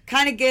like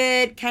kind of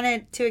good, kind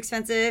of too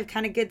expensive,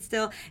 kind of good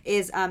still,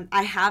 is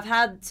I have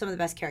had some of the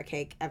best carrot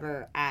cake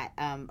ever at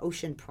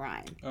Ocean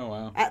Prime. Oh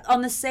wow!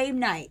 On the same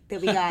night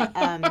that we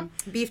got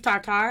beef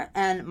tartare,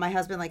 and my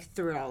husband like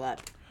threw it all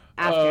up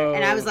after.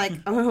 And I was like,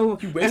 oh,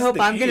 I wasted hope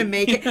the I'm going to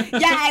cake. make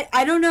it. Yeah,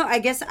 I don't know. I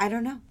guess, I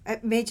don't know.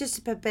 It may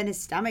just have been his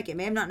stomach. It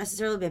may have not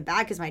necessarily been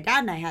bad because my dad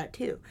and I had it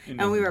too.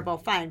 And we were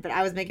both fine. But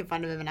I was making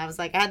fun of him and I was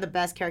like, I had the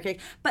best carrot cake.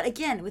 But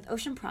again, with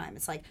Ocean Prime,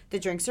 it's like the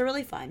drinks are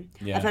really fun.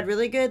 Yeah. I've had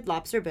really good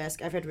lobster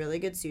bisque. I've had really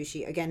good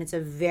sushi. Again, it's a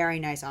very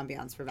nice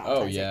ambiance for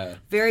Valentine's Day. Oh, yeah.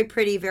 Very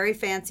pretty, very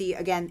fancy.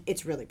 Again,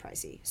 it's really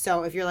pricey.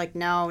 So if you're like,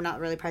 no, not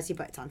really pricey,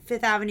 but it's on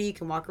Fifth Avenue, you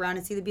can walk around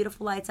and see the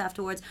beautiful lights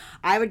afterwards.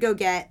 I would go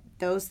get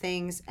those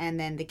things and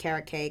then the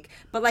carrot cake.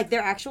 But like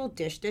their actual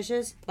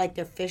dishes, like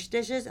their fish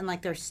dishes and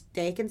like their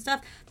steak and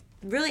stuff,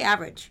 really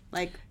average.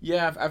 Like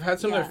Yeah, I've had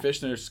some of Yeah. their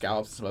fish and their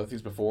scallops and some other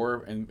things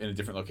before in a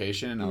different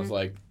location, and I was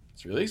like,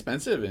 it's really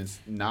expensive and it's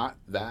not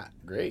that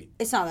great.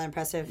 it's not that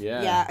impressive.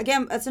 Yeah. Yeah.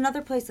 Again, it's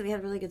another place that we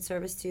had really good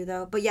service too,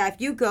 though. But yeah, if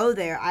you go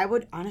there, I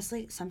would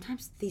honestly.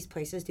 Sometimes these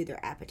places do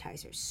their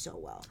appetizers so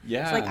well.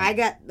 Yeah. So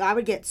like I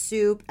would get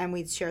soup and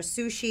we'd share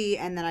sushi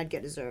and then I'd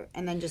get dessert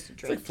and then just a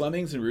It's drink. like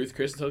Fleming's and Ruth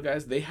Chris and Hill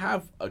guys. They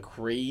have a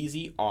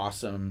crazy,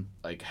 awesome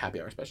like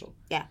happy hour special.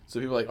 Yeah. So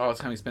people are like, oh,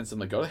 it's kind of expensive. I'm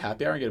like, go to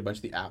happy hour and get a bunch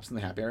of the apps in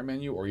the happy hour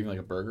menu, or even like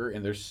a burger,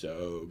 and they're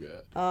so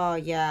good. Oh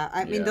yeah.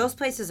 I mean Yeah. those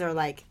places are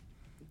like,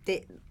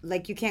 they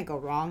like you can't go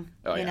wrong.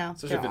 Oh you yeah. know.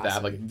 Especially They're if it's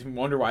that. awesome. Like, you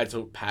wonder why it's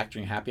so packed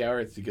during happy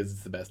hour. It's because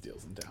it's the best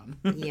deals in town.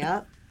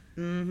 Yep.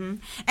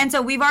 And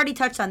so we've already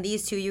touched on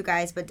these two, you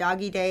guys, but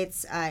Doggy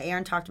Dates,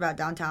 Aaron talked about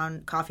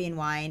Downtown Coffee and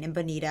Wine in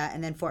Bonita,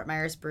 and then Fort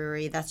Myers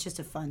Brewery. That's just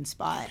a fun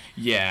spot.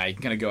 Yeah, you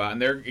can kind of go out,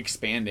 and they're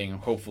expanding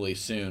hopefully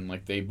soon.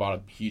 Like they bought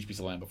a huge piece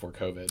of land before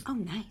COVID. Oh,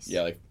 nice.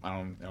 Yeah, like I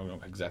don't know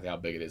exactly how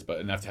big it is, but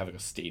enough to have like a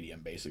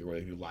stadium basically where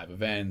they do live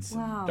events,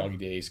 Wow. Doggy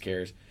Days,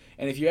 cares.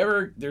 And if you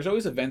ever, there's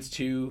always events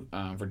too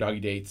for Doggy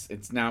Dates.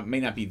 It's now may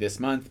not be this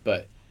month,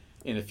 but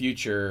in the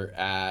future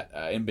at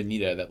in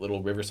Bonita, that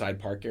little Riverside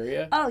Park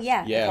area. Oh,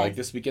 yeah. Yeah, okay. like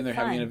this weekend they're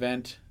having an Fun.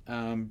 event,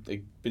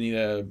 like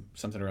Bonita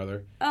something or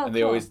other. Oh, and they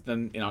cool. always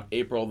then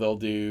April they'll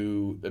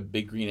do the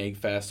Big Green Egg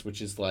Fest,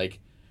 which is like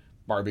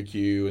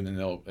barbecue, and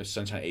then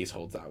Sunshine Ace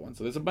holds that one.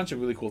 So there's a bunch of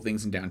really cool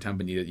things in downtown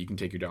Bonita that you can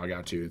take your dog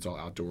out to. It's all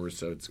outdoors,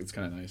 so it's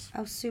kind of nice.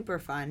 Oh, super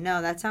fun.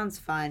 No, that sounds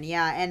fun.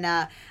 Yeah, and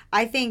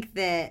I think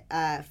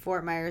that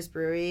Fort Myers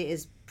Brewery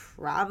is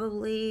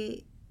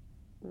probably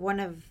one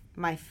of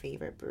my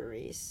favorite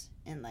breweries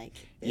in like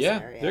this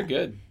area. They're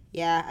good.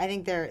 Yeah, I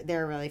think they're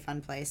a really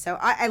fun place. So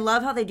I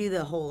love how they do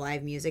the whole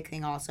live music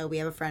thing also. We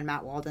have a friend,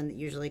 Matt Walden, that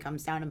usually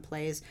comes down and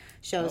plays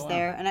shows Oh, wow.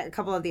 there, and a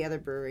couple of the other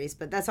breweries.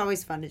 But that's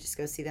always fun to just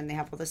go see them. They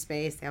have all the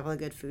space. They have all the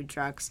good food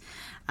trucks.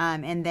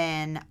 And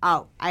then,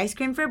 ice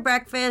cream for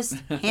breakfast.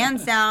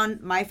 Hands down,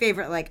 my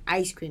favorite, like,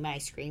 ice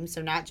cream.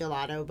 So not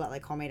gelato, but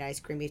like homemade ice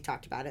cream. We've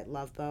talked about it.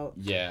 Love Boat.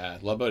 Yeah,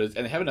 Love Boat is,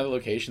 and they have another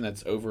location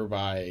that's over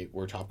by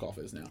where Topgolf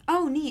is now.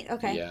 Oh, neat.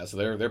 Okay. Yeah, so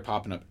they're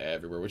popping up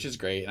everywhere, which is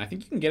great, and I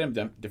think you can get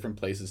them different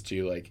places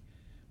too, like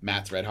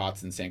Matt's Red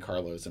Hots in San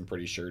Carlos. I'm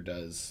pretty sure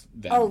does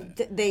them. Oh,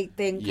 they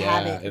yeah,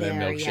 have it and there. then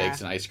milkshakes Yeah.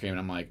 and ice cream, and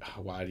I'm like,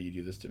 oh, why do you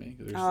do this to me?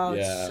 'Cause there's- Oh,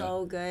 yeah. it's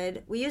so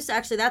good. We used to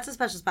actually, that's a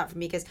special spot for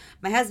me because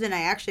my husband and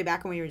I actually,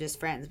 back when we were just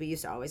friends, we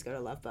used to always go to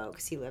Love Boat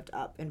because he lived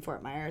up in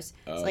Fort Myers.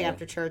 So like Oh.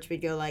 after church,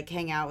 we'd go like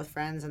hang out with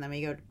friends and then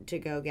we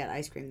go get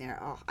ice cream there.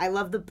 Oh, I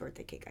love the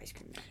birthday cake ice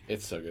cream there.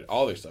 It's so good.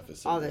 All their stuff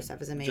is so All good. their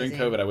stuff is During amazing.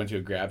 COVID, I went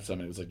to grab some,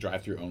 and it was like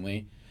drive-through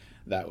only.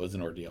 That was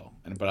an ordeal,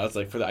 but I was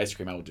like, for the ice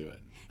cream, I will do it.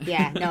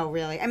 Yeah, no,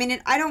 really. I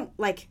mean, I don't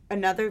like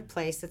another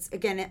place that's,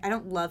 again, I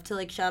don't love to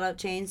like shout out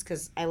chains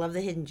because I love the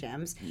hidden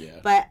gems.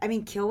 Yeah. But I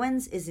mean,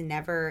 Kilwins is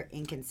never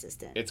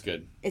inconsistent. It's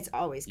good. It's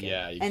always good.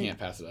 Yeah, you And- can't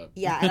pass it up.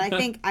 Yeah, and I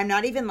think I'm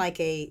not even like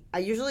I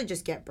usually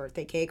just get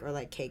birthday cake or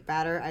like cake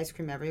batter ice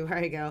cream everywhere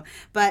I go.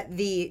 But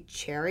the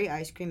cherry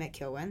ice cream at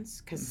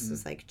Kilwins, because this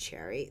is like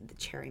the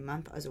cherry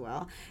month as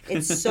well,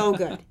 it's so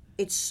good.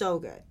 It's so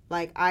good.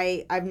 Like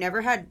I've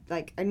never had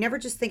I never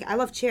just think I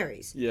love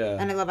cherries. Yeah.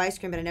 And I love ice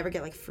cream, but I never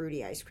get like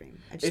fruity ice cream.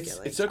 I just get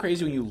like It's so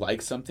crazy when you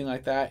like something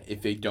like that.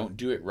 If they don't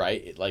do it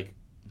right, it like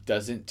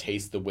doesn't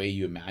taste the way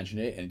you imagine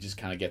it, and it just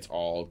kind of gets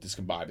all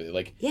discombobulated.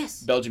 Like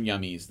Yes. Belgium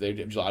Yummies, they're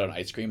gelato and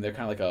ice cream. They're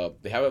kind of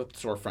like they have a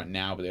storefront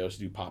now, but they also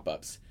do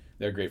pop-ups.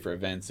 They're great for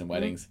events and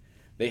weddings.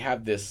 They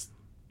have this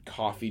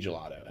coffee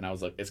gelato, and I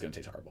was like, it's gonna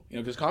taste horrible,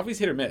 because coffee's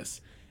hit or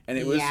miss. And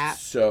it was Yeah.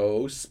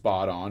 so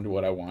spot on to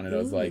what I wanted. I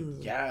was like,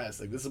 yes,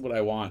 like this is what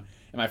I want.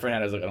 And my friend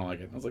had, I was like, I don't like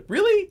it. I was like,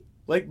 really?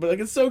 But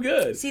it's so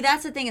good. See,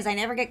 that's the thing is I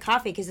never get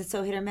coffee because it's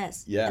so hit or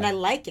miss. Yeah. And I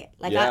like it.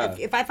 Like Yeah.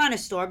 if I find a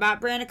store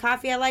bought brand of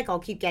coffee I like, I'll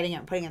keep getting it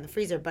and putting it in the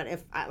freezer. But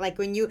if I, like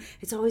when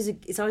it's always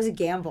a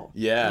gamble.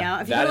 Yeah, You know,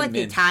 if you that go to and like the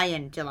mint.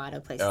 Italian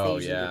gelato place, Oh, they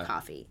usually yeah. do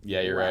coffee.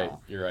 Yeah, you're right. Wow.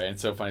 You're right. And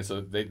so funny.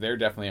 So they're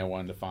definitely a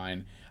one to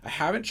find. I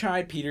haven't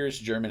tried Peter's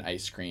German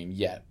ice cream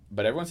yet,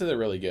 but everyone said they're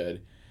really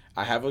good.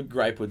 I have a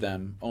gripe with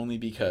them only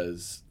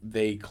because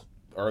they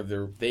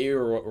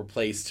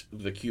replaced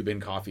the Cuban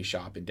coffee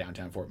shop in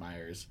downtown Fort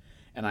Myers,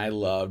 and I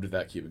loved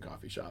that Cuban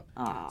coffee shop.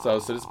 So I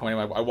was so disappointed.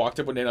 I walked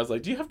up one day and I was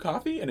like, "Do you have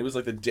coffee?" And it was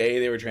like the day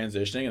they were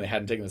transitioning and they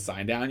hadn't taken the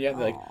sign down yet.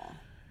 They're like,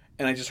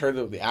 and I just heard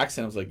the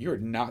accent. I was like, "You are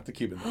not the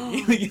Cuban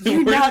lady.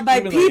 You're Where's not the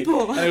my Cuban lady?"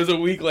 people. And it was a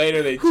week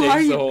later. They Who are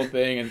changed the you? whole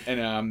thing,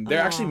 and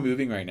they're actually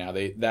moving right now.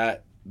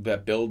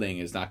 That building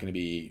is not going to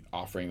be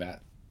offering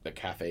that a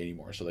cafe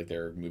anymore. So like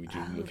they're moving to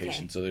a new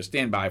location. So they're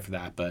standby for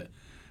that. But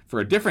for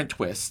a different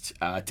twist,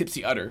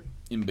 Tipsy Udder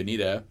in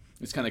Bonita.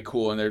 It's kind of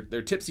cool, and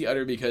they're Tipsy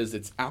Udder because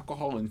it's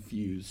alcohol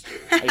infused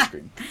ice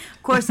cream.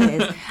 Of course it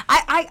is.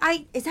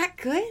 I is that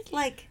good?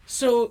 Like,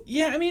 so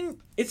yeah, I mean,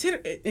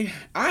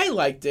 I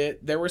liked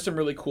it. There were some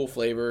really cool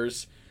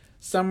flavors.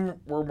 Some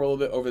were a little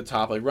bit over the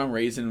top. Like rum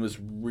raisin was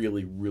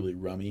really, really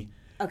rummy.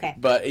 okay.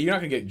 But you're not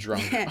gonna get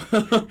drunk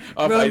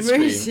off ice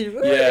cream. Raisin.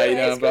 Yeah, you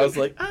know. But I was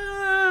like,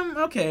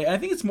 okay. I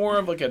think it's more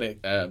of like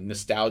a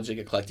nostalgic,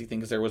 eclectic thing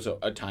because there was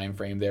a time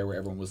frame there where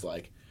everyone was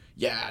like,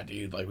 yeah,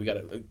 dude, like we got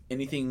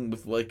anything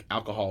with like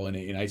alcohol in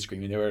it and ice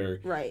cream, you know,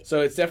 right.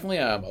 So it's definitely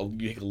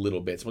you take a little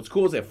bit. So what's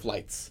cool is they have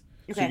flights,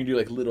 so Okay. you can do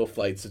like little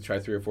flights to try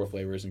 3 or 4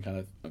 flavors and kind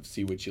of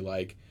see what you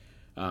like.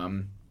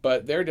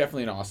 But they're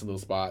definitely an awesome little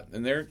spot,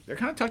 and they're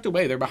kind of tucked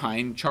away. They're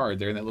behind Chard.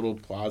 They're in that little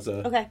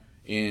plaza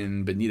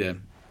in Bonita.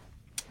 I'm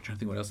trying to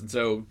think what else. And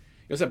so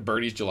it was at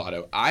Birdie's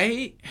Gelato.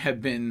 I have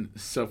been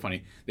so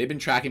funny. They've been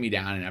tracking me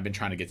down, and I've been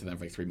trying to get to them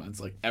for like 3 months.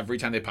 Like every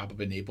time they pop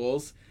up in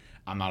Naples,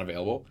 I'm not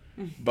available.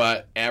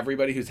 But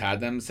everybody who's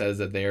had them says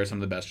that they are some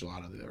of the best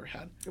gelato they've ever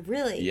had.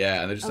 Really? Yeah,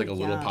 and they're just like a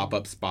little yum.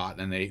 pop-up spot.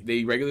 And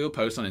they regularly will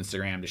post on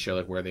Instagram to show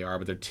like where they are,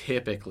 but they're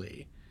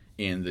typically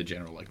in the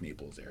general like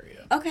Naples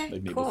area. Okay,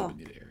 like Naples cool. and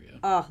Bonita area.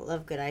 Oh,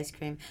 love good ice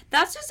cream.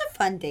 That's just a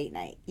fun date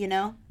night, you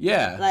know?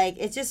 Yeah. Like,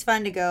 it's just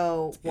fun to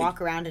go walk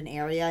around an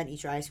area and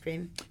eat your ice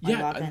cream. Like,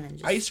 Yeah, walk in and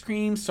just... ice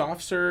cream,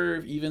 soft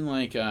serve, even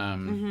like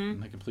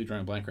I'm like completely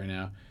drawing a blank right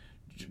now.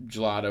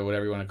 Gelato,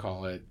 whatever you want to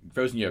call it,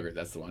 frozen yogurt.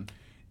 That's the one.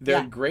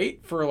 They're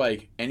great for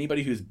like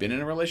anybody who's been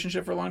in a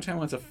relationship for a long time,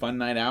 wants a fun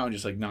night out and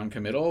just like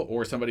non-committal,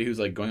 or somebody who's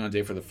like going on a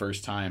date for the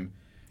first time.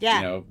 Yeah.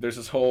 You know, there's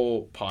this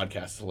whole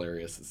podcast,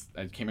 hilarious.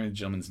 I can't remember the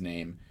gentleman's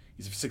name.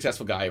 He's a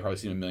successful guy. You've probably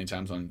seen him a million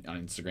times on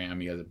Instagram.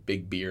 He has a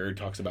big beard,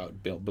 talks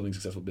about building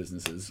successful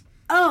businesses.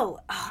 Oh,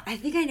 I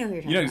think I know who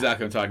you're talking about. You know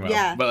exactly what I'm talking about.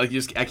 Yeah. But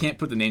like, I can't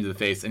put the name to the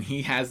face. And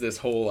he has this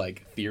whole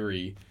like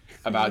theory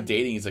about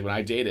dating. He's like, when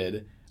I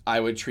dated, I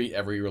would treat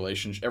every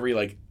relationship, every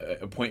like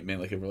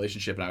appointment like a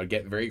relationship, and I would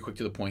get very quick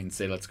to the point and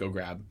say, "Let's go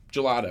grab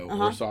gelato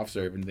or soft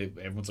serve." And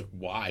everyone's like,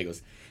 "Why?" He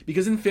goes,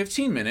 "Because in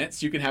 15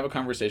 minutes you can have a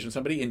conversation with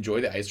somebody,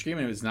 enjoy the ice cream,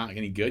 and if it's not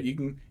any good, you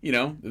can, the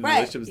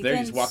relationship is there.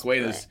 You just walk away.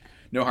 There's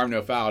no harm,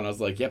 no foul." And I was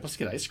like, "Yep, let's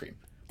get ice cream."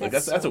 Like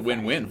that's a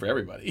win-win for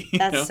everybody.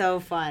 That's so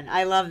fun.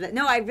 I love that.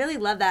 No, I really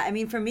love that. I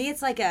mean, for me,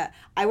 it's like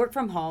I work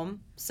from home,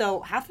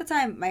 so half the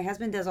time my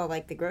husband does all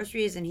like the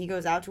groceries and he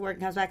goes out to work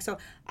and comes back. So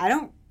I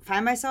don't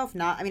find myself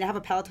I mean, I have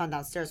a Peloton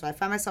downstairs, so I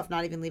find myself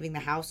not even leaving the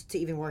house to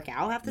even work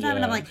out half the time.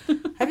 And I'm like, I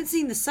haven't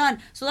seen the sun.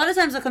 So a lot of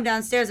times I'll come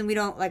downstairs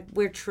and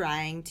we're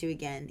trying to,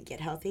 again, get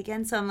healthy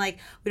again. So I'm like,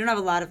 we don't have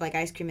a lot of like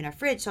ice cream in our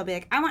fridge. So I'll be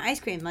like, I want ice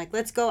cream. Like,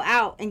 let's go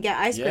out and get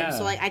ice cream.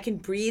 So like I can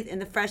breathe in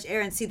the fresh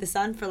air and see the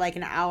sun for like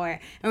an hour,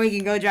 and we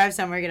can go drive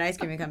somewhere, get ice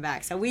cream and come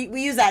back. So we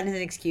use that as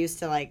an excuse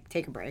to like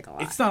take a break a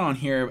lot. It's not on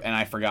here, and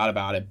I forgot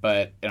about it,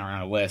 but on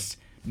our list,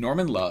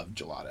 Norman Love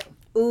Gelato.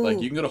 Ooh. Like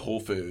you can go to Whole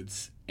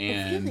Foods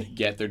and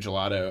get their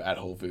gelato at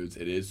Whole Foods.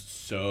 It is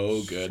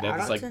so good. They have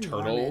this like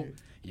turtle. Norman.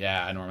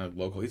 Yeah, Norman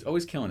local. He's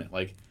always killing it.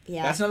 Like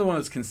Yeah. that's another one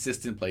of those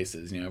consistent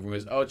places. Everyone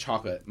goes, "Oh,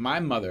 chocolate." My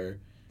mother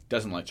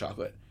doesn't like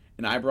chocolate,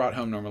 and I brought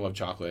home Norman Love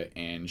chocolate,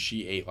 and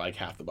she ate like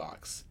half the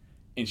box.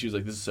 And she was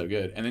like, "This is so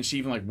good." And then she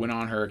even like went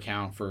on her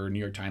account for New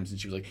York Times, and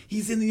she was like,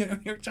 "He's in the New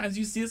York Times.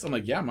 You see this?" I'm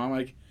like, "Yeah, Mom."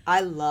 Like,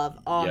 I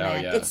love,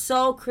 man. Yeah. It's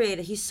so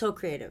creative. He's so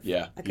creative.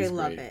 Yeah, Like, he's I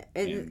love great.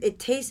 it. It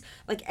tastes,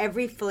 like,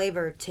 every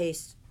flavor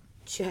tastes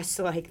just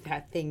like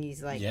that thing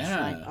he's like.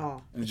 yeah. Like,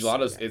 oh. And the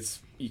gelatos,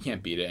 you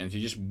can't beat it. And if you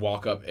just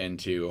walk up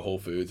into a Whole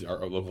Foods or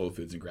local Whole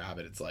Foods and grab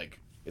it,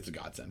 it's a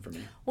godsend for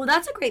me. Well,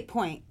 that's a great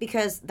point,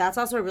 because that's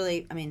also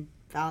really, I mean,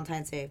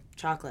 Valentine's Day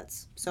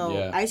chocolates.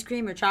 So ice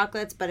cream or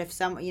chocolates, but if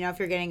if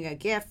you're getting a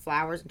gift,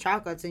 flowers and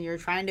chocolates, and you're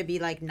trying to be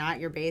like not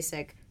your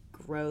basic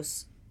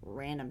gross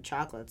random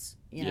chocolates,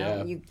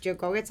 you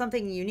go get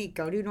something unique,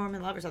 go do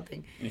Norman Love or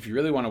something. And if you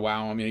really want to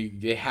wow, I mean,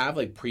 they have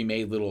like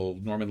pre-made little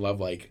Norman Love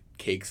like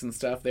cakes and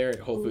stuff there at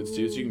Whole Foods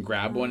too, so you can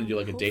grab one and do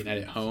like a date night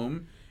at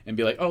home and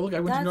be like, "Oh, look, I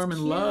went to Norman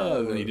cute.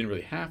 Love," and you didn't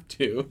really have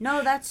to.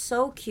 No, that's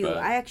so cute. But-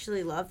 I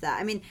actually love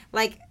that. I mean,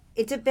 like,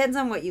 it depends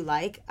on what you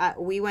like.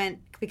 We went,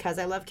 because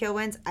I love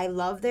Kilwins, I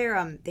love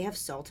their, they have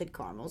salted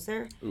caramels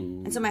there.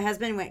 Ooh. And so my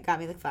husband got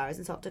me like flowers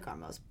and salted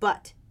caramels.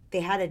 But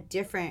they had a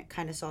different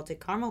kind of salted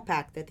caramel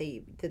pack that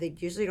they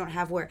usually don't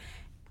have, where,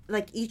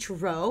 like, each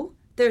row,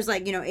 there's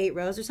like, 8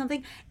 rows or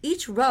something.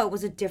 Each row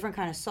was a different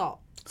kind of salt.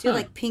 So you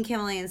had like pink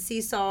Himalayan sea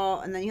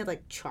salt, and then you had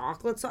like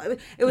chocolate salt.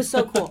 It was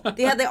so cool.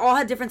 They all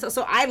had different salt.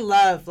 So I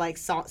love like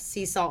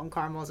sea salt and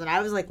caramels, and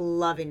I was like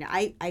loving it.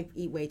 I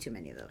eat way too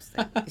many of those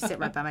things. I sit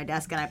right by my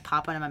desk and I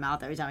pop one in my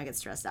mouth every time I get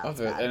stressed out.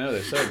 Oh, I know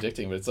they're so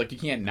addicting, but it's like you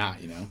can't not,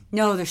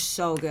 No, they're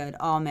so good.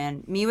 Oh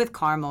man, me with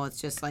caramel,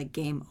 it's just like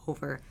game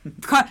over.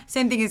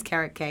 Same thing as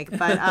carrot cake.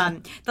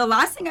 But the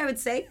last thing I would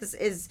say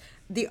is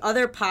the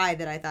other pie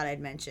that I thought I'd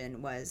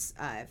mention was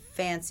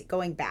Fancy.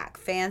 Going back,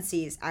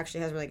 Fancy's actually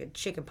has really good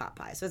chicken pot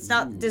pie. So it's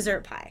not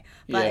dessert pie,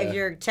 but if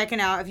you're checking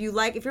out, if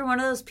you're one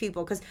of those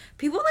people, because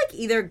people like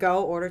either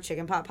go order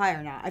chicken pot pie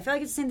or not. I feel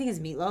like it's the same thing as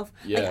meatloaf.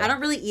 Yeah. Like I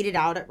don't really eat it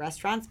out at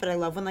restaurants, but I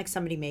love when like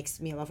somebody makes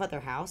meatloaf at their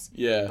house.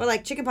 Yeah. But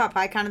like chicken pot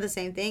pie, kind of the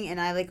same thing.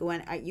 And I like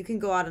when you can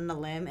go out on a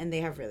limb and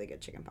they have really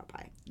good chicken pot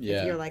pie.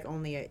 Yeah. If you're like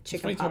only a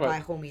chicken funny pot talk pie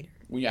about- home eater.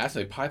 When you ask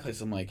like pie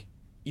place, I'm like,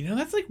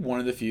 that's like one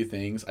of the few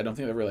things I don't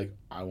think I've ever like,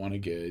 I want a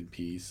good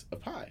piece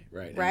of pie,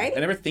 right? Right? I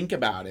never think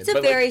about it. It's a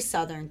but, very like,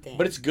 southern thing.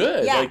 but it's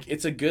good. Yeah. Like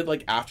it's a good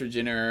like after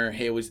dinner.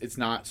 Hey, it's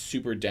not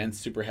super dense,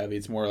 super heavy.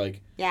 It's more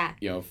like yeah.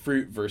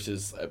 fruit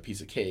versus a piece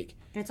of cake.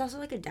 And it's also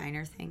like a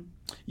diner thing.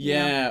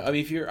 Yeah, I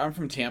mean, I'm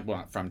from Tampa, well,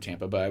 not from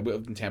Tampa, but I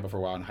lived in Tampa for a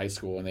while in high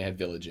school, and they had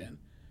Village Inn,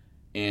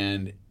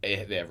 and they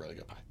have really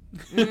good pie.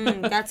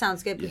 That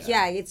sounds good. But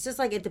yeah, it's just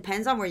like it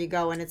depends on where you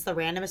go, and it's the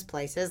randomest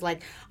places.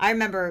 Like I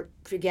remember,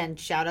 again,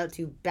 shout out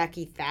to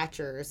Becky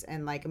Thatcher's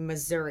in like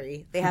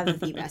Missouri. They have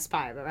the best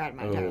pie I've ever had in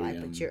my entire life.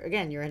 But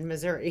you're in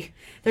Missouri.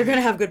 They're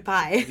gonna have good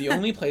pie. The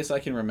only place I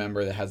can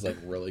remember that has like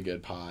really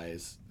good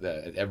pies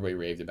that everybody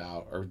raved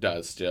about or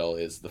does still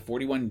is the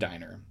 41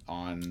 Diner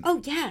on.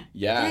 Oh yeah.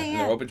 Yeah, and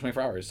they're open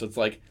 24 hours. So it's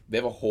like they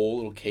have a whole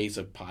little case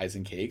of pies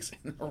and cakes,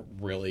 and they're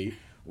really,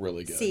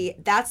 really good. See,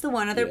 that's the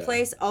one other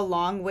place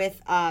along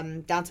with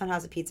Downtown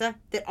House of Pizza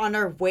that on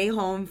our way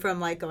home from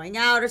like going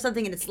out or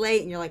something and it's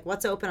late and you're like,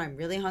 what's open? I'm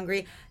really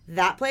hungry.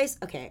 That place,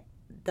 okay,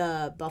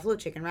 the buffalo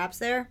chicken wraps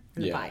there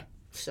and the pie,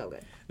 so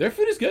good. Their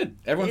food is good.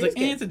 Everyone's like,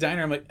 good. it's a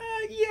diner. I'm like,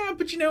 yeah,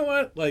 but you know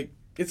what? Like,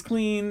 it's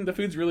clean. The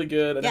food's really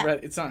good.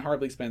 It's not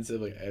horribly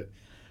expensive. Like,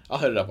 I'll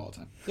hit it up all the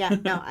time. Yeah,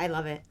 no, I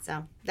love it.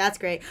 So that's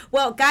great.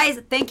 Well, guys,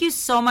 thank you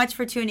so much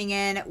for tuning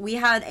in. We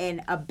had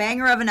a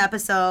banger of an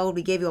episode.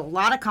 We gave you a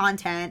lot of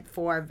content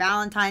for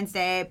Valentine's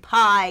Day,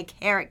 pie,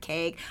 carrot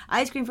cake,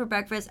 ice cream for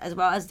breakfast, as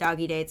well as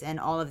doggy dates and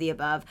all of the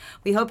above.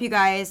 We hope you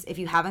guys, if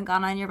you haven't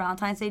gone on your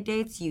Valentine's Day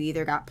dates, you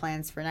either got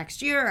plans for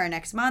next year or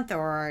next month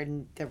or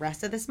the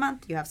rest of this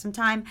month. You have some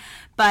time.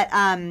 But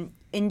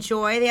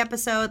enjoy the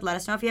episode. Let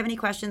us know if you have any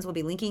questions. We'll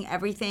be linking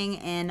everything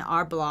in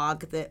our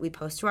blog that we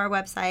post to our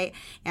website,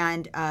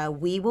 and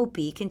we will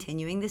be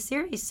continuing this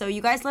series. So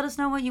you guys let us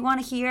know what you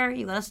want to hear.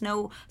 You let us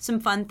know some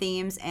fun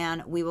themes,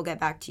 and we will get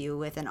back to you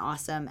with an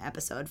awesome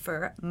episode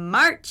for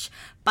March.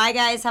 Bye,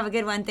 guys. Have a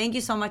good one. Thank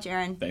you so much,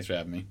 Erin. Thanks for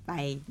having me.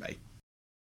 Bye. Bye.